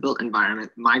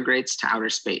environment migrates to outer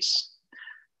space.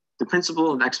 The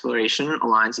principle of exploration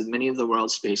aligns with many of the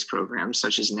world's space programs,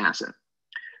 such as NASA.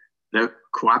 The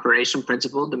cooperation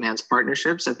principle demands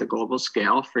partnerships at the global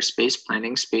scale for space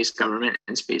planning, space government,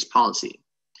 and space policy.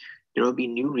 There will be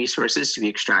new resources to be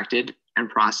extracted and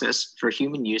processed for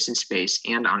human use in space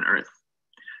and on Earth.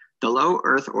 The low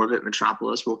Earth orbit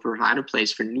metropolis will provide a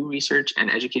place for new research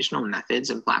and educational methods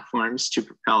and platforms to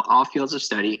propel all fields of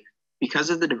study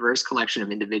because of the diverse collection of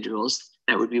individuals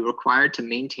that would be required to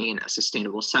maintain a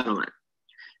sustainable settlement.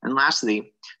 And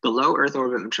lastly, the low Earth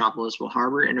orbit metropolis will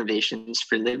harbor innovations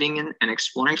for living in and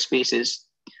exploring space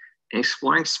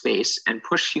and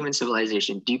push human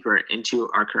civilization deeper into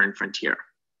our current frontier.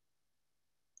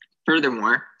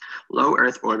 Furthermore, low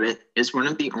Earth orbit is one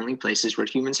of the only places where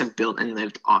humans have built and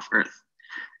lived off Earth.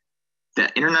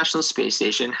 The International Space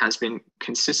Station has been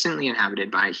consistently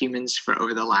inhabited by humans for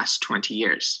over the last 20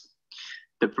 years.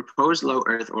 The proposed low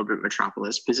Earth orbit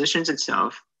metropolis positions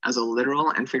itself as a literal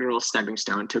and figural stepping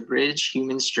stone to bridge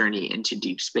humans' journey into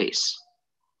deep space.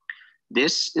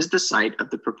 This is the site of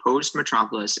the proposed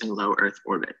metropolis in low Earth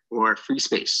orbit, or free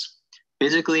space,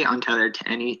 physically untethered to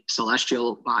any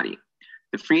celestial body.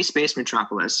 The free space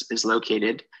metropolis is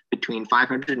located between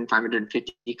 500 and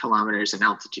 550 kilometers in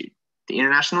altitude. The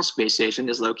International Space Station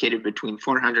is located between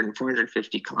 400 and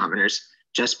 450 kilometers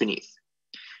just beneath.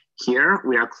 Here,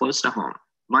 we are close to home,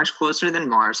 much closer than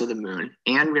Mars or the Moon,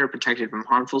 and we are protected from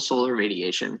harmful solar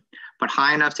radiation, but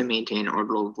high enough to maintain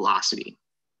orbital velocity.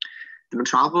 The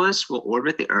metropolis will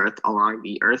orbit the Earth along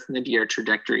the Earth-nadir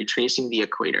trajectory tracing the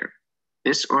equator.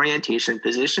 This orientation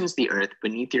positions the Earth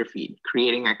beneath your feet,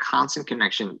 creating a constant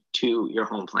connection to your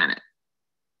home planet.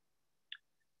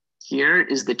 Here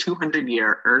is the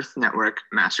 200-year Earth Network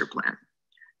Master Plan.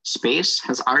 Space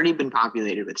has already been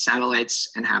populated with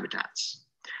satellites and habitats.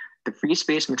 The free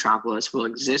space metropolis will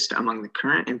exist among the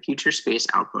current and future space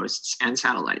outposts and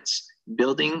satellites,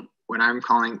 building what I'm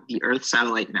calling the Earth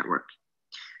Satellite Network.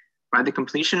 By the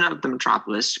completion of the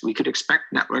metropolis, we could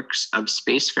expect networks of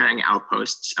spacefaring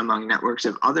outposts among networks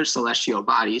of other celestial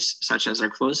bodies, such as our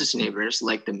closest neighbors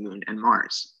like the Moon and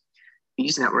Mars.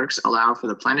 These networks allow for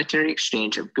the planetary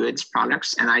exchange of goods,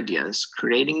 products, and ideas,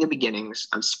 creating the beginnings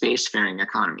of spacefaring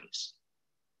economies.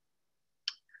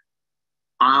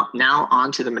 Now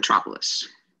on to the metropolis.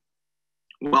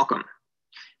 Welcome.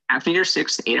 After your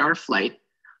 6 to 8 hour flight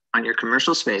on your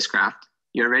commercial spacecraft,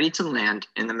 you're ready to land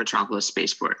in the metropolis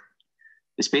spaceport.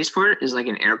 The spaceport is like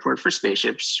an airport for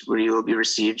spaceships, where you will be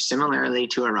received similarly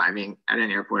to arriving at an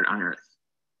airport on Earth.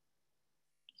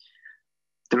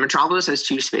 The metropolis has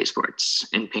 2 spaceports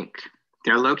in pink.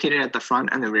 They're located at the front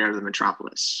and the rear of the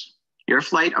metropolis. Your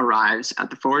flight arrives at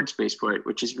the forward spaceport,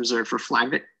 which is reserved for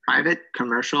private,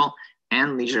 commercial,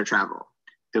 and leisure travel.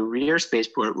 The rear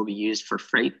spaceport will be used for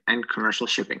freight and commercial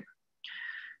shipping.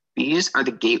 These are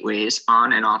the gateways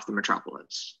on and off the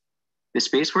metropolis. The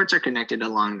spaceports are connected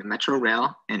along the metro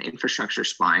rail and infrastructure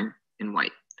spine in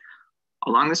white.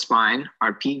 Along the spine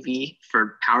are PV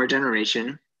for power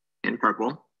generation in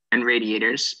purple and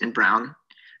radiators in brown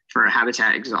for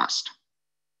habitat exhaust.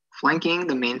 Flanking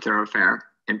the main thoroughfare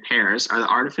and pairs are the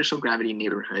artificial gravity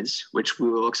neighborhoods, which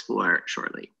we will explore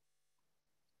shortly.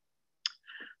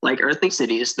 Like earthly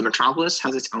cities, the metropolis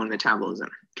has its own metabolism,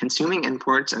 consuming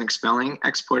imports and expelling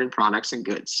exported products and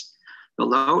goods. The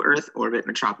low Earth orbit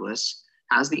metropolis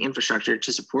has the infrastructure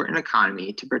to support an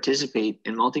economy to participate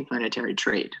in multiplanetary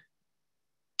trade.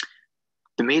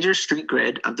 The major street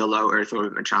grid of the low Earth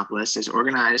orbit metropolis is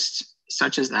organized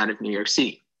such as that of New York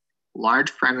City.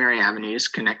 Large primary avenues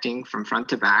connecting from front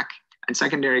to back and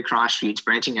secondary cross streets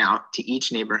branching out to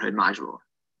each neighborhood module.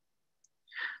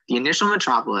 The initial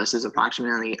metropolis is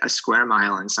approximately a square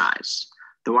mile in size.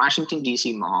 The Washington,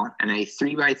 D.C. Mall and a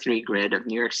 3x3 grid of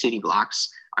New York City blocks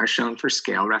are shown for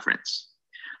scale reference.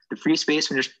 The free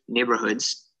space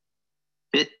neighborhoods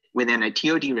fit within a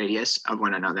TOD radius of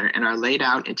one another and are laid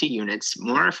out into units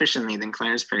more efficiently than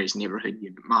Clarence Perry's neighborhood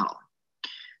unit model.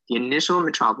 The initial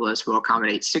metropolis will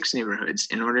accommodate 6 neighborhoods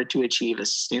in order to achieve a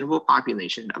sustainable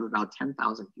population of about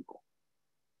 10,000 people.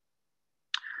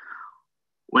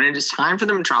 When it is time for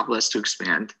the metropolis to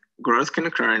expand, growth can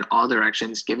occur in all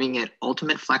directions, giving it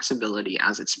ultimate flexibility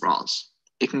as it sprawls.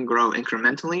 It can grow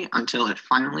incrementally until it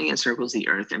finally encircles the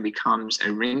Earth and becomes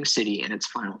a ring city in its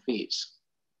final phase.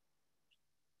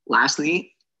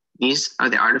 Lastly, these are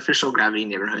the artificial gravity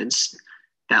neighborhoods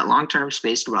that long-term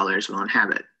space dwellers will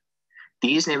inhabit.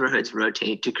 These neighborhoods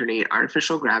rotate to create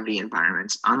artificial gravity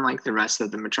environments unlike the rest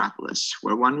of the metropolis,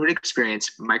 where one would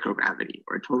experience microgravity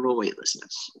or total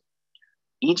weightlessness.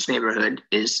 Each neighborhood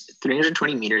is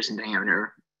 320 meters in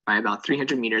diameter by about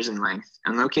 300 meters in length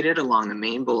and located along the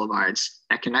main boulevards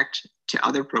that connect to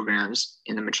other programs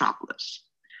in the metropolis.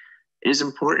 It is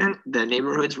important that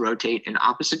neighborhoods rotate in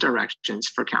opposite directions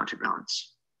for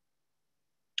counterbalance.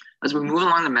 As we move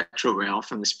along the metro rail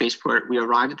from the spaceport, we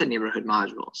arrive at the neighborhood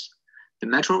modules. The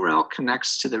metro rail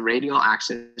connects to the radial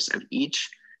axis of each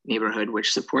neighborhood,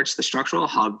 which supports the structural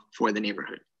hub for the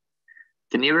neighborhood.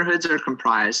 The neighborhoods are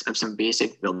comprised of some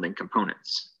basic building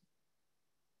components.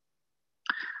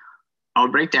 I'll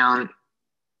break down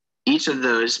each of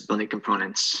those building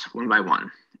components one by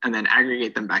one and then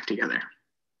aggregate them back together.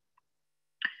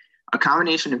 A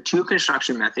combination of 2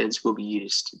 construction methods will be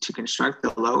used to construct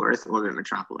the low Earth orbit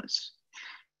metropolis.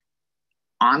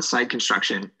 On-site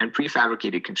construction and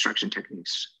prefabricated construction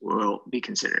techniques will be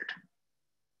considered.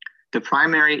 The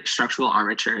primary structural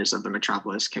armatures of the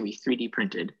metropolis can be 3D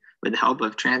printed with the help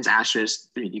of Trans-Astra's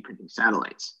 3D printing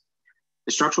satellites.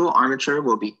 The structural armature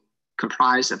will be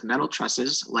comprised of metal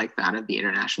trusses like that of the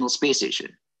International Space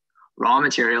Station. Raw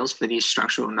materials for these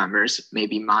structural members may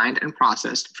be mined and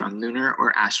processed from lunar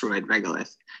or asteroid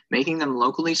regolith, making them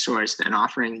locally sourced and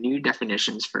offering new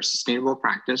definitions for sustainable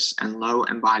practice and low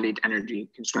embodied energy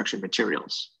construction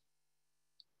materials.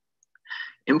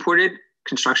 Imported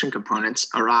construction components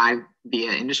arrive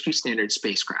via industry standard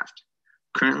spacecraft.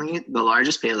 Currently, the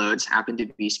largest payloads happen to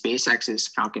be SpaceX's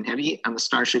Falcon Heavy and the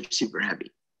Starship Super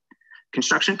Heavy.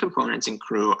 Construction components and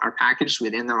crew are packaged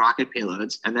within the rocket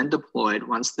payloads and then deployed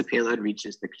once the payload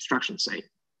reaches the construction site.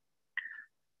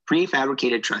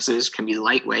 Prefabricated trusses can be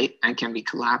lightweight and can be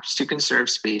collapsed to conserve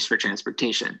space for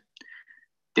transportation.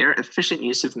 Their efficient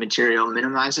use of material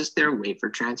minimizes their weight for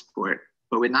transport,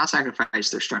 but would not sacrifice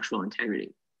their structural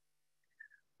integrity.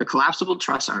 The collapsible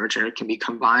truss armature can be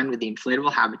combined with the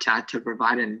inflatable habitat to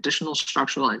provide an additional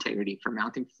structural integrity for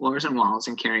mounting floors and walls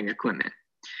and carrying equipment.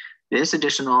 This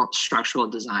additional structural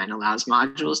design allows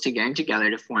modules to gang together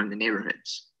to form the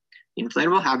neighborhoods. The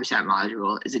inflatable habitat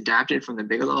module is adapted from the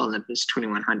Bigelow Olympus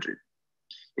 2100.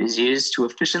 It is used to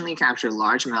efficiently capture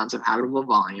large amounts of habitable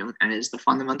volume and is the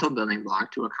fundamental building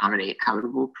block to accommodate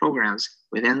habitable programs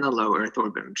within the low Earth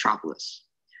orbit metropolis.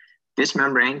 This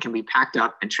membrane can be packed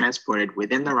up and transported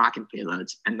within the rocket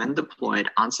payloads and then deployed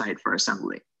on-site for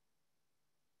assembly.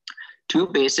 2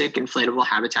 basic inflatable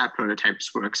habitat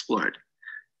prototypes were explored.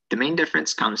 The main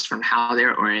difference comes from how they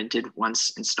are oriented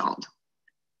once installed.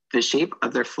 The shape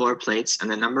of their floor plates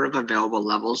and the number of available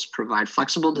levels provide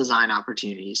flexible design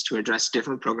opportunities to address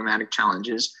different programmatic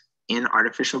challenges in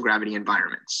artificial gravity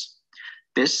environments.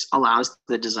 This allows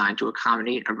the design to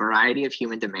accommodate a variety of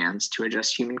human demands to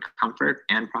address human comfort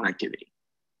and productivity.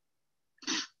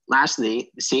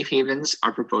 Lastly, the safe havens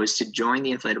are proposed to join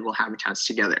the inflatable habitats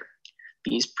together.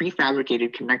 These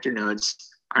prefabricated connector nodes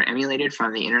are emulated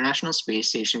from the International Space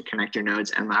Station connector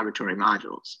nodes and laboratory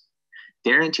modules.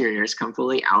 Their interiors come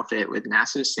fully outfit with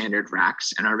NASA's standard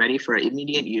racks and are ready for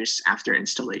immediate use after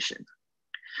installation.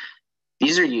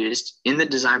 These are used in the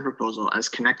design proposal as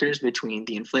connectors between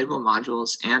the inflatable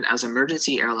modules and as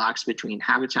emergency airlocks between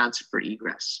habitats for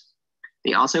egress.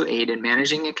 They also aid in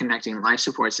managing and connecting life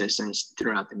support systems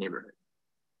throughout the neighborhood.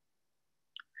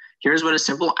 Here's what a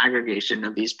simple aggregation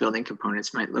of these building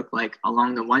components might look like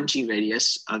along the 1G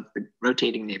radius of the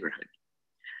rotating neighborhood.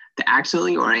 The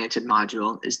axially oriented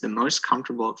module is the most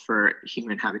comfortable for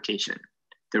human habitation.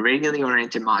 The radially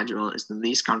oriented module is the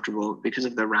least comfortable because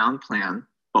of the round plan,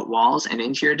 but walls and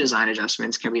interior design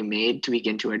adjustments can be made to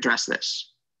begin to address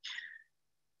this.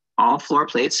 All floor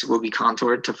plates will be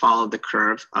contoured to follow the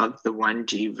curve of the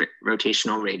 1G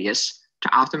rotational radius to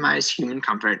optimize human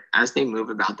comfort as they move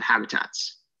about the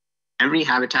habitats. Every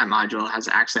habitat module has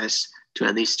access to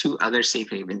at least 2 other safe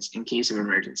havens in case of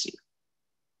emergency.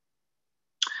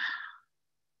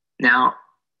 Now,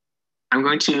 I'm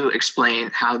going to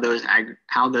explain how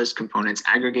those components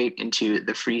aggregate into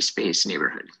the free space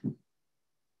neighborhood.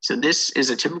 So this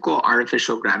is a typical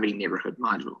artificial gravity neighborhood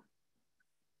module.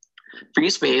 Free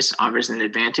space offers an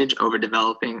advantage over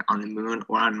developing on the moon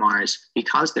or on Mars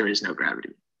because there is no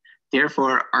gravity.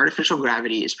 Therefore, artificial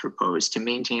gravity is proposed to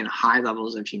maintain high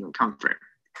levels of human comfort.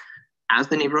 As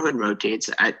the neighborhood rotates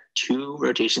at 2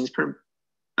 rotations per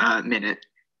minute,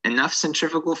 enough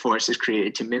centrifugal force is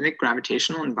created to mimic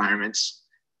gravitational environments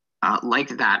like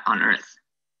that on Earth.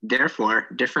 Therefore,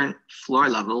 different floor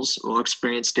levels will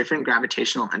experience different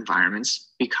gravitational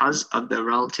environments because of the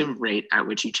relative rate at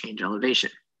which you change elevation.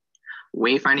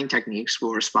 Wayfinding techniques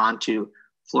will respond to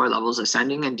floor levels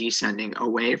ascending and descending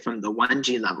away from the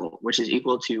 1G level, which is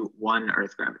equal to 1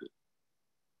 Earth gravity.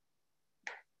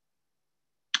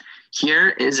 Here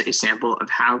is a sample of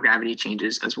how gravity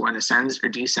changes as one ascends or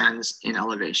descends in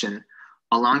elevation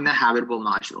along the habitable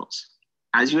modules.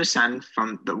 As you ascend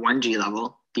from the 1G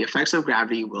level, the effects of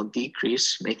gravity will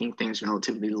decrease, making things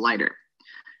relatively lighter.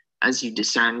 As you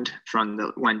descend from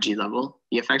the 1G level,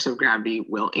 the effects of gravity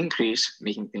will increase,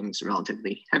 making things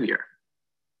relatively heavier.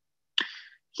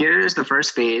 Here is the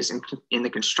first phase in the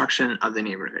construction of the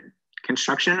neighborhood.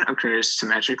 Construction occurs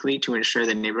symmetrically to ensure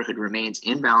the neighborhood remains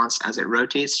in balance as it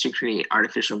rotates to create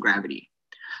artificial gravity.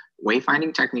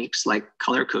 Wayfinding techniques like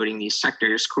color coding these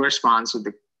sectors corresponds with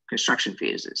the construction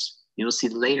phases. You will see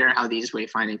later how these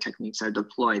wayfinding techniques are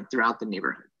deployed throughout the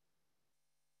neighborhood.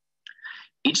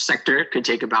 Each sector could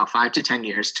take about 5 to 10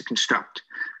 years to construct.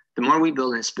 The more we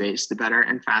build in space, the better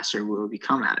and faster we will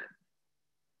become at it.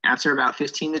 After about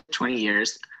 15 to 20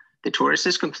 years, the torus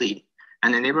is complete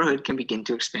and the neighborhood can begin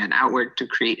to expand outward to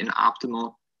create an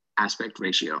optimal aspect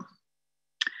ratio.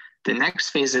 The next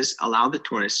phases allow the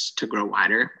torus to grow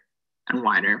wider and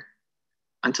wider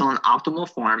until an optimal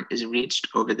form is reached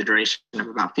over the duration of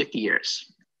about 50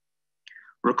 years.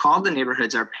 Recall the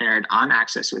neighborhoods are paired on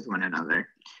axis with one another,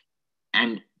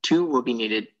 and 2 will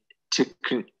need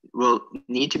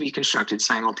to be constructed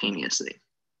simultaneously.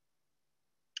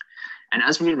 And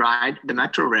as we ride the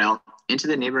Metro Rail into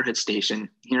the neighborhood station,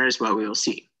 here is what we will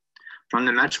see. From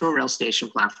the Metro Rail station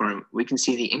platform, we can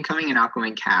see the incoming and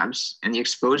outgoing cabs and the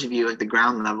exposed view of the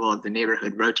ground level of the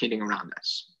neighborhood rotating around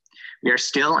us. We are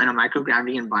still in a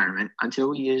microgravity environment until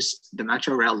we use the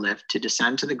Metro Rail lift to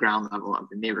descend to the ground level of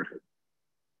the neighborhood.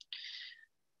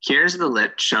 Here's the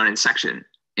lift shown in section,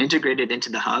 integrated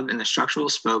into the hub and the structural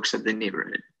spokes of the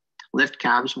neighborhood. Lift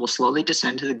cabs will slowly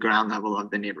descend to the ground level of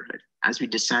the neighborhood. As we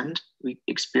descend, we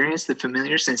experience the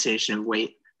familiar sensation of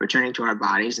weight returning to our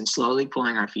bodies and slowly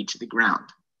pulling our feet to the ground.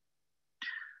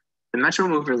 The Metro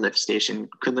Mover lift station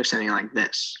could look something like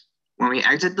this. When we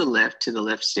exit the lift to the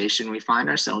lift station, we find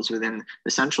ourselves within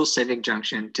the central civic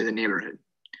junction to the neighborhood.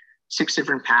 6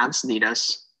 different paths lead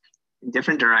us in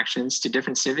different directions to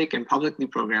different civic and publicly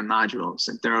programmed modules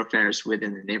and thoroughfares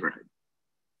within the neighborhood.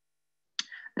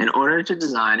 In order to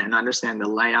design and understand the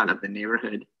layout of the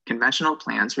neighborhood, conventional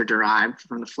plans were derived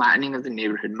from the flattening of the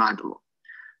neighborhood module.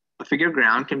 A figure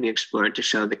ground can be explored to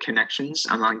show the connections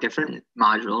among different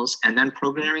modules, and then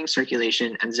programming,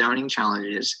 circulation, and zoning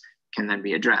challenges can then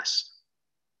be addressed.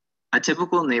 A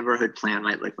typical neighborhood plan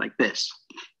might look like this.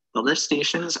 The lift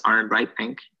stations are in bright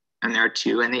pink, and there are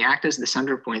 2, and they act as the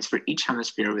center points for each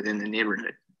hemisphere within the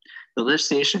neighborhood. The lift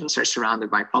stations are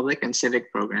surrounded by public and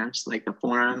civic programs like the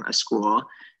forum, a school,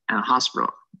 and a hospital.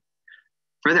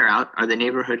 Further out are the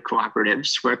neighborhood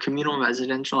cooperatives, where communal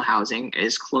residential housing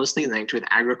is closely linked with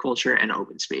agriculture and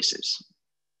open spaces.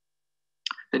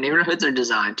 The neighborhoods are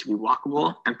designed to be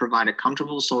walkable and provide a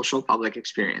comfortable social public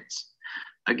experience.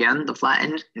 Again, the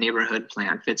flattened neighborhood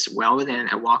plan fits well within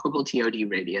a walkable TOD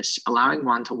radius, allowing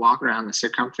one to walk around the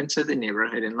circumference of the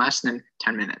neighborhood in less than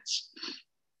 10 minutes.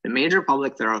 The major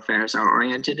public thoroughfares are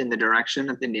oriented in the direction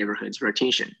of the neighborhood's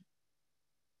rotation.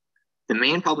 The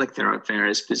main public thoroughfare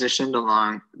is positioned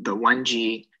along the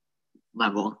 1G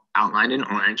level outlined in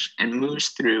orange and moves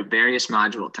through various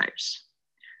module types.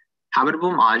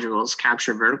 Habitable modules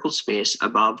capture vertical space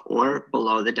above or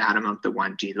below the datum of the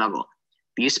 1G level.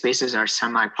 These spaces are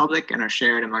semi-public and are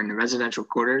shared among the residential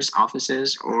quarters,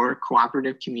 offices, or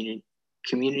cooperative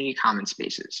community common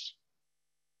spaces.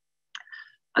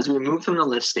 As we move from the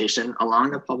lift station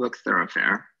along the public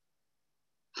thoroughfare,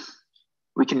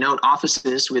 we can note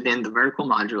offices within the vertical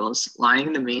modules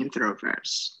lining the main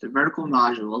thoroughfares. The vertical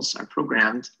modules are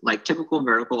programmed like typical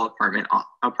vertical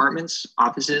apartments,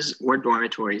 offices, or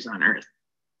dormitories on Earth.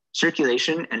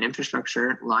 Circulation and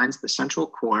infrastructure lines the central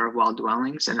core, while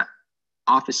dwellings and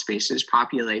office spaces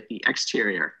populate the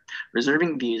exterior,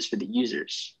 reserving views for the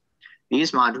users.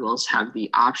 These modules have the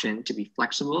option to be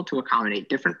flexible to accommodate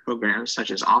different programs such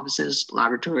as offices,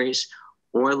 laboratories,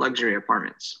 or luxury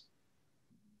apartments.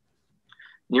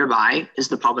 Nearby is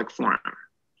the public forum.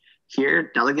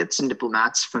 Here, delegates and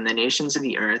diplomats from the nations of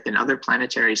the Earth and other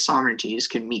planetary sovereignties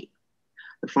can meet.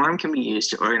 The forum can be used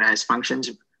to organize functions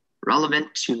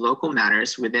relevant to local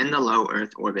matters within the low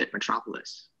Earth orbit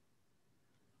metropolis.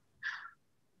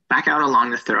 Back out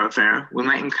along the thoroughfare, we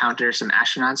might encounter some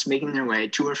astronauts making their way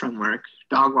to or from work,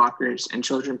 dog walkers, and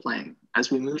children playing as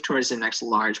we move towards the next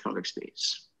large public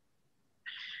space.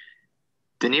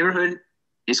 The neighborhood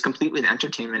is complete with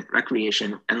entertainment,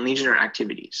 recreation, and leisure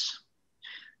activities.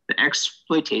 The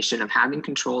exploitation of having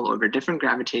control over different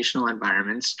gravitational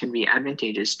environments can be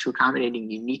advantageous to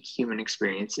accommodating unique human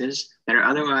experiences that are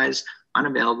otherwise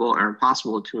unavailable or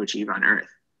impossible to achieve on Earth.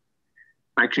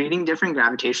 By creating different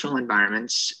gravitational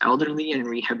environments, elderly and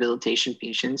rehabilitation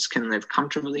patients can live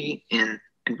comfortably in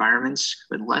environments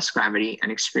with less gravity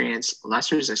and experience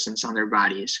less resistance on their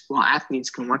bodies, while athletes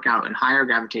can work out in higher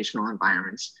gravitational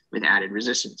environments with added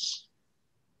resistance.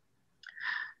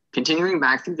 Continuing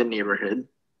back through the neighborhood,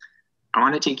 I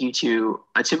want to take you to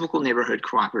a typical neighborhood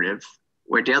cooperative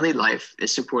where daily life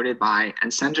is supported by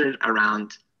and centered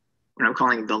around what I'm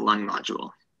calling the lung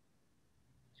module.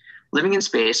 Living in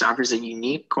space offers a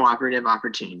unique cooperative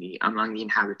opportunity among the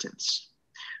inhabitants.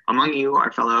 Among you are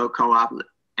your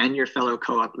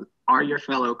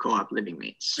fellow co-op living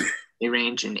mates. They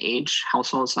range in age,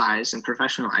 household size, and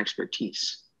professional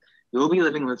expertise. You will be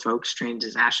living with folks trained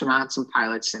as astronauts and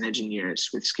pilots and engineers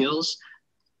with skills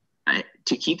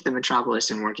to keep the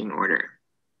metropolis in working order.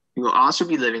 You will also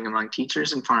be living among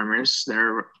teachers and farmers that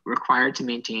are required to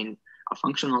maintain a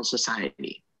functional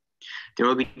society. There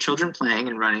will be children playing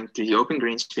and running through the open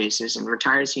green spaces and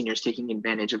retired seniors taking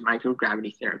advantage of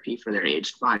microgravity therapy for their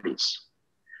aged bodies.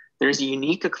 There is a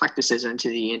unique eclecticism to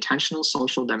the intentional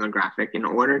social demographic in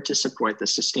order to support the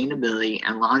sustainability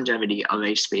and longevity of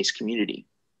a space community.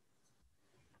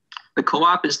 The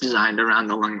co-op is designed around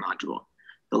the lung module.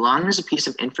 The lung is a piece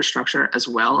of infrastructure as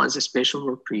well as a spatial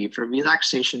reprieve for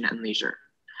relaxation and leisure.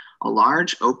 A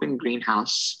large open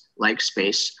greenhouse-like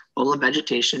space full of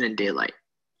vegetation and daylight.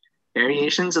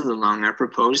 Variations of the lung are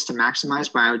proposed to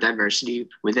maximize biodiversity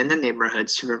within the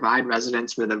neighborhoods to provide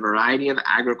residents with a variety of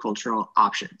agricultural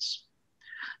options.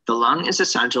 The lung is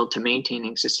essential to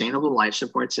maintaining sustainable life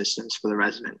support systems for the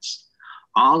residents.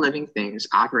 All living things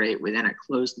operate within a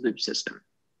closed loop system.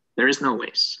 There is no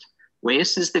waste.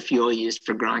 Waste is the fuel used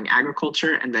for growing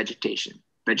agriculture and vegetation.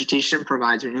 Vegetation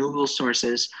provides renewable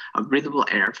sources of breathable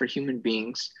air for human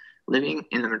beings living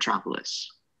in the metropolis.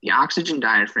 The oxygen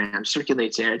diaphragm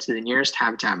circulates air to the nearest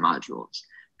habitat modules.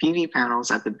 PV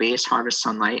panels at the base harvest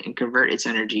sunlight and convert its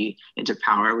energy into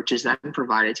power, which is then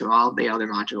provided to all the other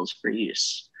modules for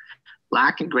use.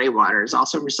 Black and gray water is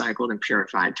also recycled and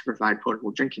purified to provide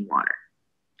potable drinking water.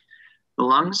 The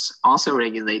lungs also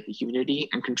regulate the humidity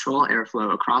and control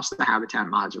airflow across the habitat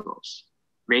modules.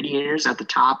 Radiators at the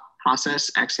top process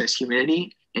excess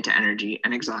humidity into energy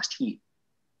and exhaust heat.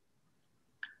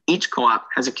 Each co-op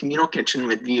has a communal kitchen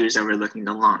with views overlooking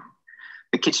the lung.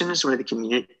 The kitchen is where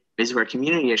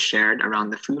community is shared around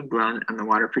the food grown and the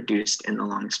water produced in the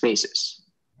lung spaces.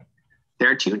 There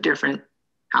are two different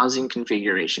housing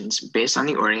configurations based on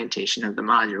the orientation of the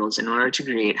modules in order to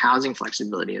create housing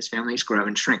flexibility as families grow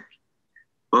and shrink.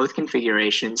 Both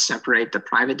configurations separate the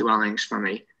private dwellings from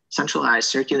a centralized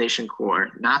circulation core,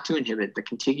 not to inhibit the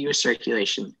contiguous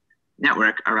circulation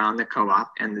network around the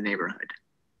co-op and the neighborhood.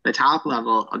 The top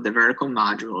level of the vertical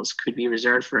modules could be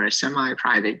reserved for a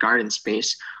semi-private garden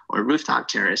space or rooftop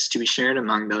terrace to be shared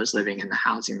among those living in the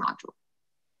housing module.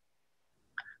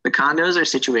 The condos are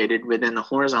situated within the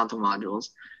horizontal modules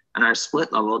and are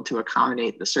split leveled to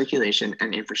accommodate the circulation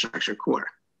and infrastructure core.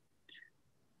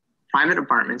 Private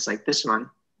apartments like this one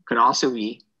could also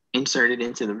be inserted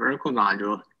into the vertical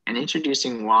module, and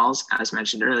introducing walls, as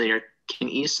mentioned earlier, can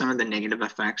ease some of the negative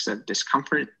effects of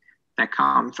discomfort that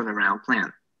come from the round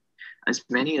plan. As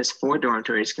many as 4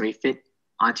 dormitories can be fit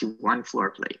onto one floor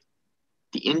plate.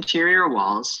 The interior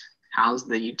walls house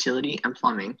the utility and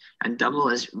plumbing, and double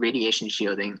as radiation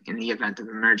shielding in the event of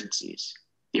emergencies.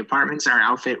 The apartments are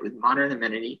outfitted with modern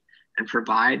amenity and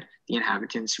provide the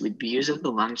inhabitants with views of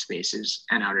the lung spaces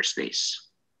and outer space.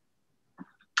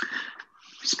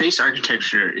 Space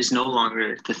architecture is no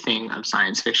longer the thing of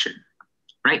science fiction.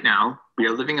 Right now, we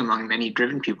are living among many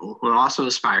driven people who also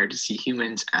aspire to see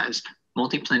humans as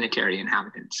multiplanetary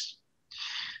inhabitants.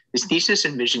 This thesis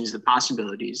envisions the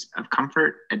possibilities of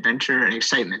comfort, adventure, and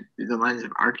excitement through the lens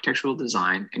of architectural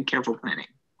design and careful planning.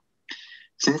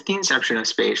 Since the inception of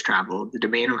space travel, the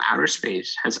domain of outer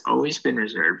space has always been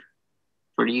reserved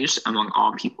for use among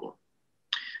all people.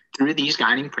 Through these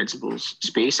guiding principles,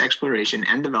 space exploration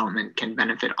and development can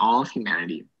benefit all of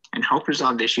humanity and help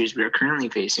resolve issues we are currently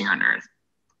facing on Earth,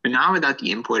 but not without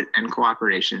the input and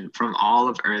cooperation from all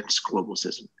of Earth's global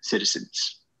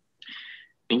citizens.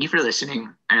 Thank you for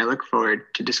listening, and I look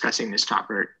forward to discussing this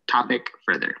topic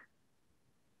further.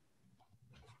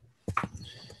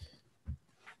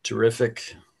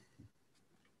 Terrific.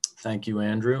 Thank you,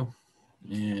 Andrew.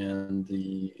 And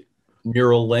the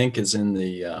mural link is in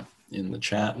the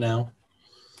chat now.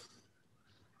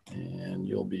 And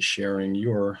you'll be sharing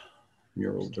your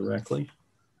mural directly.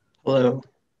 Hello.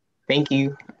 Thank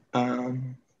you.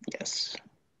 Yes.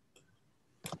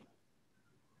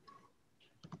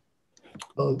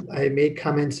 Well, I made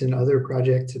comments in other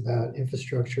projects about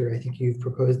infrastructure. I think you've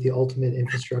proposed the ultimate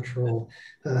infrastructural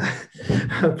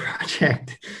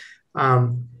project. I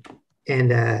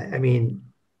mean,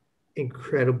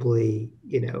 incredibly,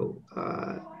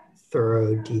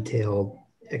 thorough, detailed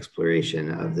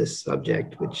exploration of this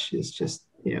subject, which is just,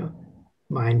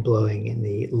 mind-blowing in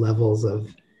the levels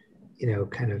of,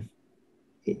 kind of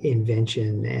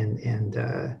invention and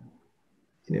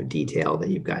detail that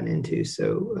you've gotten into.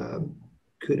 So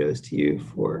kudos to you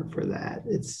for that.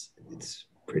 It's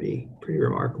pretty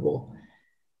remarkable.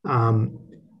 I'm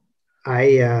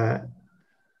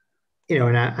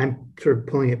sort of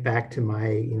pulling it back to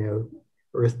my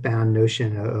earthbound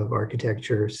notion of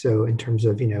architecture. So in terms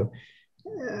of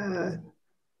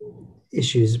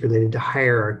issues related to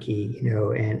hierarchy,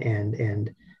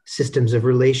 and systems of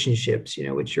relationships,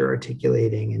 which you're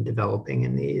articulating and developing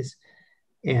in these.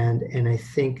 And I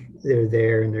think they're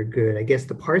there and they're good. I guess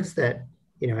the parts that,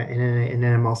 and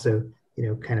then I'm also,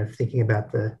 kind of thinking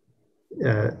about the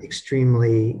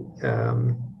extremely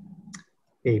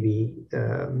maybe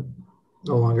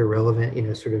no longer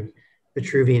relevant, sort of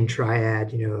Vitruvian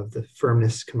triad, of the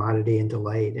firmness, commodity, and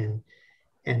delight.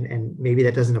 And maybe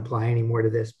that doesn't apply anymore to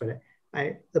this, but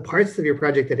the parts of your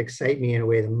project that excite me in a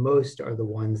way the most are the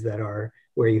ones that are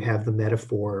where you have the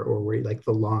metaphor, or where you like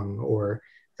the lung, or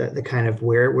the kind of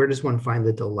where does one find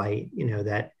the delight,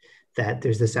 that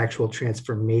there's this actual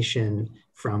transformation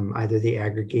from either the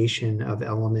aggregation of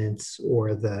elements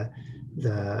or the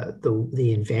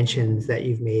inventions that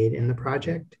you've made in the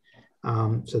project.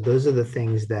 So those are the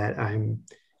things that I'm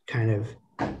kind of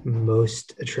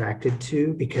most attracted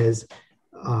to, because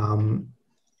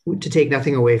to take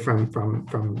nothing away from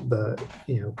the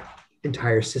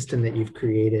entire system that you've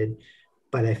created,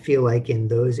 but I feel like in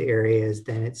those areas,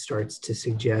 then it starts to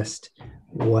suggest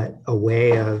what a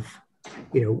way of,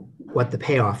 what the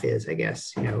payoff is, I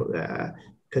guess,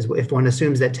 because if one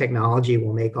assumes that technology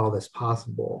will make all this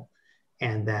possible,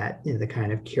 and that the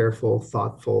kind of careful,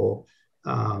 thoughtful,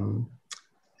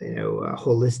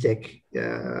 holistic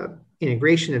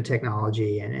integration of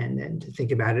technology, and to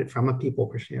think about it from a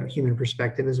human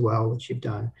perspective as well, which you've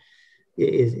done,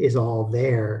 is all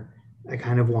there. I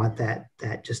kind of want that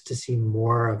just to see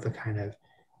more of the kind of,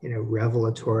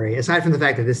 revelatory, aside from the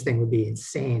fact that this thing would be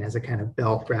insane as a kind of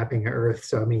belt wrapping Earth.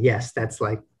 So, I mean, yes, that's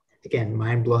like, again,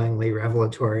 mind-blowingly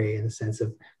revelatory in the sense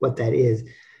of what that is.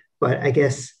 But I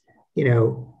guess,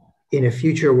 in a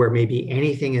future where maybe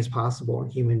anything is possible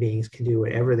and human beings can do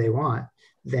whatever they want,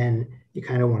 then you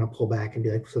kind of want to pull back and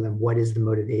be like, so then what is the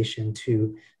motivation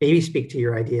to maybe speak to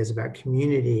your ideas about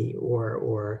community,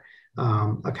 or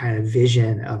a kind of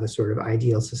vision of a sort of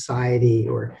ideal society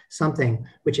or something,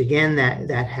 which again,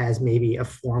 that has maybe a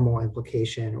formal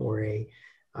implication, or a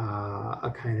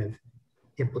kind of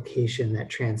implication that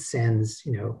transcends,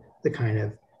 the kind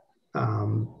of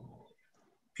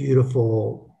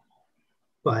beautiful,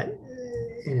 but,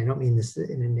 and I don't mean this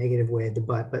in a negative way,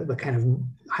 but kind of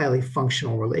highly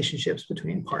functional relationships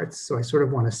between parts. So I sort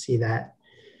of want to see that.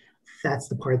 That's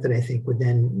the part that I think would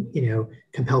then,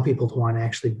 compel people to want to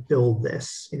actually build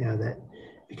this, that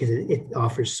because it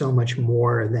offers so much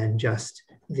more than just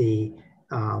the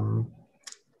kind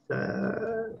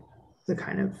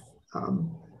of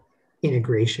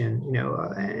integration,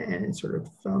 and sort of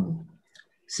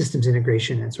systems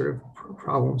integration and sort of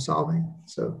problem solving.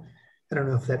 So I don't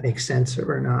know if that makes sense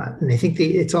or not. And I think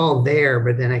it's all there,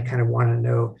 but then I kind of want to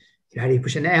know, how do you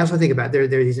push it? And I also think about there are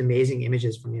these amazing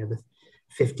images from, the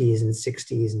 50s and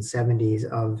 60s and 70s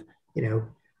of,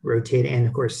 rotating, and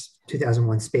of course,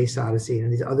 2001 Space Odyssey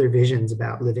and these other visions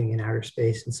about living in outer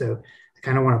space. And so I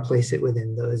kind of want to place it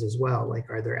within those as well. Like,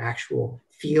 are there actual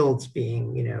fields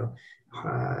being,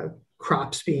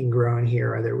 crops being grown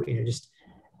here? Are there, just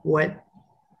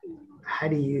how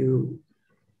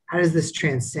does this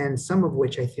transcend, some of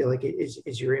which I feel like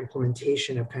is your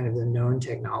implementation of kind of the known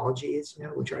technologies,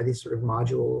 which are these sort of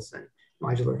modules and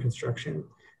modular construction,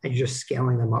 and you're just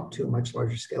scaling them up to a much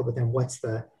larger scale. But then what's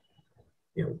the,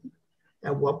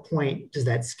 at what point does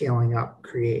that scaling up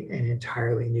create an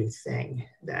entirely new thing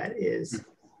that is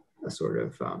a sort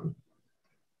of,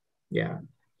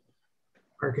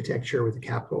 architecture with a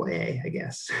capital A, I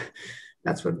guess.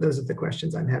 Those are the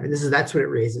questions I'm having. That's what it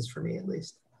raises for me, at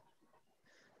least.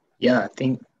 Yeah,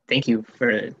 thank you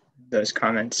for those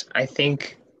comments. I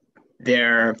think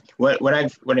what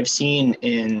I've seen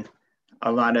in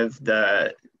a lot of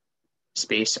the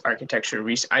space architecture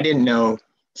I didn't know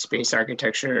space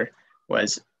architecture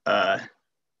was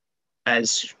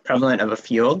as prevalent of a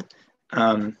field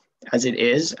as it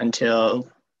is until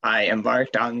I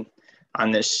embarked on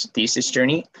this thesis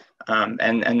journey.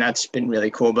 And that's been really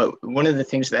cool. But one of the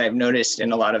things that I've noticed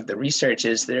in a lot of the research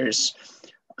is there's,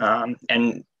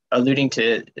 and alluding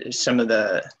to some of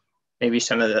the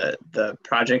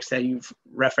projects that you've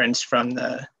referenced from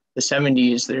the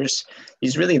 70s, there's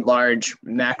these really large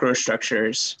macro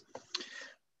structures,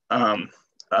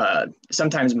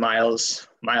 sometimes miles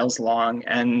long,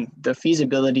 and the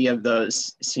feasibility of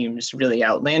those seems really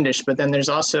outlandish. But then there's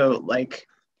also like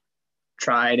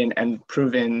tried and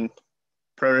proven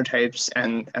prototypes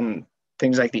and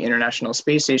things like the International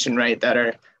Space Station, right, that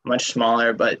are much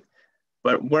smaller but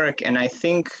work. And I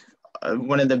think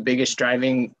one of the biggest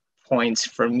driving points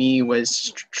for me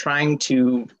was trying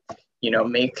to,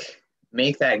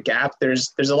 make that gap.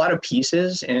 There's a lot of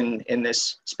pieces in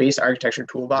this space architecture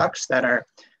toolbox that are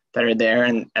there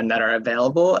and that are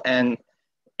available. And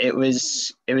it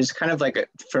was kind of like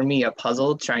for me a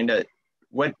puzzle trying to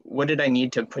what did I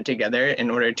need to put together in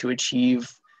order to achieve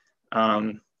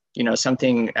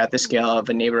something at the scale of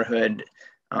a neighborhood,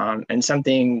 and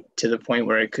something to the point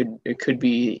where it could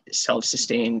be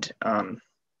self-sustained,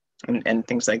 and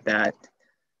things like that.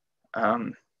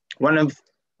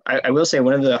 I will say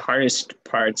one of the hardest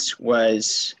parts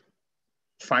was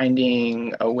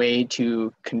finding a way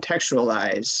to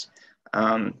contextualize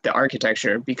the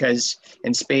architecture, because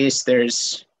in space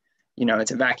there's,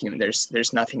 it's a vacuum.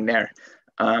 There's nothing there.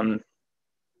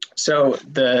 So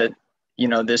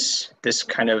this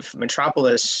kind of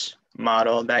metropolis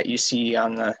model that you see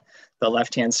on the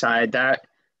left-hand side,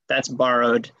 that's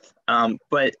borrowed,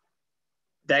 but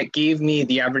that gave me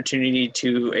the opportunity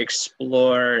to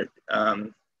explore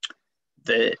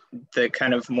the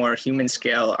kind of more human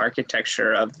scale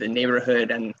architecture of the neighborhood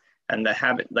and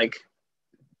the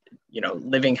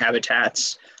living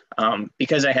habitats,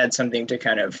 because I had something to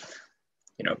kind of,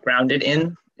 ground it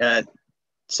in,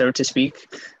 so to speak.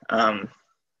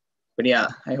 But yeah,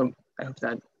 I hope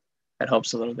that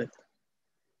helps a little bit.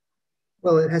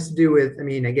 Well, it has to do with,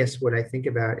 I guess what I think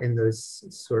about in those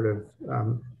sort of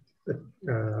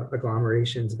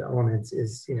agglomerations of elements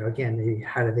is, again,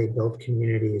 how do they build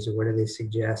communities, or what do they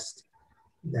suggest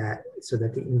so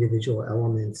that the individual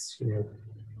elements,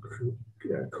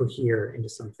 cohere into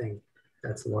something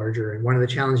that's larger. And one of the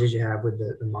challenges you have with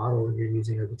the model you're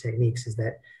using, or the techniques, is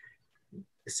that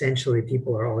essentially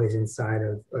people are always inside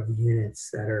of units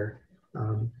that are,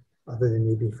 other than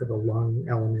maybe for the lung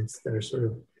elements, that are sort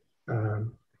of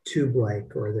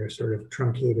tube-like, or they're sort of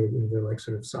truncated, they're like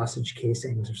sort of sausage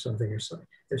casings or something, or so.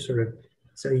 They're sort of,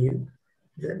 so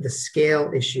the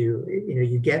scale issue,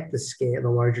 you get the scale, the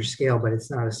larger scale, but it's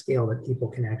not a scale that people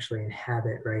can actually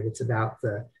inhabit, right? It's about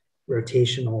the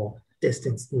rotational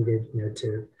distance needed,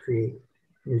 to create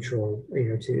neutral,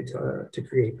 to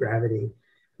create gravity.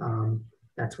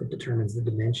 That's what determines the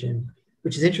dimension,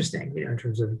 which is interesting, in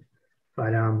terms of,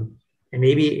 but and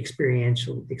maybe experience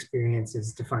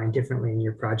is defined differently in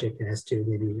your project as to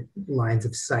maybe lines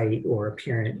of sight or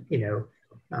apparent,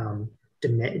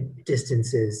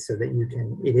 distances, so that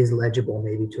it is legible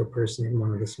maybe to a person in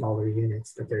one of the smaller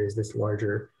units that there is this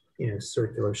larger,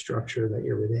 circular structure that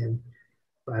you're within.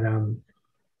 But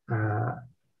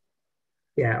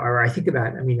yeah, or I think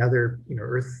about, other,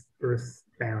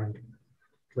 earthbound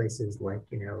places like,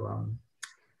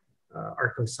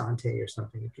 Arcosante or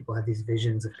something. People have these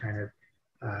visions of kind of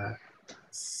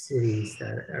cities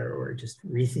that are, or just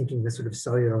rethinking the sort of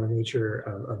cellular nature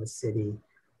of a city,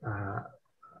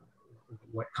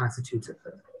 what constitutes a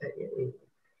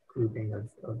grouping of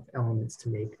elements to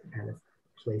make a kind of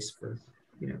place for,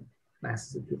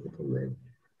 masses of people to live.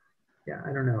 Yeah,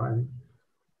 I don't know.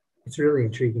 It's really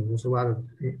intriguing. There's a lot of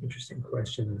interesting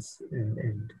questions,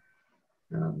 and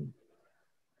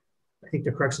I think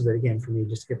the crux of it, again, for me,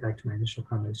 just to get back to my initial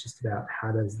comment, is just about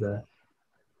how do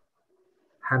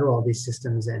all these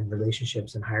systems and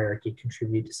relationships and hierarchy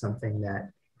contribute to something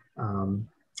that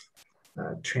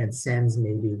transcends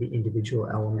maybe the individual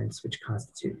elements which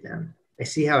constitute them. I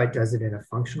see how it does it in a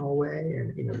functional way,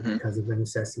 and because of the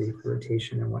necessity for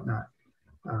rotation and whatnot,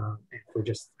 and for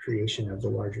just creation of the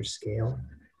larger scale.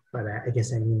 But I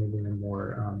guess I mean it in a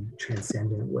more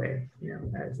transcendent way,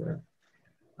 as a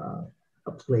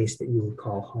place that you would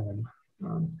call home,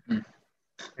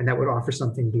 and that would offer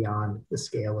something beyond the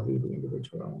scale of the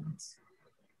individual elements.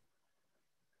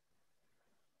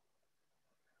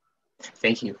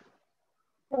 Thank you.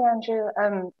 Hey, Andrew,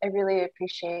 I really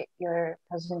appreciate your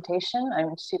presentation.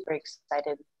 I'm super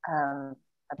excited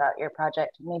about your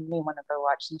project. It made me want to go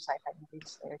watch some sci-fi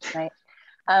movies later tonight.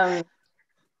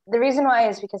 The reason why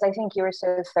is because I think you were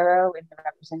so thorough in the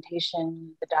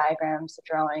representation, the diagrams, the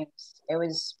drawings.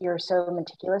 You were so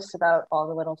meticulous about all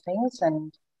the little things,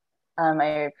 and I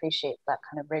appreciate that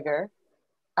kind of rigor.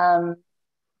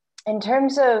 In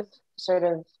terms of sort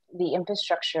of the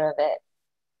infrastructure of it,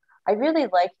 I really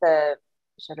like the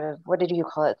sort of, what did you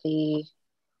call it? The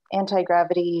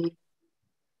anti-gravity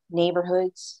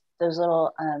neighborhoods, those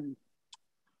little,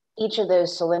 each of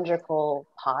those cylindrical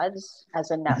pods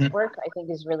as a network, I think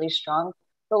is really strong.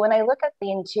 But when I look at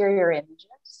the interior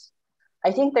images,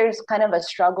 I think there's kind of a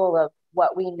struggle of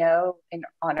what we know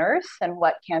on Earth and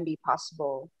what can be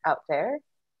possible out there.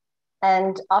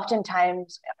 And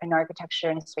oftentimes in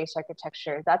architecture and space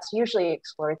architecture, that's usually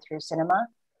explored through cinema.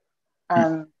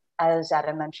 As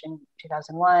Adam mentioned,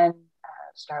 2001,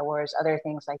 Star Wars, other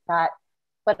things like that.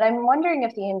 But I'm wondering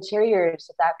if the interiors,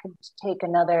 if that could take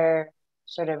another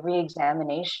sort of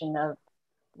re-examination of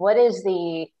what is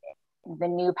the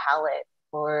new palette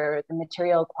or the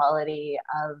material quality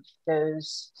of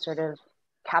those sort of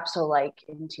capsule-like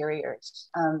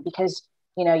interiors. Because,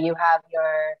 you have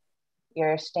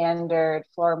your standard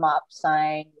floor mop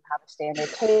sign, you have a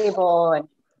standard table, and,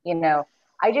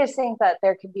 I just think that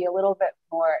there could be a little bit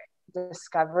more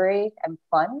discovery and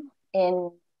fun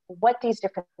in what these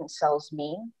different cells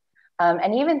mean.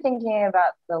 And even thinking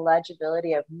about the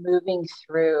legibility of moving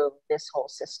through this whole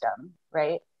system,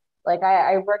 right? Like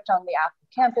I worked on the Apple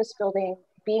campus building,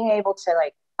 being able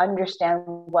to understand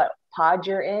what pod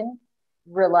you're in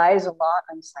relies a lot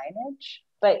on signage,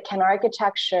 but can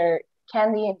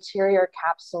the interior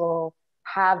capsule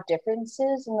have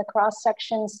differences in the cross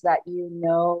sections that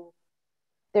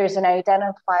there's an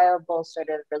identifiable sort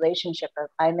of relationship of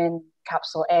I'm in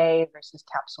capsule A versus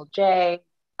capsule J.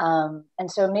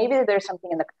 And so maybe there's something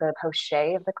in the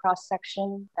poche of the cross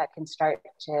section that can start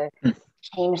to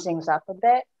change things up a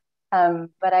bit.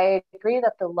 But I agree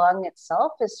that the lung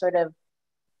itself is sort of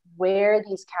where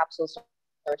these capsules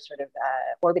are sort of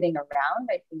orbiting around,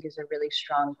 I think is a really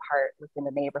strong part within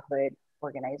the neighborhood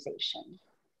organization.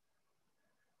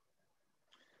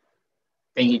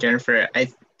 Thank you, Jennifer.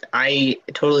 I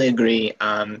totally agree.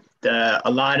 A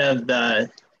lot of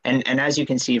and as you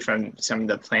can see from some of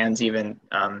the plans, even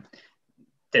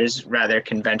there's rather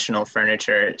conventional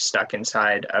furniture stuck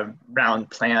inside a round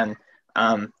plan,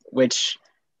 which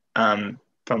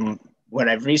from what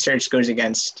I've researched goes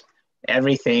against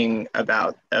everything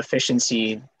about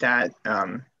efficiency that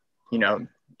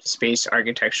space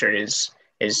architecture is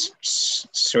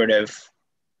sort of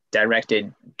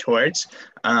directed towards.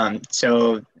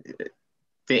 So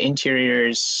the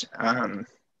interiors,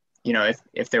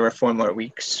 if there were 4 more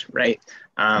weeks, right?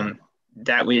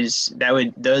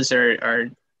 Those are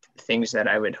things that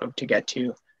I would hope to get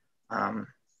to,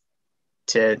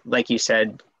 like you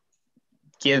said,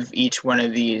 give each one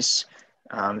of these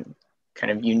kind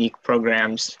of unique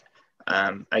programs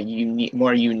a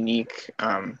more unique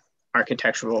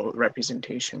architectural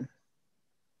representation.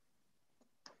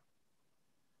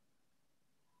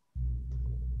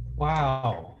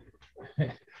 Wow.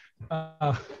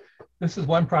 This is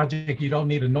one project you don't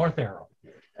need a north arrow.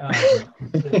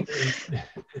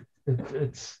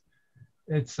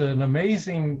 It's an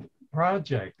amazing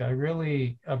project. I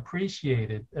really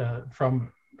appreciate it,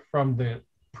 from the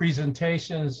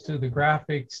presentations to the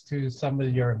graphics to some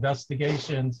of your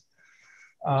investigations,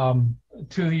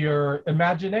 to your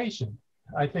imagination.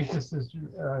 I think this is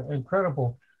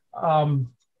incredible.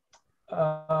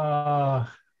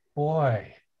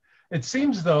 Boy, it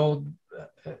seems though,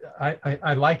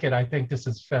 I like it. I think this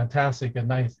is fantastic.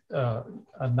 A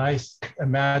nice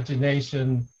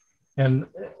imagination And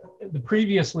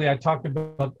previously I talked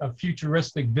about a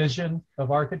futuristic vision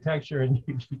of architecture, and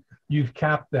you've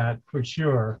capped that for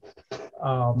sure.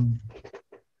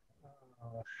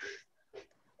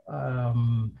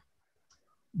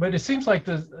 But it seems like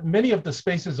many of the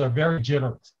spaces are very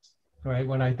generous, right?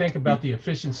 When I think about the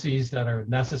efficiencies that are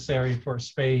necessary for a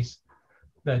space,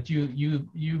 that you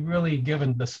really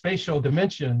given the spatial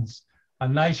dimensions a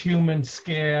nice human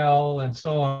scale and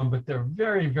so on, but they're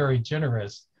very, very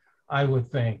generous, I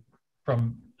would think,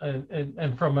 from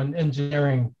and from an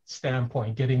engineering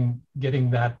standpoint, getting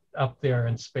that up there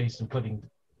in space and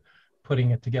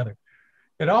putting it together.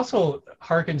 It also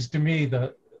harkens to me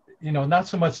not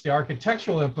so much the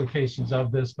architectural implications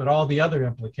of this, but all the other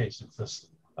implications,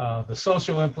 the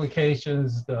social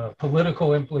implications, the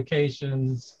political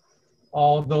implications,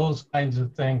 all those kinds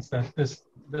of things that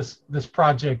this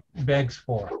project begs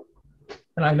for.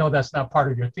 And I know that's not part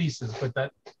of your thesis,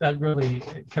 but that really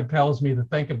compels me to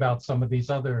think about some of these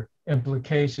other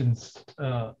implications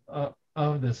of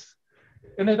this.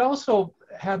 And it also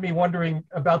had me wondering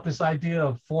about this idea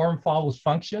of form follows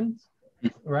function,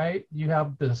 right? You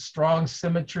have the strong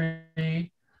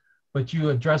symmetry, but you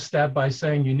address that by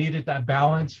saying you needed that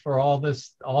balance for all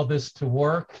this to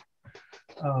work.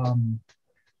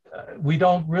 We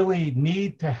don't really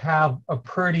need to have a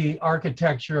pretty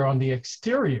architecture on the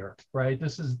exterior, right?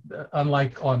 This is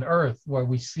unlike on Earth where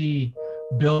we see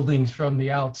buildings from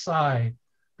the outside.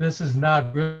 This is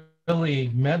not really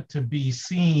meant to be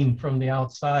seen from the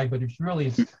outside, but it's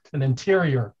really an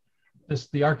interior.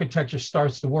 The architecture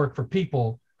starts to work for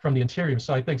people from the interior.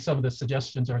 So I think some of the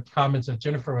suggestions or comments that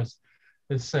Jennifer is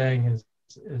saying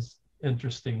is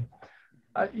interesting.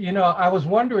 I was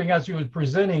wondering as you were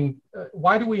presenting,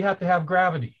 why do we have to have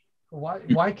gravity?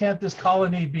 Why can't this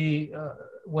colony be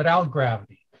without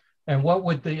gravity? And what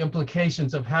would the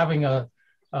implications of having a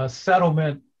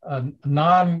settlement, a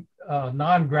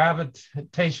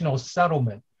non-gravitational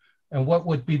settlement, and what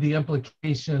would be the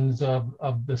implications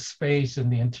of the space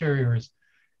and the interiors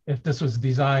if this was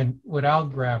designed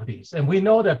without gravities? And we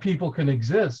know that people can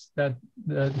exist, that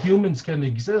humans can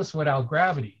exist without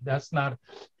gravity. That's not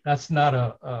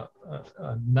a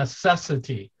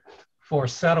necessity for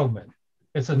settlement.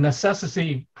 It's a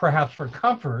necessity perhaps for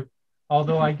comfort,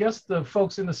 although I guess the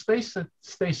folks in the space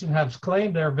station have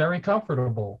claimed they're very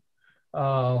comfortable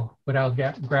without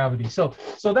gravity. So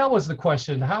that was the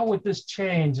question. How would this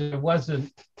change if it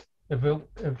wasn't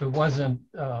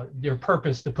your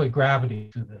purpose to put gravity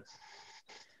to this?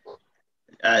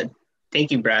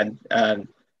 Thank you, Brad.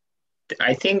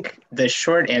 I think the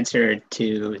short answer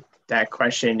to that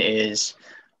question is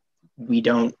we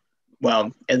don't,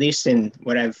 well, at least in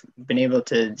what I've been able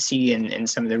to see in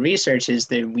some of the research, is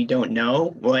that we don't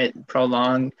know what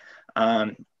prolonged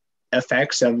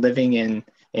effects of living in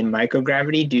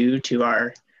microgravity do to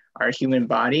our human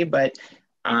body. But,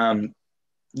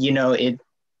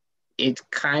 it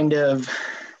kind of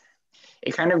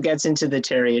gets into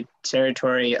the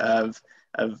territory of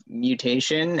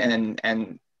mutation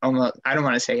and almost, I don't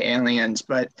want to say aliens,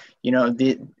 but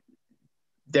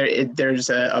there's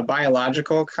a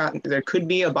biological, there could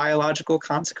be a biological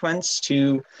consequence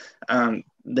to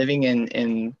living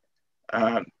in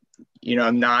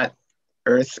not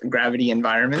Earth gravity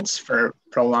environments for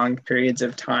prolonged periods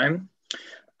of time.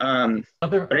 But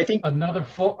I think another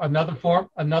form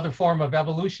of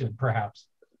evolution, perhaps.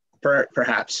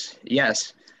 Perhaps,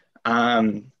 yes.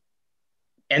 And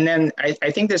then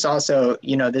I think this also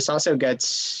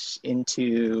gets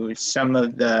into some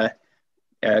of the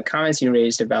comments you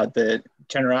raised about the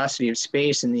generosity of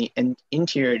space and the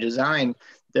interior design.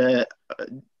 The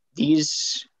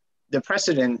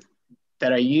precedent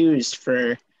that I used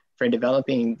for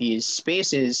developing these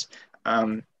spaces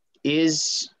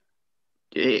was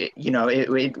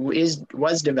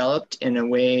developed in a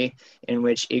way in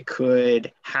which it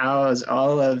could house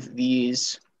all of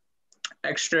these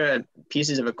extra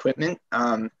pieces of equipment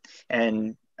and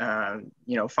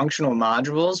functional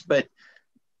modules, but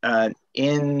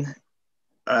in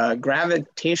a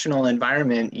gravitational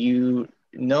environment, you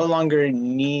no longer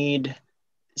need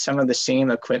some of the same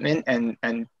equipment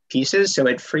and pieces, so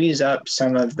it frees up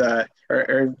some of the,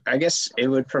 or I guess it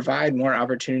would provide more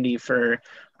opportunity for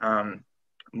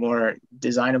more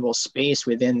designable space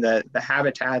within the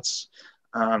habitats,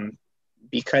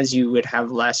 because you would have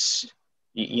less,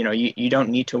 you don't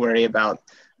need to worry about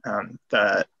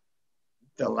the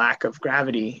lack of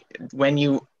gravity. When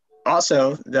you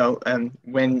also, though,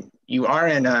 when you are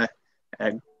in a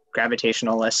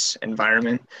gravitational-less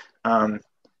environment,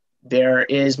 there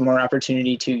is more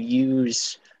opportunity to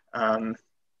use kind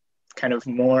of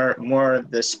more of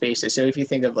the spaces. So if you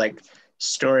think of like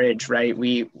storage, right?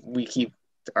 We keep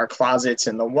our closets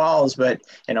in the walls, but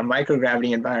in a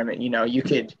microgravity environment, you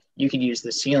could use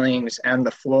the ceilings and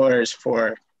the floors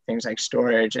for things like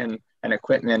storage and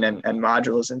equipment and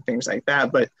modules and things like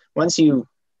that. But once you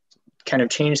kind of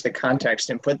change the context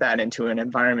and put that into an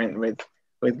environment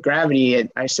with gravity,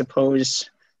 I suppose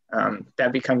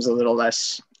that becomes a little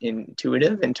less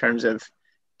intuitive in terms of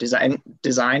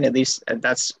design. At least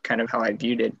that's kind of how I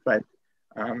viewed it.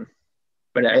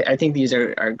 But I think these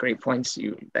are great points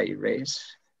that you raise.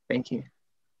 Thank you.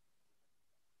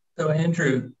 So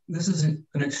Andrew, this is an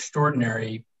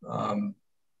extraordinary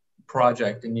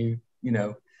project, and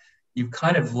you've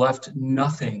kind of left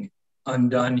nothing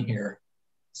undone here.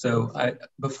 So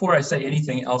before I say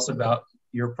anything else about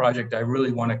your project, I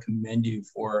really want to commend you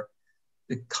for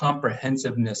the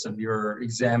comprehensiveness of your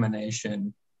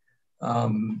examination.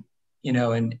 And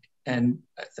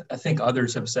I think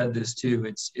others have said this too.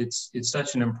 It's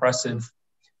such an impressive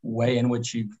way in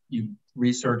which you've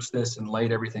researched this and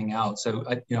laid everything out. So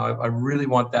I really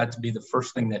want that to be the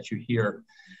first thing that you hear.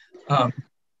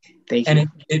 Thank you.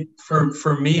 And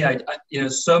for me,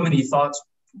 so many thoughts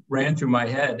ran through my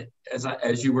head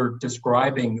as you were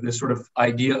describing this sort of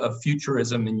idea of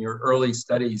futurism in your early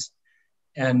studies,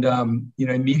 and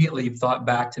immediately thought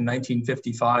back to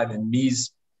 1955 and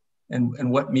Mies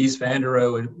and what Mies van der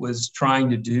Rohe was trying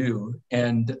to do,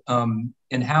 and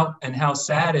how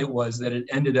sad it was that it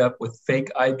ended up with fake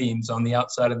I-beams on the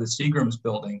outside of the Seagram's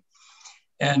building.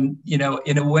 And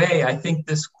in a way, I think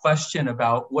this question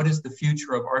about what is the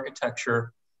future of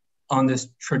architecture on this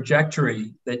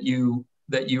trajectory that you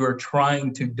are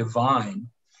trying to divine,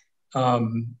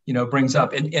 brings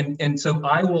up. And so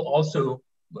I will also,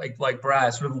 like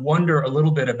Brad, sort of wonder a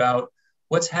little bit about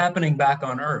what's happening back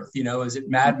on Earth. Is it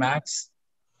Mad Max?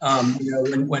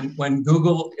 When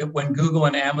Google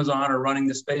and Amazon are running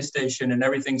the space station and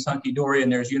everything's hunky-dory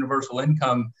and there's universal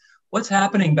income, what's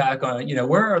happening back on,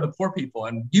 where are the poor people?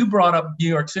 And you brought up New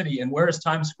York City, and where is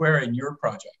Times Square in your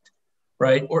project,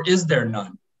 right? Or is there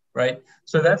none, right?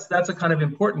 So that's a kind of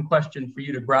important question for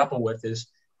you to grapple with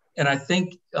and I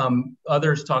think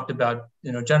others talked about,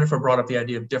 Jennifer brought up the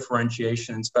idea of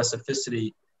differentiation and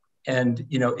specificity. And,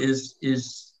 is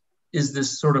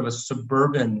this sort of a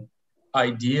suburban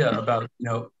idea about,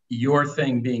 your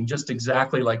thing being just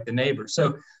exactly like the neighbor?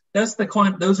 So those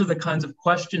are the kinds of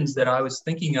questions that I was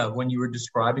thinking of when you were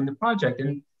describing the project.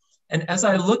 And as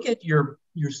I look at your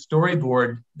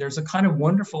storyboard, there's a kind of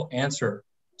wonderful answer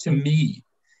to me.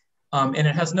 And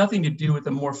it has nothing to do with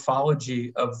the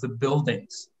morphology of the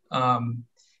buildings.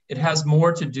 It has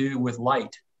more to do with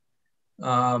light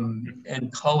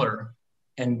and color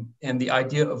and the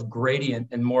idea of gradient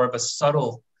and more of a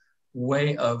subtle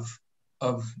way of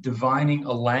divining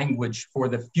a language for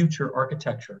the future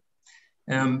architecture.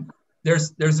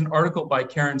 There's an article by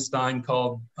Karen Stein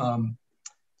called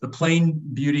The Plain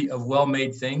Beauty of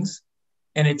Well-Made Things.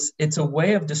 And it's a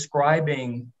way of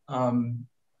describing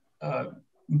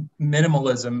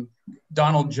minimalism,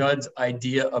 Donald Judd's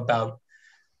idea about,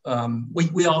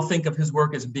 we all think of his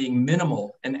work as being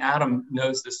minimal, and Adam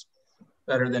knows this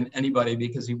better than anybody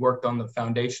because he worked on the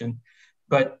foundation.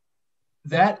 But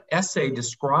that essay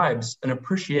describes an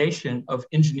appreciation of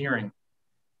engineering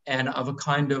and of a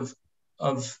kind of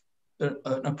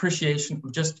an appreciation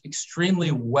of just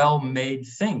extremely well-made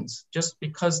things. Just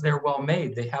because they're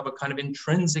well-made, they have a kind of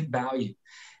intrinsic value.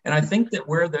 And I think that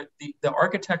where the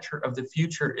architecture of the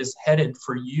future is headed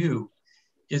for you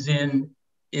is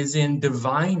in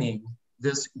divining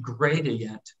this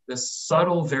gradient, this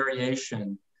subtle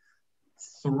variation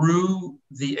through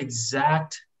the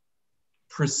exact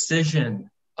precision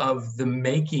of the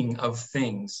making of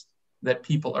things that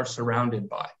people are surrounded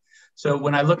by. So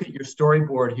when I look at your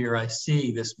storyboard here, I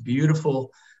see this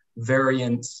beautiful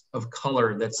variance of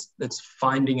color that's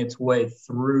finding its way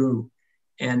through.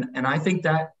 And I think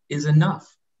that is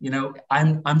enough.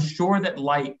 I'm sure that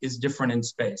light is different in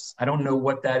space. I don't know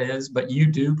what that is, but you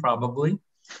do probably.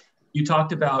 You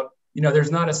talked about,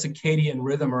 there's not a circadian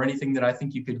rhythm or anything that I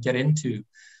think you could get into,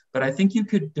 but I think you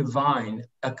could divine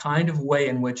a kind of way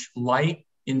in which light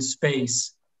in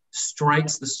space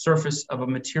strikes the surface of a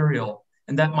material.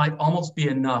 And that might almost be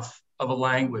enough of a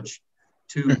language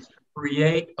to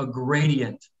create a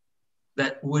gradient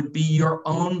that would be your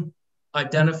own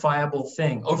identifiable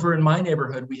thing. Over in my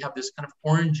neighborhood, we have this kind of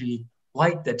orangey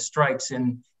light that strikes,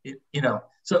 and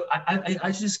so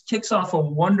I just kicks off a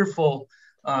wonderful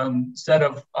set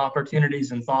of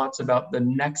opportunities and thoughts about the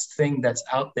next thing that's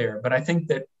out there. But I think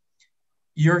that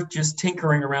you're just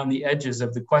tinkering around the edges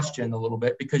of the question a little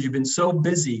bit because you've been so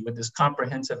busy with this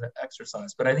comprehensive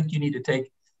exercise. But I think you need to take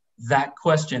that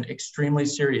question extremely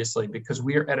seriously, because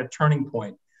we are at a turning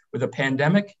point with a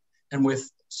pandemic and with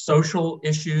social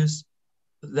issues,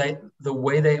 the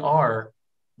way they are,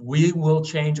 we will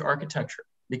change architecture,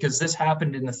 because this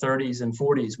happened in the 30s and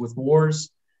 40s with wars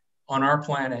on our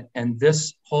planet. And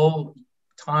this whole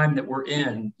time that we're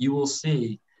in, you will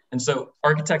see. And so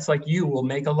architects like you will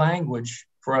make a language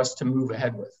for us to move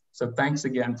ahead with. So thanks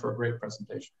again for a great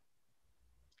presentation.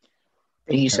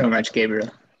 Thank you so much, Gabriel.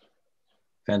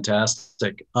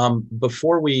 Fantastic.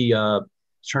 Before we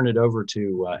turn it over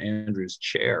to Andrew's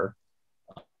chair,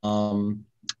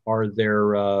 are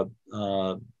there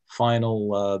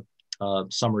final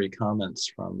summary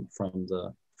comments from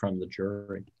the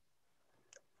jury,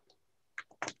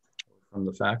 from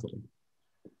the faculty?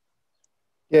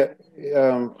 Yeah.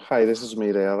 Hi, this is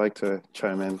Mayday. I'd like to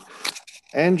chime in.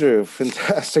 Andrew,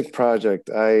 fantastic project.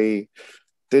 I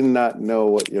did not know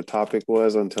what your topic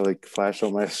was until it flashed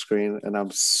on my screen, and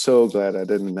I'm so glad I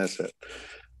didn't miss it.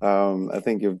 I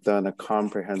think you've done a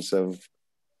comprehensive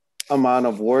amount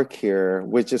of work here,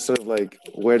 which is sort of like,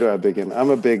 where do I begin? I'm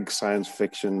a big science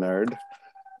fiction nerd,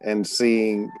 and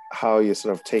seeing how you're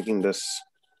sort of taking this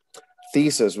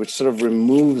thesis, which sort of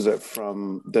removes it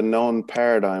from the known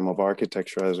paradigm of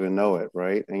architecture as we know it,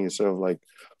 right? And you're sort of like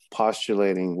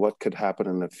postulating what could happen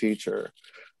in the future.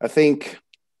 I think,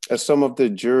 as some of the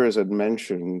jurors had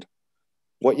mentioned,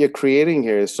 what you're creating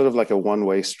here is sort of like a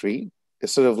one-way street.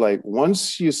 It's sort of like,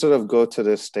 once you sort of go to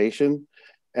this station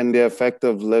and the effect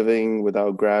of living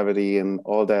without gravity and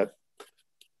all that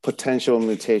potential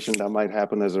mutation that might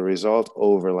happen as a result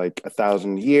over like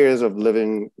 1,000 years of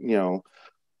living, you know,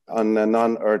 on a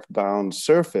non-earth-bound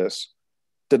surface,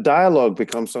 the dialogue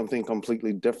becomes something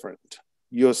completely different.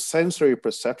 Your sensory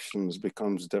perceptions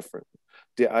becomes different.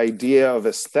 The idea of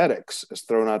aesthetics is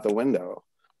thrown out the window.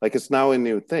 Like, it's now a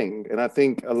new thing. And I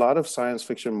think a lot of science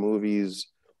fiction movies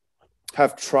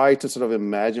have tried to sort of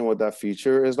imagine what that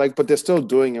future is like, but they're still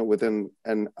doing it within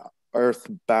an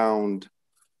earth-bound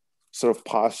sort of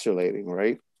postulating,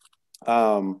 right?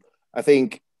 I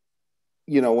think,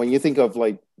 you know, when you think of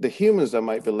like the humans that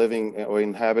might be living or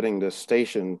inhabiting this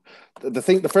station, the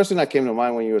first thing that came to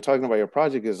mind when you were talking about your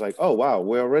project is like, oh, wow,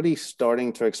 we're already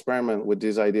starting to experiment with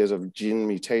these ideas of gene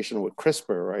mutation with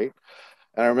CRISPR, right?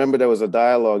 And I remember there was a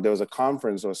dialogue, there was a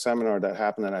conference or a seminar that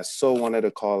happened, and I so wanted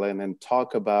to call in and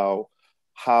talk about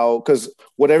how, because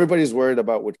what everybody's worried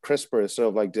about with CRISPR is sort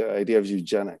of like the idea of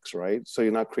eugenics, right? So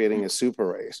you're not creating a super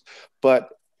race. But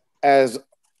as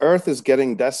Earth is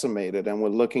getting decimated and we're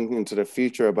looking into the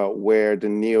future about where the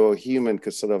neo-human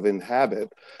could sort of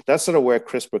inhabit, that's sort of where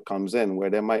CRISPR comes in, where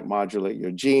they might modulate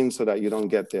your genes so that you don't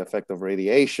get the effect of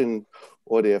radiation,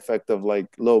 or the effect of like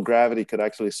low gravity could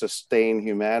actually sustain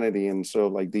humanity in sort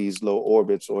of like these low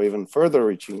orbits or even further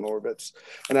reaching orbits.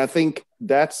 And I think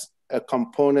that's a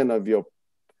component of your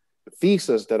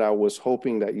thesis that I was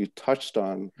hoping that you touched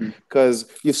on, because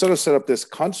you sort of set up this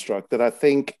construct that I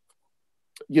think,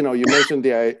 you know, you mentioned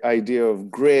the idea of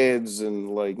grids and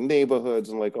like neighborhoods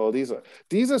and like all these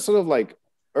are sort of like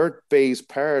Earth-based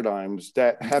paradigms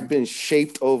that have been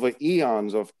shaped over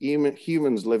eons of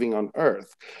humans living on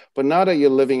Earth. But now that you're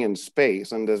living in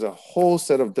space and there's a whole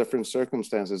set of different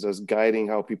circumstances that's guiding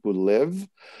how people live,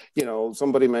 you know,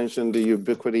 somebody mentioned the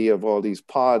ubiquity of all these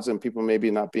pods and people maybe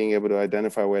not being able to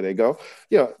identify where they go.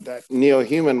 You know, that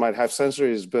neo-human might have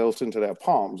sensors built into their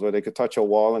palms where they could touch a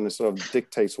wall and it sort of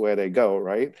dictates where they go,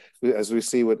 right? As we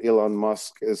see what Elon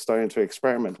Musk is starting to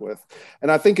experiment with. And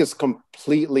I think it's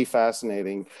completely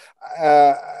fascinating.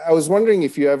 I was wondering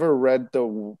if you ever read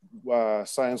the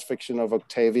science fiction of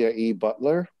Octavia E.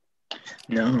 Butler.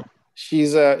 No.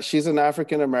 She's an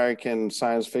African-American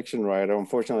science fiction writer.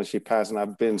 Unfortunately, she passed, and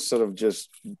I've been sort of just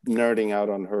nerding out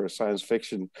on her science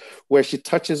fiction, where she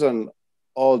touches on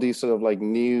all these sort of like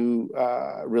new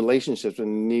relationships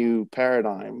and new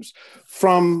paradigms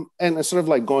and sort of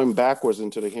like going backwards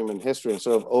into the human history and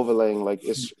sort of overlaying like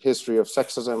history of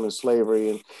sexism and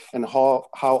slavery and how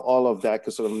all of that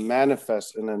could sort of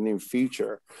manifest in a new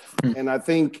future. And I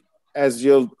think as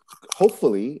you'll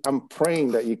hopefully, I'm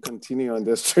praying that you continue on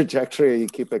this trajectory and you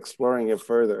keep exploring it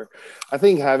further. I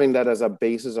think having that as a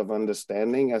basis of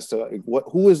understanding as to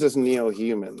who is this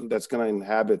neo-human that's going to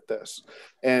inhabit this?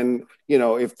 And, you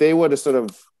know, if they were to sort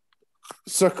of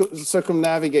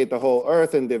circumnavigate the whole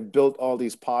Earth and they've built all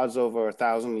these pods over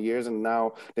 1,000 years and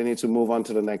now they need to move on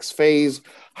to the next phase,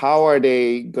 how are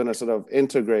they going to sort of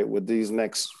integrate with these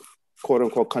next quote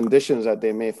unquote conditions that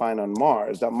they may find on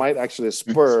Mars that might actually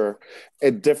spur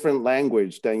a different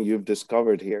language than you've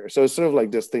discovered here? So it's sort of like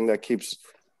this thing that keeps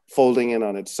folding in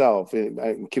on itself.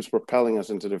 It keeps propelling us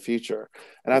into the future.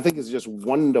 And I think it's just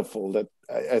wonderful that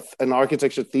an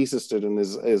architecture thesis student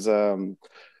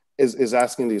is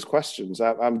asking these questions.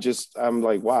 I'm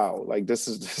like, wow, like this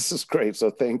is great.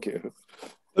 So thank you.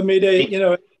 But Mayday, in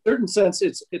a certain sense,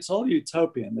 it's all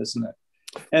utopian, isn't it?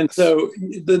 And so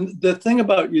the thing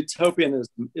about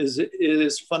utopianism is it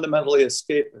is fundamentally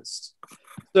escapist.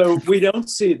 So we don't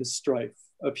see the strife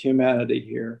of humanity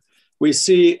here. We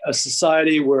see a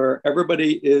society where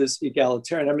everybody is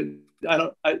egalitarian. I mean,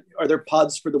 are there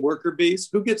pods for the worker bees?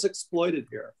 Who gets exploited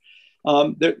here?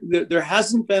 There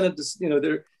hasn't been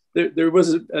there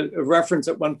was a reference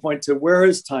at one point to where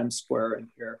is Times Square in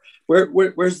here?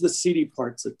 Where's the seedy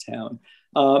parts of town?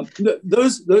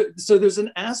 So there's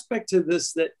an aspect to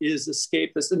this that is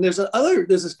escapist, and there's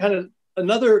this kind of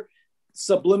another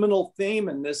subliminal theme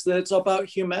in this, that it's about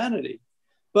humanity.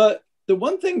 But the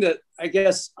one thing that I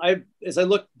guess as I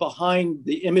look behind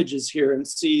the images here and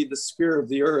see the sphere of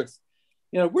the earth,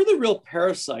 we're the real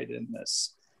parasite in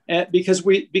this. And because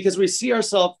we see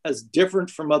ourselves as different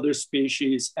from other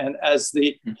species, and as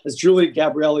Julie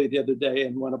Gabrielli the other day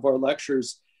in one of our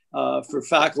lectures for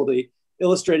faculty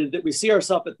illustrated, that we see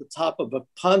ourselves at the top of a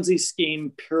Ponzi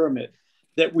scheme pyramid,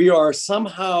 that we are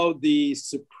somehow the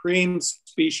supreme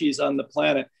species on the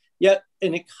planet. Yet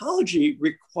an ecology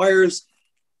requires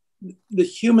the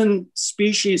human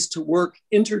species to work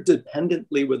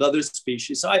interdependently with other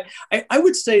species. So I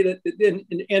would say that,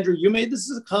 and Andrew, you made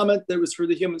this as a comment that was for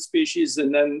the human species,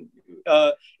 and then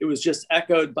it was just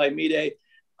echoed by Mide.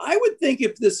 I would think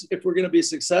if we're going to be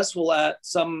successful at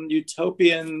some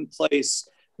utopian place,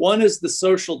 one is the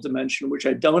social dimension, which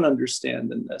I don't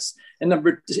understand in this, and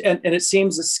it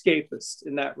seems escapist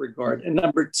in that regard. And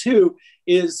number two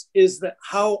is that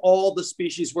how all the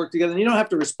species work together. And you don't have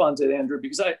to respond to it, Andrew,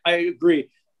 because I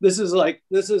agree. This is like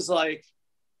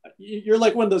you're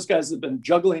like one of those guys that have been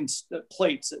juggling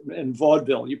plates in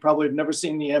vaudeville. You probably have never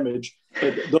seen the image,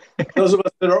 but those of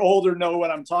us that are older know what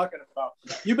I'm talking about.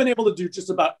 You've been able to do just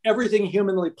about everything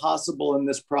humanly possible in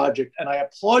this project, and I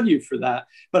applaud you for that.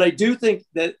 But I do think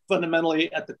that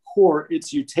fundamentally at the core,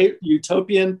 it's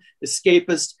utopian,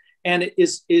 escapist, and it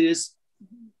is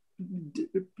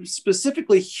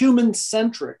specifically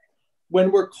human-centric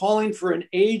when we're calling for an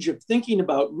age of thinking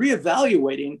about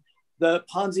reevaluating the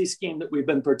Ponzi scheme that we've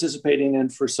been participating in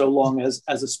for so long as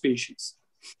a species.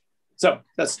 So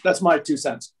that's my 2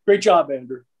 cents. Great job,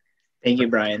 Andrew. Thank you,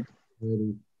 Brian.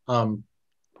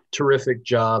 Terrific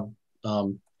job,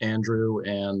 Andrew.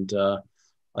 And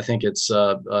I think it's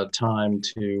time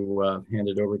to hand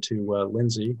it over to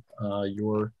Lindsay,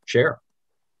 your chair.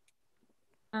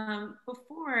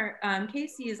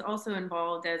 Casey is also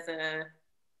involved as a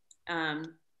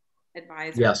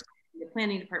advisor. Yes. The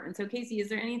planning department. So Casey, is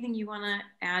there anything you want to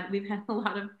add? We've had a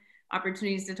lot of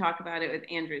opportunities to talk about it with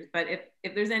Andrews, but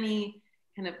if there's any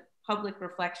kind of public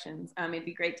reflections, it'd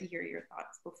be great to hear your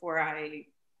thoughts before I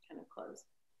kind of close.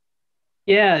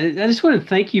 Yeah, I just want to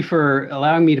thank you for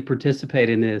allowing me to participate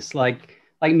in this. Like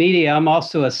media, I'm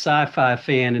also a sci-fi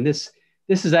fan, and this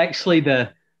is actually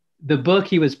the book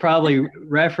he was probably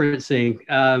referencing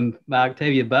by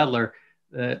Octavia Butler,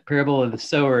 The Parable of the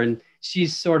Sower, and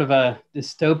she's sort of a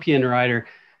dystopian writer.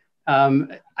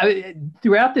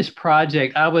 Throughout this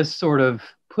project, I was sort of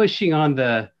pushing on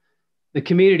the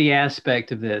community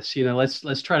aspect of this.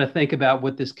 Let's try to think about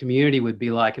what this community would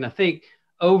be like. And I think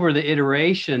over the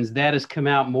iterations, that has come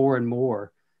out more and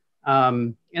more.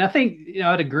 And I think,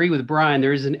 I'd agree with Brian,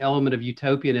 there is an element of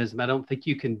utopianism. I don't think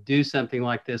you can do something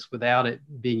like this without it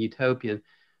being utopian.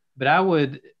 But I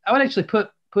would actually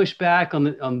push back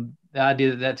on the idea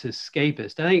that that's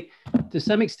escapist. I think to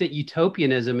some extent,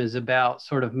 utopianism is about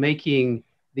sort of making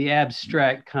the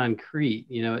abstract concrete.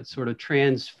 It's sort of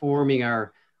transforming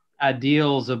our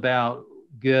ideals about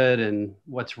good and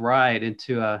what's right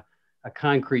into a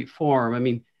concrete form. I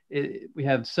mean, we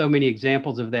have so many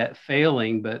examples of that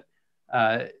failing, but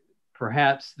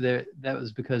perhaps that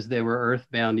was because they were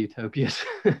earthbound utopias.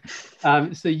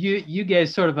 So you gave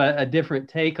sort of a different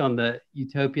take on the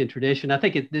utopian tradition. I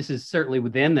think this is certainly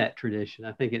within that tradition.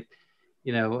 I think it,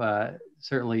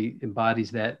 certainly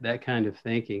embodies that kind of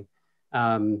thinking.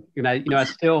 I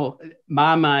still,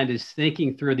 my mind is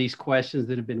thinking through these questions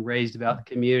that have been raised about the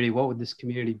community. What would this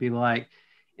community be like?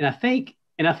 And I think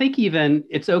even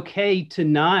it's okay to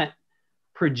not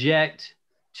project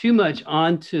too much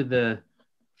onto the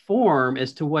form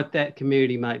as to what that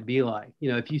community might be like.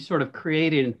 If you sort of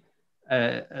created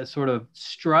a sort of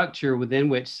structure within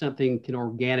which something can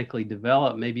organically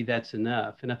develop, maybe that's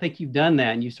enough. And I think you've done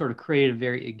that, and you sort of created a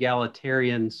very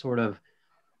egalitarian sort of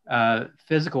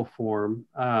physical form.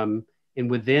 And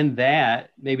within that,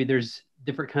 maybe there's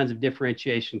different kinds of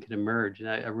differentiation can emerge. And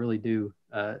I really do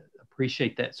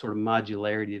appreciate that sort of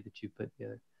modularity that you put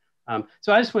together.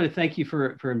 So I just want to thank you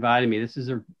for inviting me. This is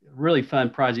a really fun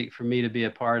project for me to be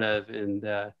a part of, and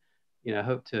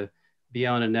hope to be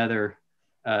on another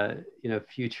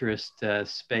futurist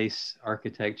space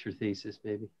architecture thesis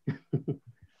maybe.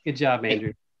 Good job,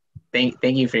 Andrew. Thank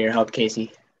you for your help,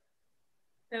 Casey.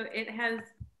 So it has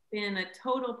been a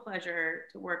total pleasure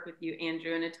to work with you,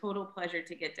 Andrew, and a total pleasure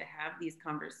to get to have these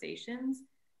conversations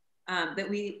that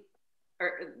we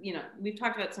are, we've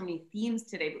talked about so many themes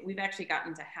today, but we've actually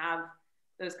gotten to have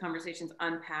those conversations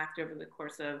unpacked over the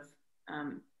course of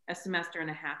a semester and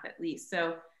a half at least.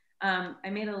 So I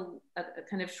made a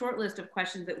kind of short list of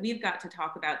questions that we've got to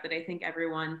talk about that I think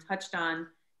everyone touched on.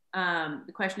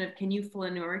 The question of, can you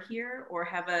flaneur here or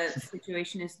have a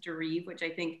situationist derive, which I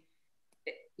think,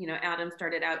 Adam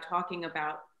started out talking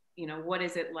about, what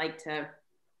is it like to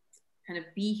kind of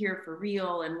be here for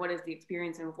real, and what is the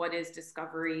experience, and what is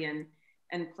discovery and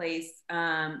place.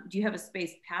 Do you have a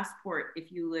space passport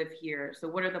if you live here? So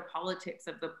what are the politics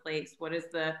of the place? What is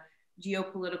the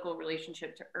geopolitical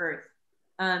relationship to Earth?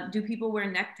 Do people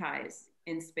wear neckties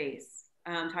in space?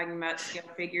 Talking about scale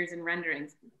figures and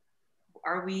renderings.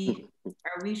 Are we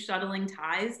shuttling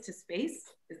ties to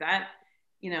space? Is that,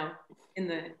 in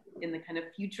the kind of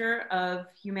future of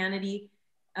humanity?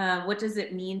 What does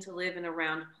it mean to live in a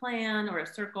round plan or a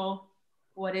circle?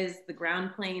 What is the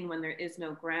ground plane when there is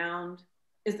no ground?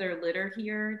 Is there litter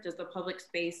here? Does the public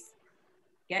space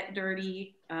get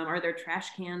dirty? Are there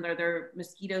trash cans? Are there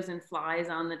mosquitoes and flies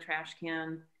on the trash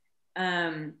can?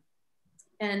 I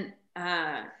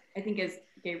think, as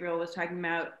Gabriel was talking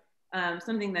about,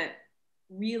 something that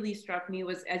really struck me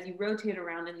was, as you rotate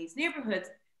around in these neighborhoods,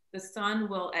 the sun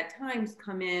will at times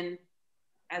come in,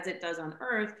 as it does on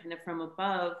Earth, kind of from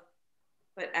above,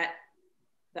 but at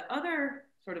the other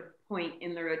sort of point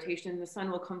in the rotation, the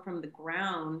sun will come from the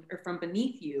ground or from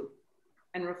beneath you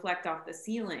and reflect off the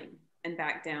ceiling and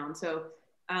back down. So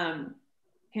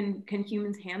can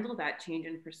humans handle that change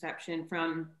in perception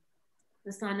from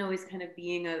the sun always kind of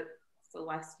being a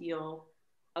celestial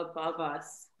above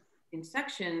us in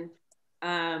section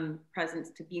presence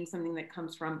to being something that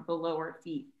comes from below our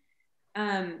feet?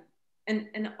 And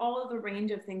all of the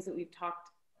range of things that we've talked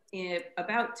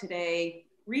about today,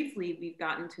 briefly, we've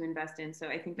gotten to invest in. So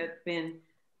I think that's been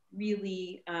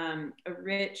really a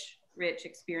rich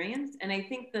experience. And I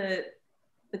think the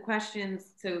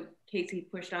questions, so Casey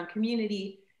pushed on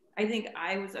community. I think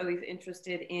I was always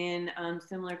interested in,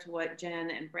 similar to what Jen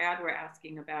and Brad were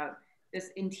asking about, this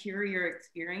interior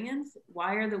experience.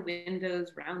 Why are the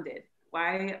windows rounded?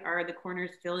 Why are the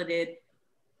corners filleted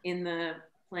in the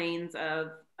planes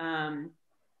of,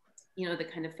 the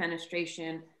kind of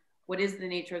fenestration? What is the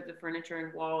nature of the furniture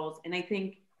and walls? And I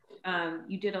think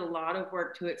you did a lot of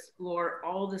work to explore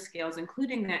all the scales,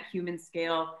 including that human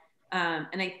scale.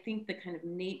 And I think the kind of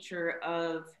nature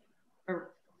of,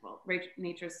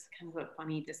 nature is kind of a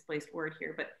funny displaced word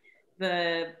here, but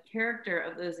the character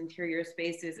of those interior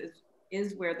spaces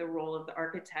is where the role of the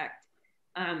architect,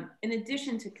 in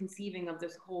addition to conceiving of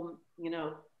this whole,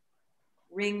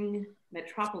 ring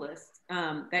metropolis,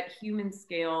 that human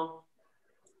scale,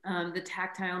 the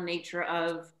tactile nature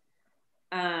of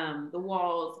the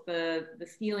walls, the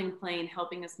ceiling plane,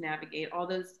 helping us navigate, all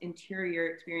those interior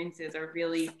experiences are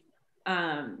really,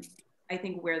 I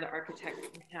think, where the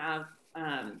architect can have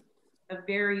a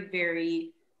very,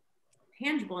 very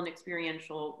tangible and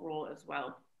experiential role as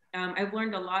well. I've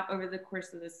learned a lot over the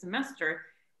course of this semester,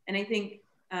 and I think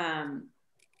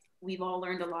we've all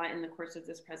learned a lot in the course of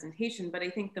this presentation, but I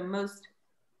think the most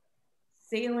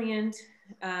salient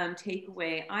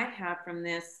takeaway I have from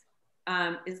this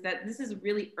is that this is a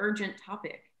really urgent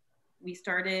topic. We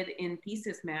started in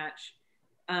thesis match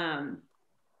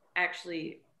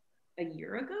actually a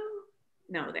year ago.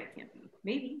 No, that can't be.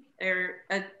 Maybe, or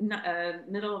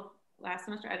middle of last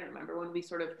semester. I don't remember, when we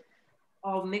sort of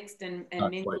all mixed and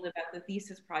mingled about the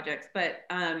thesis projects. But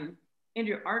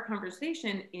Andrew, our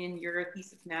conversation in your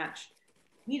thesis match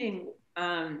meeting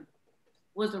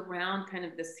was around kind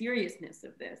of the seriousness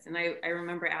of this. And I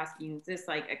remember asking you, is this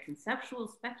like a conceptual,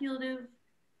 speculative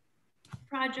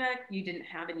project? You didn't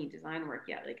have any design work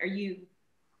yet. Like, are you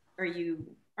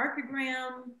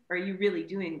archigram? Are you really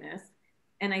doing this?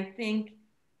 And I think,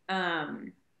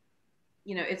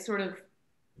 it sort of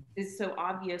is so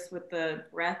obvious with the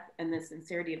breadth and the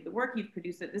sincerity of the work you've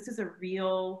produced that this is a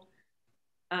real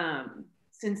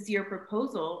sincere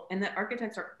proposal, and that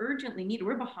architects are urgently needed.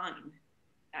 We're behind,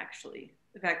 actually.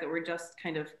 The fact that we're just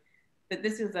kind of, that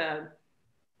this is a,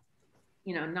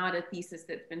 not a thesis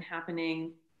that's been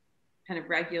happening kind of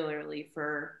regularly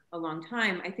for a long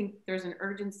time, I think there's an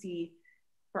urgency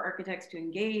for architects to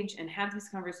engage and have these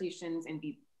conversations and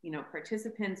be, you know,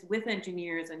 participants with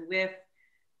engineers and with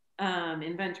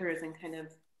inventors and kind of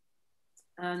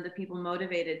the people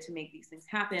motivated to make these things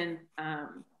happen.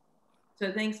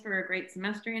 So thanks for a great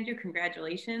semester, Andrew.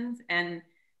 Congratulations. And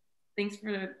thanks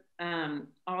for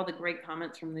all the great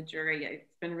comments from the jury.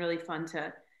 It's been really fun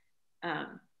to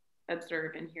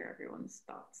observe and hear everyone's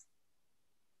thoughts.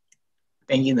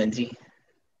 Thank you, Lindsay.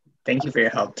 Thank you for your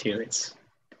help too.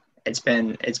 It's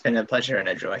been a pleasure and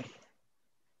a joy.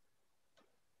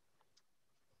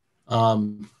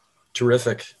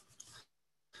 Terrific.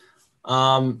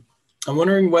 I'm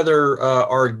wondering whether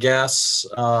our guests,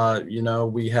 you know,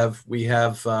 we have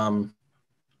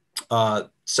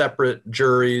separate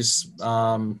juries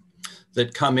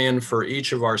that come in for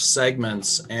each of our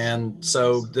segments, and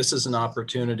so this is an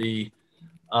opportunity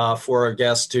for our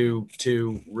guests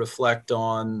to reflect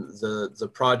on the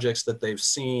projects that they've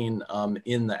seen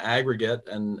in the aggregate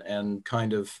and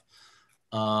kind of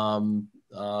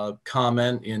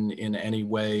comment in any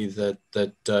way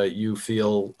that you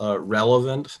feel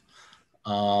relevant,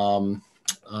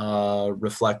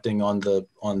 reflecting on the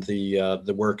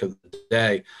work of the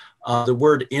day. The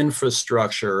word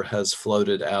infrastructure has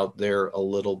floated out there a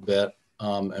little bit,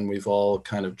 and we've all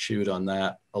kind of chewed on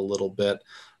that a little bit.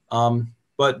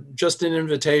 But just an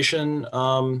invitation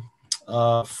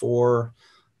for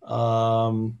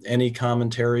any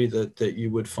commentary that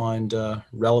you would find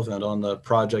relevant on the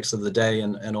projects of the day,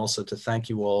 and also to thank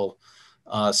you all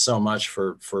so much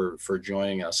for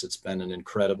joining us. It's been an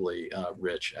incredibly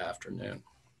rich afternoon.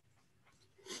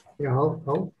 Yeah,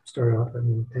 I'll start off. I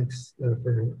mean, thanks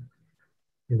for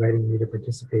inviting me to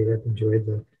participate. I've enjoyed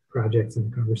the projects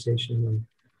and the conversation. And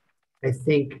I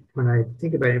think when I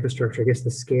think about infrastructure, I guess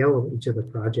the scale of each of the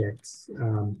projects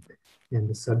and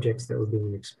the subjects that were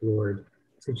being explored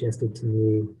suggested to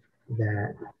me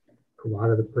that a lot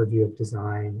of the purview of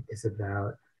design is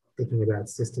about thinking about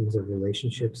systems of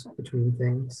relationships between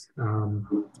things,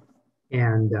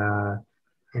 and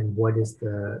what is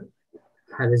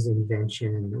how does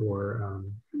invention or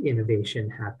innovation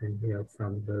happen, you know,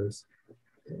 from the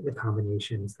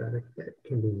combinations that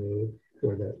can be made,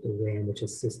 or the way in which a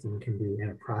system can be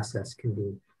and a process can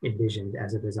be envisioned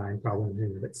as a design problem in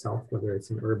and of itself, whether it's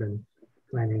an urban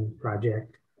planning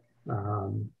project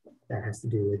that has to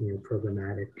do with, you know,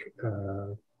 programmatic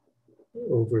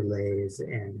overlays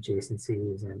and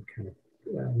adjacencies and kind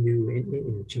of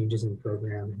new changes in the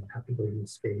program and how people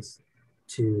use space,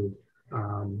 to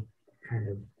kind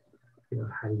of, you know,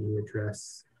 how do you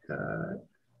address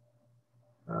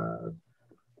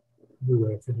new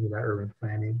way of thinking about urban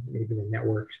planning, maybe the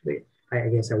network. I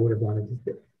guess I would have wanted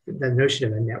the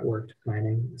notion of a networked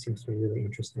planning seems to be really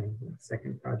interesting. The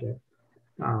second project.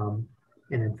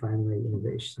 And then finally,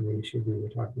 innovation, the issue we were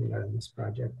talking about in this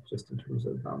project, just in terms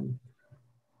of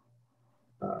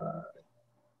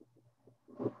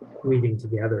weaving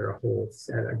together a whole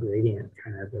set, a gradient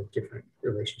kind of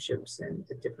relationships and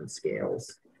at different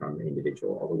scales, from the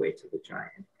individual all the way to the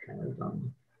giant, kind of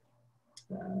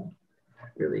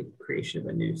really creation of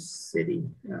a new city,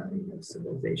 you know,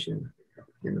 civilization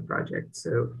in the project.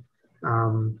 So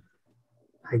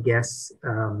I guess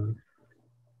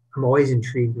I'm always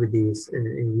intrigued with these,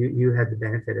 and you had the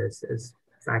benefit as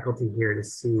faculty here to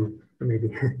see, or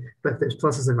maybe, but there's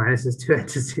pluses and minuses to it,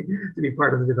 to be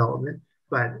part of the development,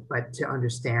 but to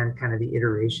understand kind of the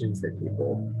iterations that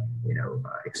people, you know,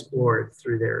 explored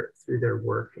through their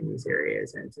work in these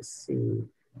areas, and to see,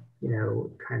 you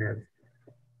know, kind of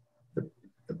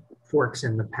the forks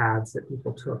in the paths that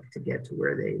people took to get to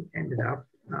where they ended up.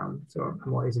 So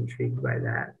I'm always intrigued by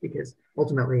that, because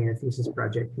ultimately in a thesis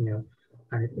project, you know,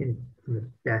 in the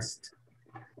best,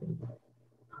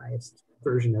 highest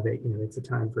version of it, you know, it's a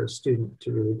time for a student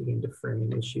to really begin to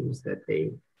frame issues that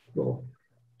they will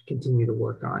continue to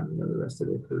work on, you know, the rest of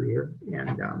their career.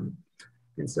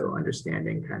 And so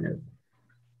understanding kind of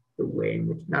the way in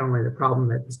which not only the problem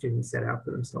that the students set out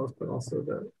for themselves, but also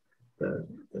the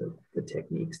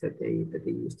techniques that they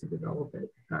use to develop it,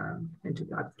 and to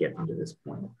get them to this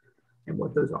point, and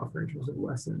what those offer in terms of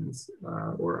lessons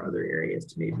or other areas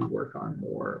to maybe work on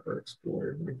more or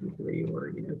explore more deeply, or,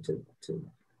 you know, to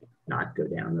not go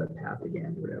down the path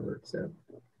again, whatever. So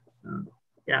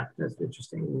yeah, that's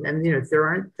interesting. And, you know, there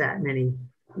aren't that many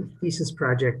thesis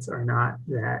projects, are not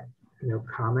that, you know,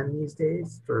 common these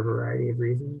days for a variety of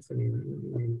reasons. I mean,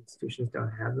 many institutions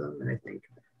don't have them, and I think,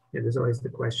 you know, there's always the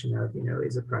question of, you know,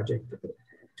 is a project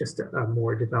just a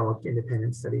more developed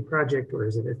independent study project, or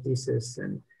is it a thesis?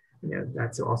 And, you know,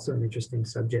 that's also an interesting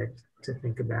subject to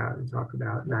think about and talk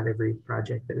about. Not every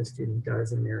project that a student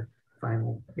does in their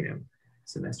final,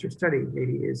 semester study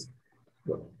maybe is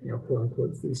what, quote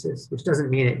unquote thesis, which doesn't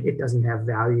mean it doesn't have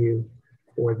value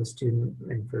for the student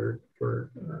and for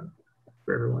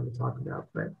everyone to talk about,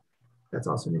 but that's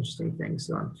also an interesting thing.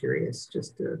 So I'm curious,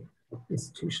 just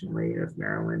institutionally, if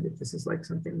Maryland, if this is like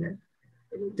something that,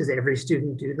 does every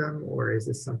student do them, or is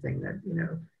this something that,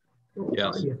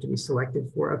 Yes. you have to be selected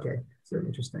for? Okay, so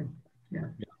interesting. Yeah.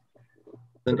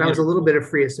 Then, that was a little bit of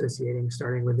free associating,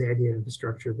 starting with the idea of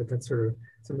infrastructure, but that's sort of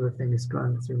some of the things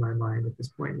gone through my mind at this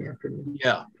point in the afternoon.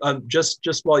 Yeah,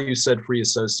 just while you said free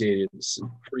associating,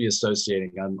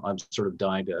 I'm sort of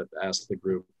dying to ask the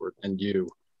group and you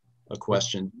a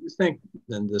question. Do you think,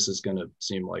 and this is going to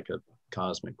seem like a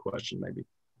cosmic question maybe,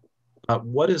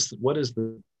 what is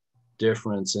the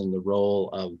difference in the role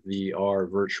of VR,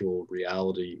 virtual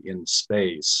reality, in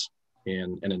space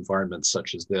in an environment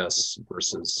such as this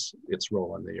versus its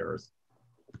role on the Earth?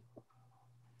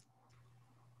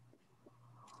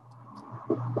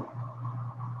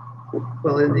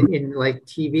 Well, in like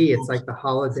TV, it's like the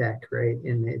holodeck, right?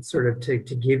 And it's sort of to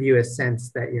give you a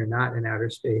sense that you're not in outer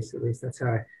space. At least that's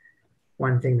how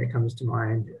one thing that comes to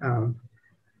mind.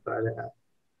 But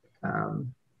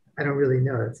I don't really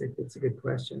know. It's a good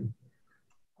question.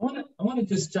 I want to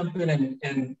just jump in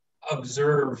and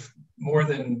observe more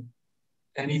than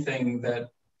anything that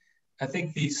I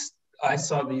think I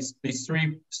saw these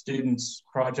three students'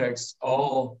 projects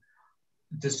all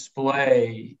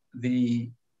display the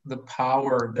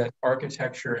power that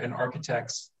architecture and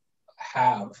architects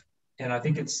have. And I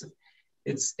think it's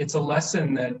a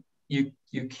lesson that you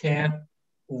can't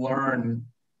learn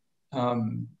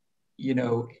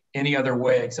any other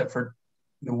way except for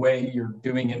the way you're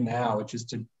doing it now, which is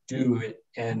to do it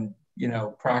and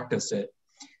practice it.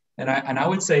 And I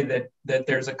would say that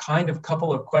there's a kind of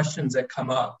couple of questions that come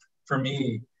up for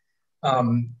me.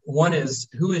 One is,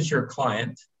 who is your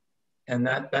client? And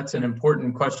that's an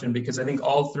important question, because I think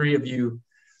all three of you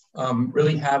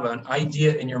really have an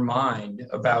idea in your mind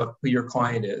about who your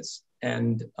client is.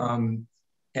 And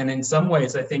in some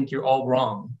ways, I think you're all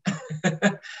wrong.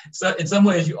 So in some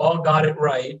ways, you all got it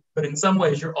right, but in some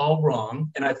ways, you're all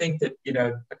wrong. And I think that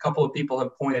a couple of people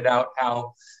have pointed out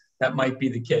how that might be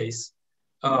the case.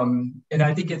 And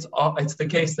I think it's the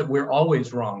case that we're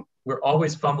always wrong. We're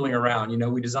always fumbling around.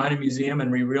 We design a museum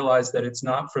and we realize that it's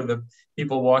not for the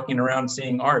people walking around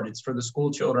seeing art. It's for the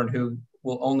school children who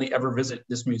will only ever visit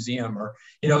this museum, or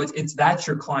that's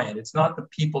your client. It's not the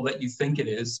people that you think it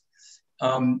is.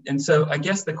 And so I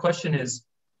guess the question is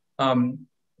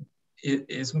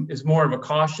more of a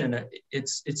caution.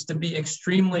 It's to be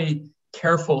extremely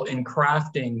careful in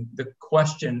crafting the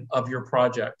question of your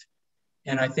project.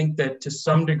 And I think that to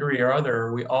some degree or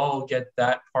other, we all get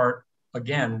that part,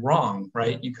 again, wrong,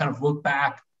 right? You kind of look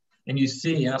back and you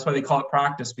see, and that's why they call it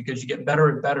practice, because you get better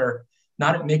and better,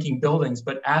 not at making buildings,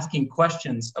 but asking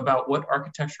questions about what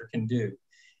architecture can do.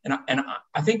 And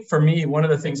I think for me, one of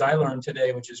the things I learned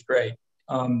today, which is great,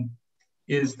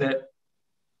 is that,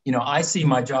 I see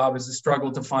my job as a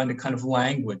struggle to find a kind of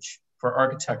language for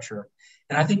architecture.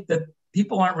 And I think that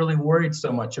people aren't really worried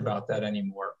so much about that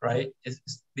anymore, right?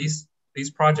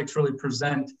 These projects really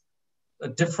present a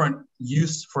different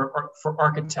use for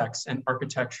architects and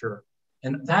architecture.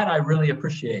 And that I really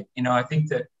appreciate. I think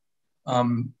that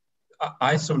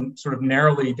I sort of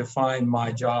narrowly define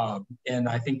my job. And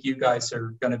I think you guys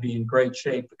are going to be in great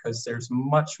shape, because there's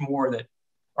much more that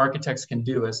architects can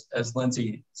do, as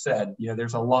Lindsay said.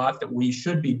 There's a lot that we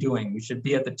should be doing. We should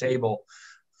be at the table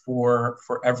for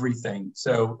everything.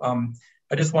 So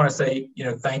I just want to say,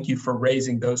 thank you for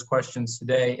raising those questions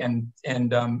today. And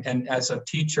as a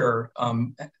teacher,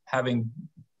 having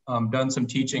done some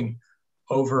teaching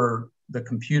over the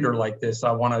computer like this,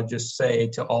 I want to just say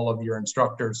to all of your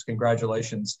instructors,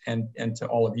 congratulations, and to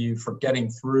all of you for getting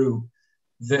through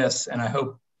this. And I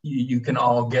hope you can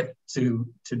all get to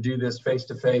do this face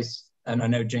to face. And I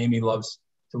know Jamie loves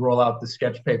to roll out the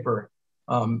sketch paper.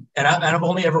 And I've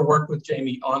only ever worked with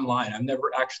Jamie online. I've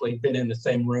never actually been in the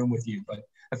same room with you, but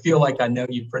I feel like I know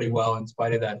you pretty well in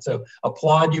spite of that. So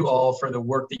applaud you all for the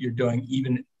work that you're doing,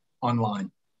 even online.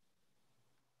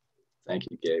 Thank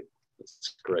you, Gabe.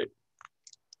 That's great.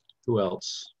 Who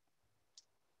else?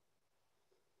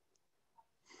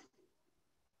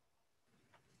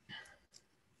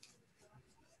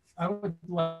 I would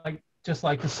just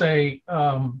like to say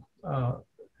that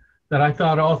I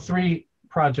thought all three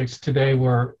projects today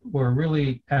were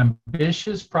really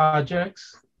ambitious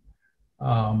projects.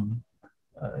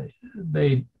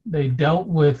 They dealt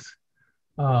with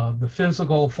the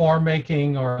physical form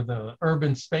making or the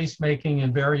urban space making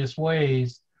in various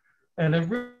ways. And it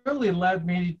really led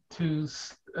me to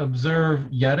observe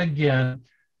yet again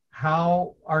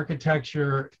how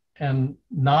architecture and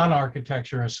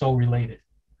non-architecture are so related.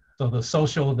 So the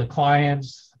social, the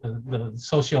clients, the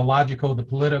sociological, the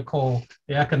political,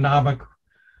 the economic,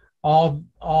 all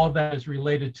that is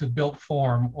related to built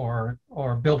form, or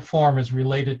built form is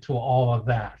related to all of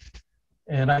that.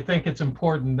 And I think it's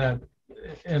important that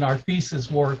in our thesis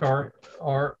work,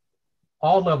 or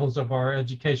all levels of our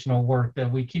educational work,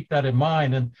 that we keep that in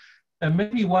mind. And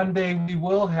maybe one day we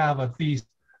will have a thesis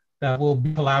that will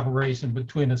be collaboration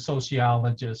between a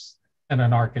sociologist and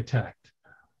an architect,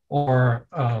 or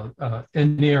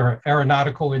engineer,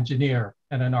 aeronautical engineer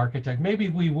and an architect. Maybe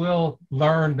we will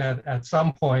learn that at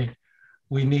some point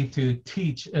we need to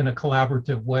teach in a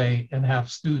collaborative way and have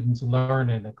students learn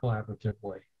in a collaborative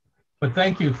way. But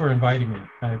thank you for inviting me.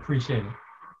 I appreciate it.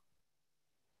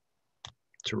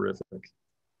 Terrific.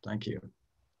 Thank you.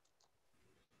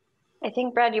 I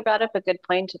think, Brad, you brought up a good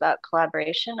point about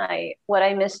collaboration. What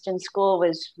I missed in school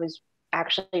was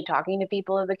actually talking to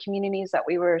people of the communities that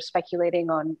we were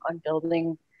speculating on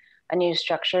building a new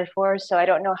structure for. So I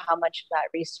don't know how much of that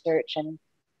research and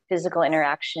physical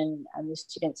interaction the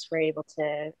students were able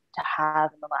to have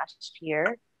in the last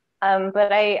year.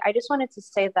 But I just wanted to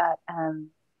say that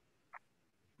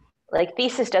like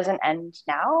thesis doesn't end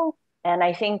now. And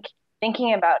I think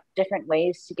thinking about different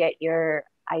ways to get your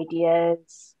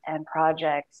ideas and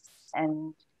projects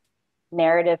and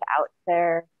narrative out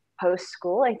there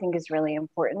post-school, I think is really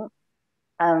important.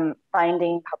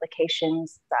 Finding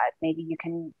publications that maybe you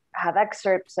can have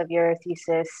excerpts of your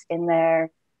thesis in there,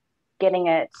 getting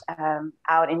it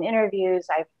out in interviews.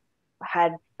 I've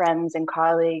had friends and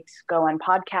colleagues go on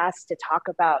podcasts to talk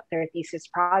about their thesis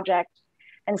project.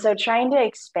 And so trying to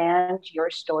expand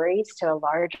your stories to a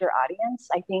larger audience,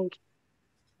 I think,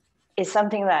 is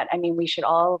something that, I mean, we should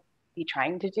all be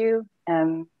trying to do,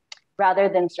 rather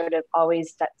than sort of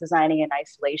always designing in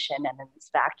isolation and in this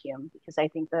vacuum, because I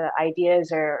think the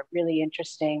ideas are really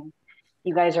interesting.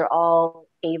 You guys are all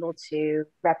able to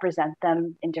represent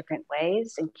them in different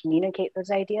ways and communicate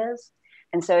those ideas.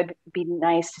 And so it'd be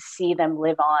nice to see them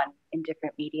live on in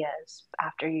different medias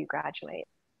after you graduate.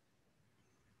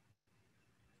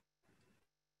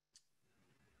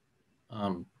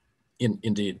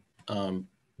 Indeed.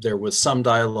 There was some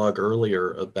dialogue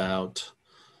earlier about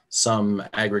some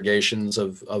aggregations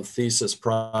of thesis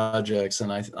projects,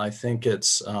 and I think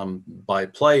it's by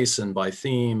place and by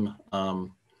theme,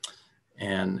 and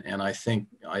I think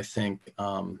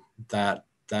that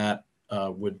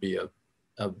would be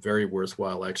a very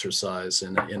worthwhile exercise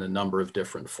in a number of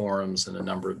different forums and a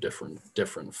number of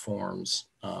different forms.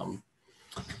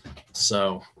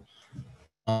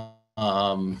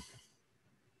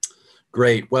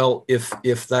 Great. Well, if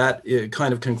that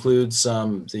kind of concludes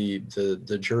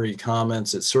the jury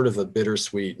comments, it's sort of a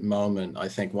bittersweet moment. I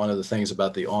think one of the things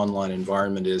about the online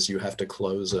environment is you have to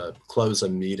close a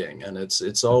meeting, and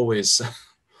it's always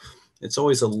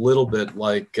a little bit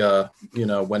like you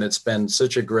know, when it's been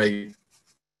such a great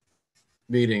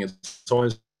meeting, it's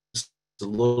always a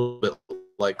little bit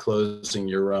like closing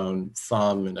your own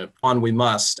thumb, and on we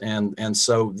must, and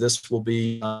so this will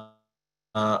be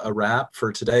a wrap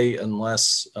for today,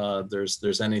 unless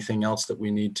there's anything else that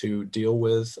we need to deal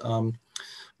with,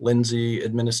 Lindsay,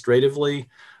 administratively.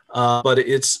 But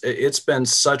it's been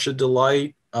such a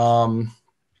delight.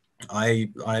 I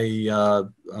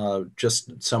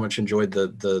just so much enjoyed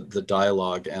the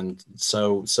dialogue, and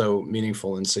so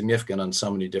meaningful and significant on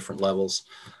so many different levels,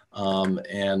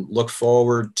 and look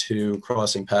forward to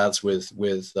crossing paths with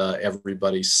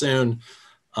everybody soon.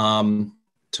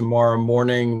 Tomorrow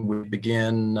morning, we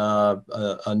begin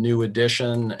a new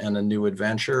edition and a new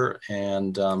adventure,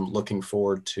 and looking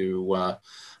forward to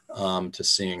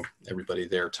seeing everybody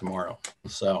there tomorrow.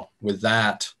 So with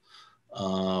that,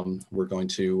 we're going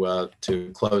to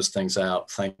close things out.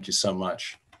 Thank you so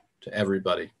much to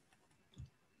everybody.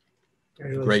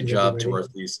 Great job to our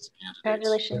thesis candidates.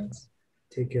 Congratulations.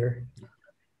 Take care.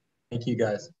 Thank you,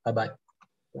 guys. Bye-bye.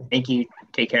 Thank you.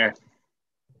 Take care.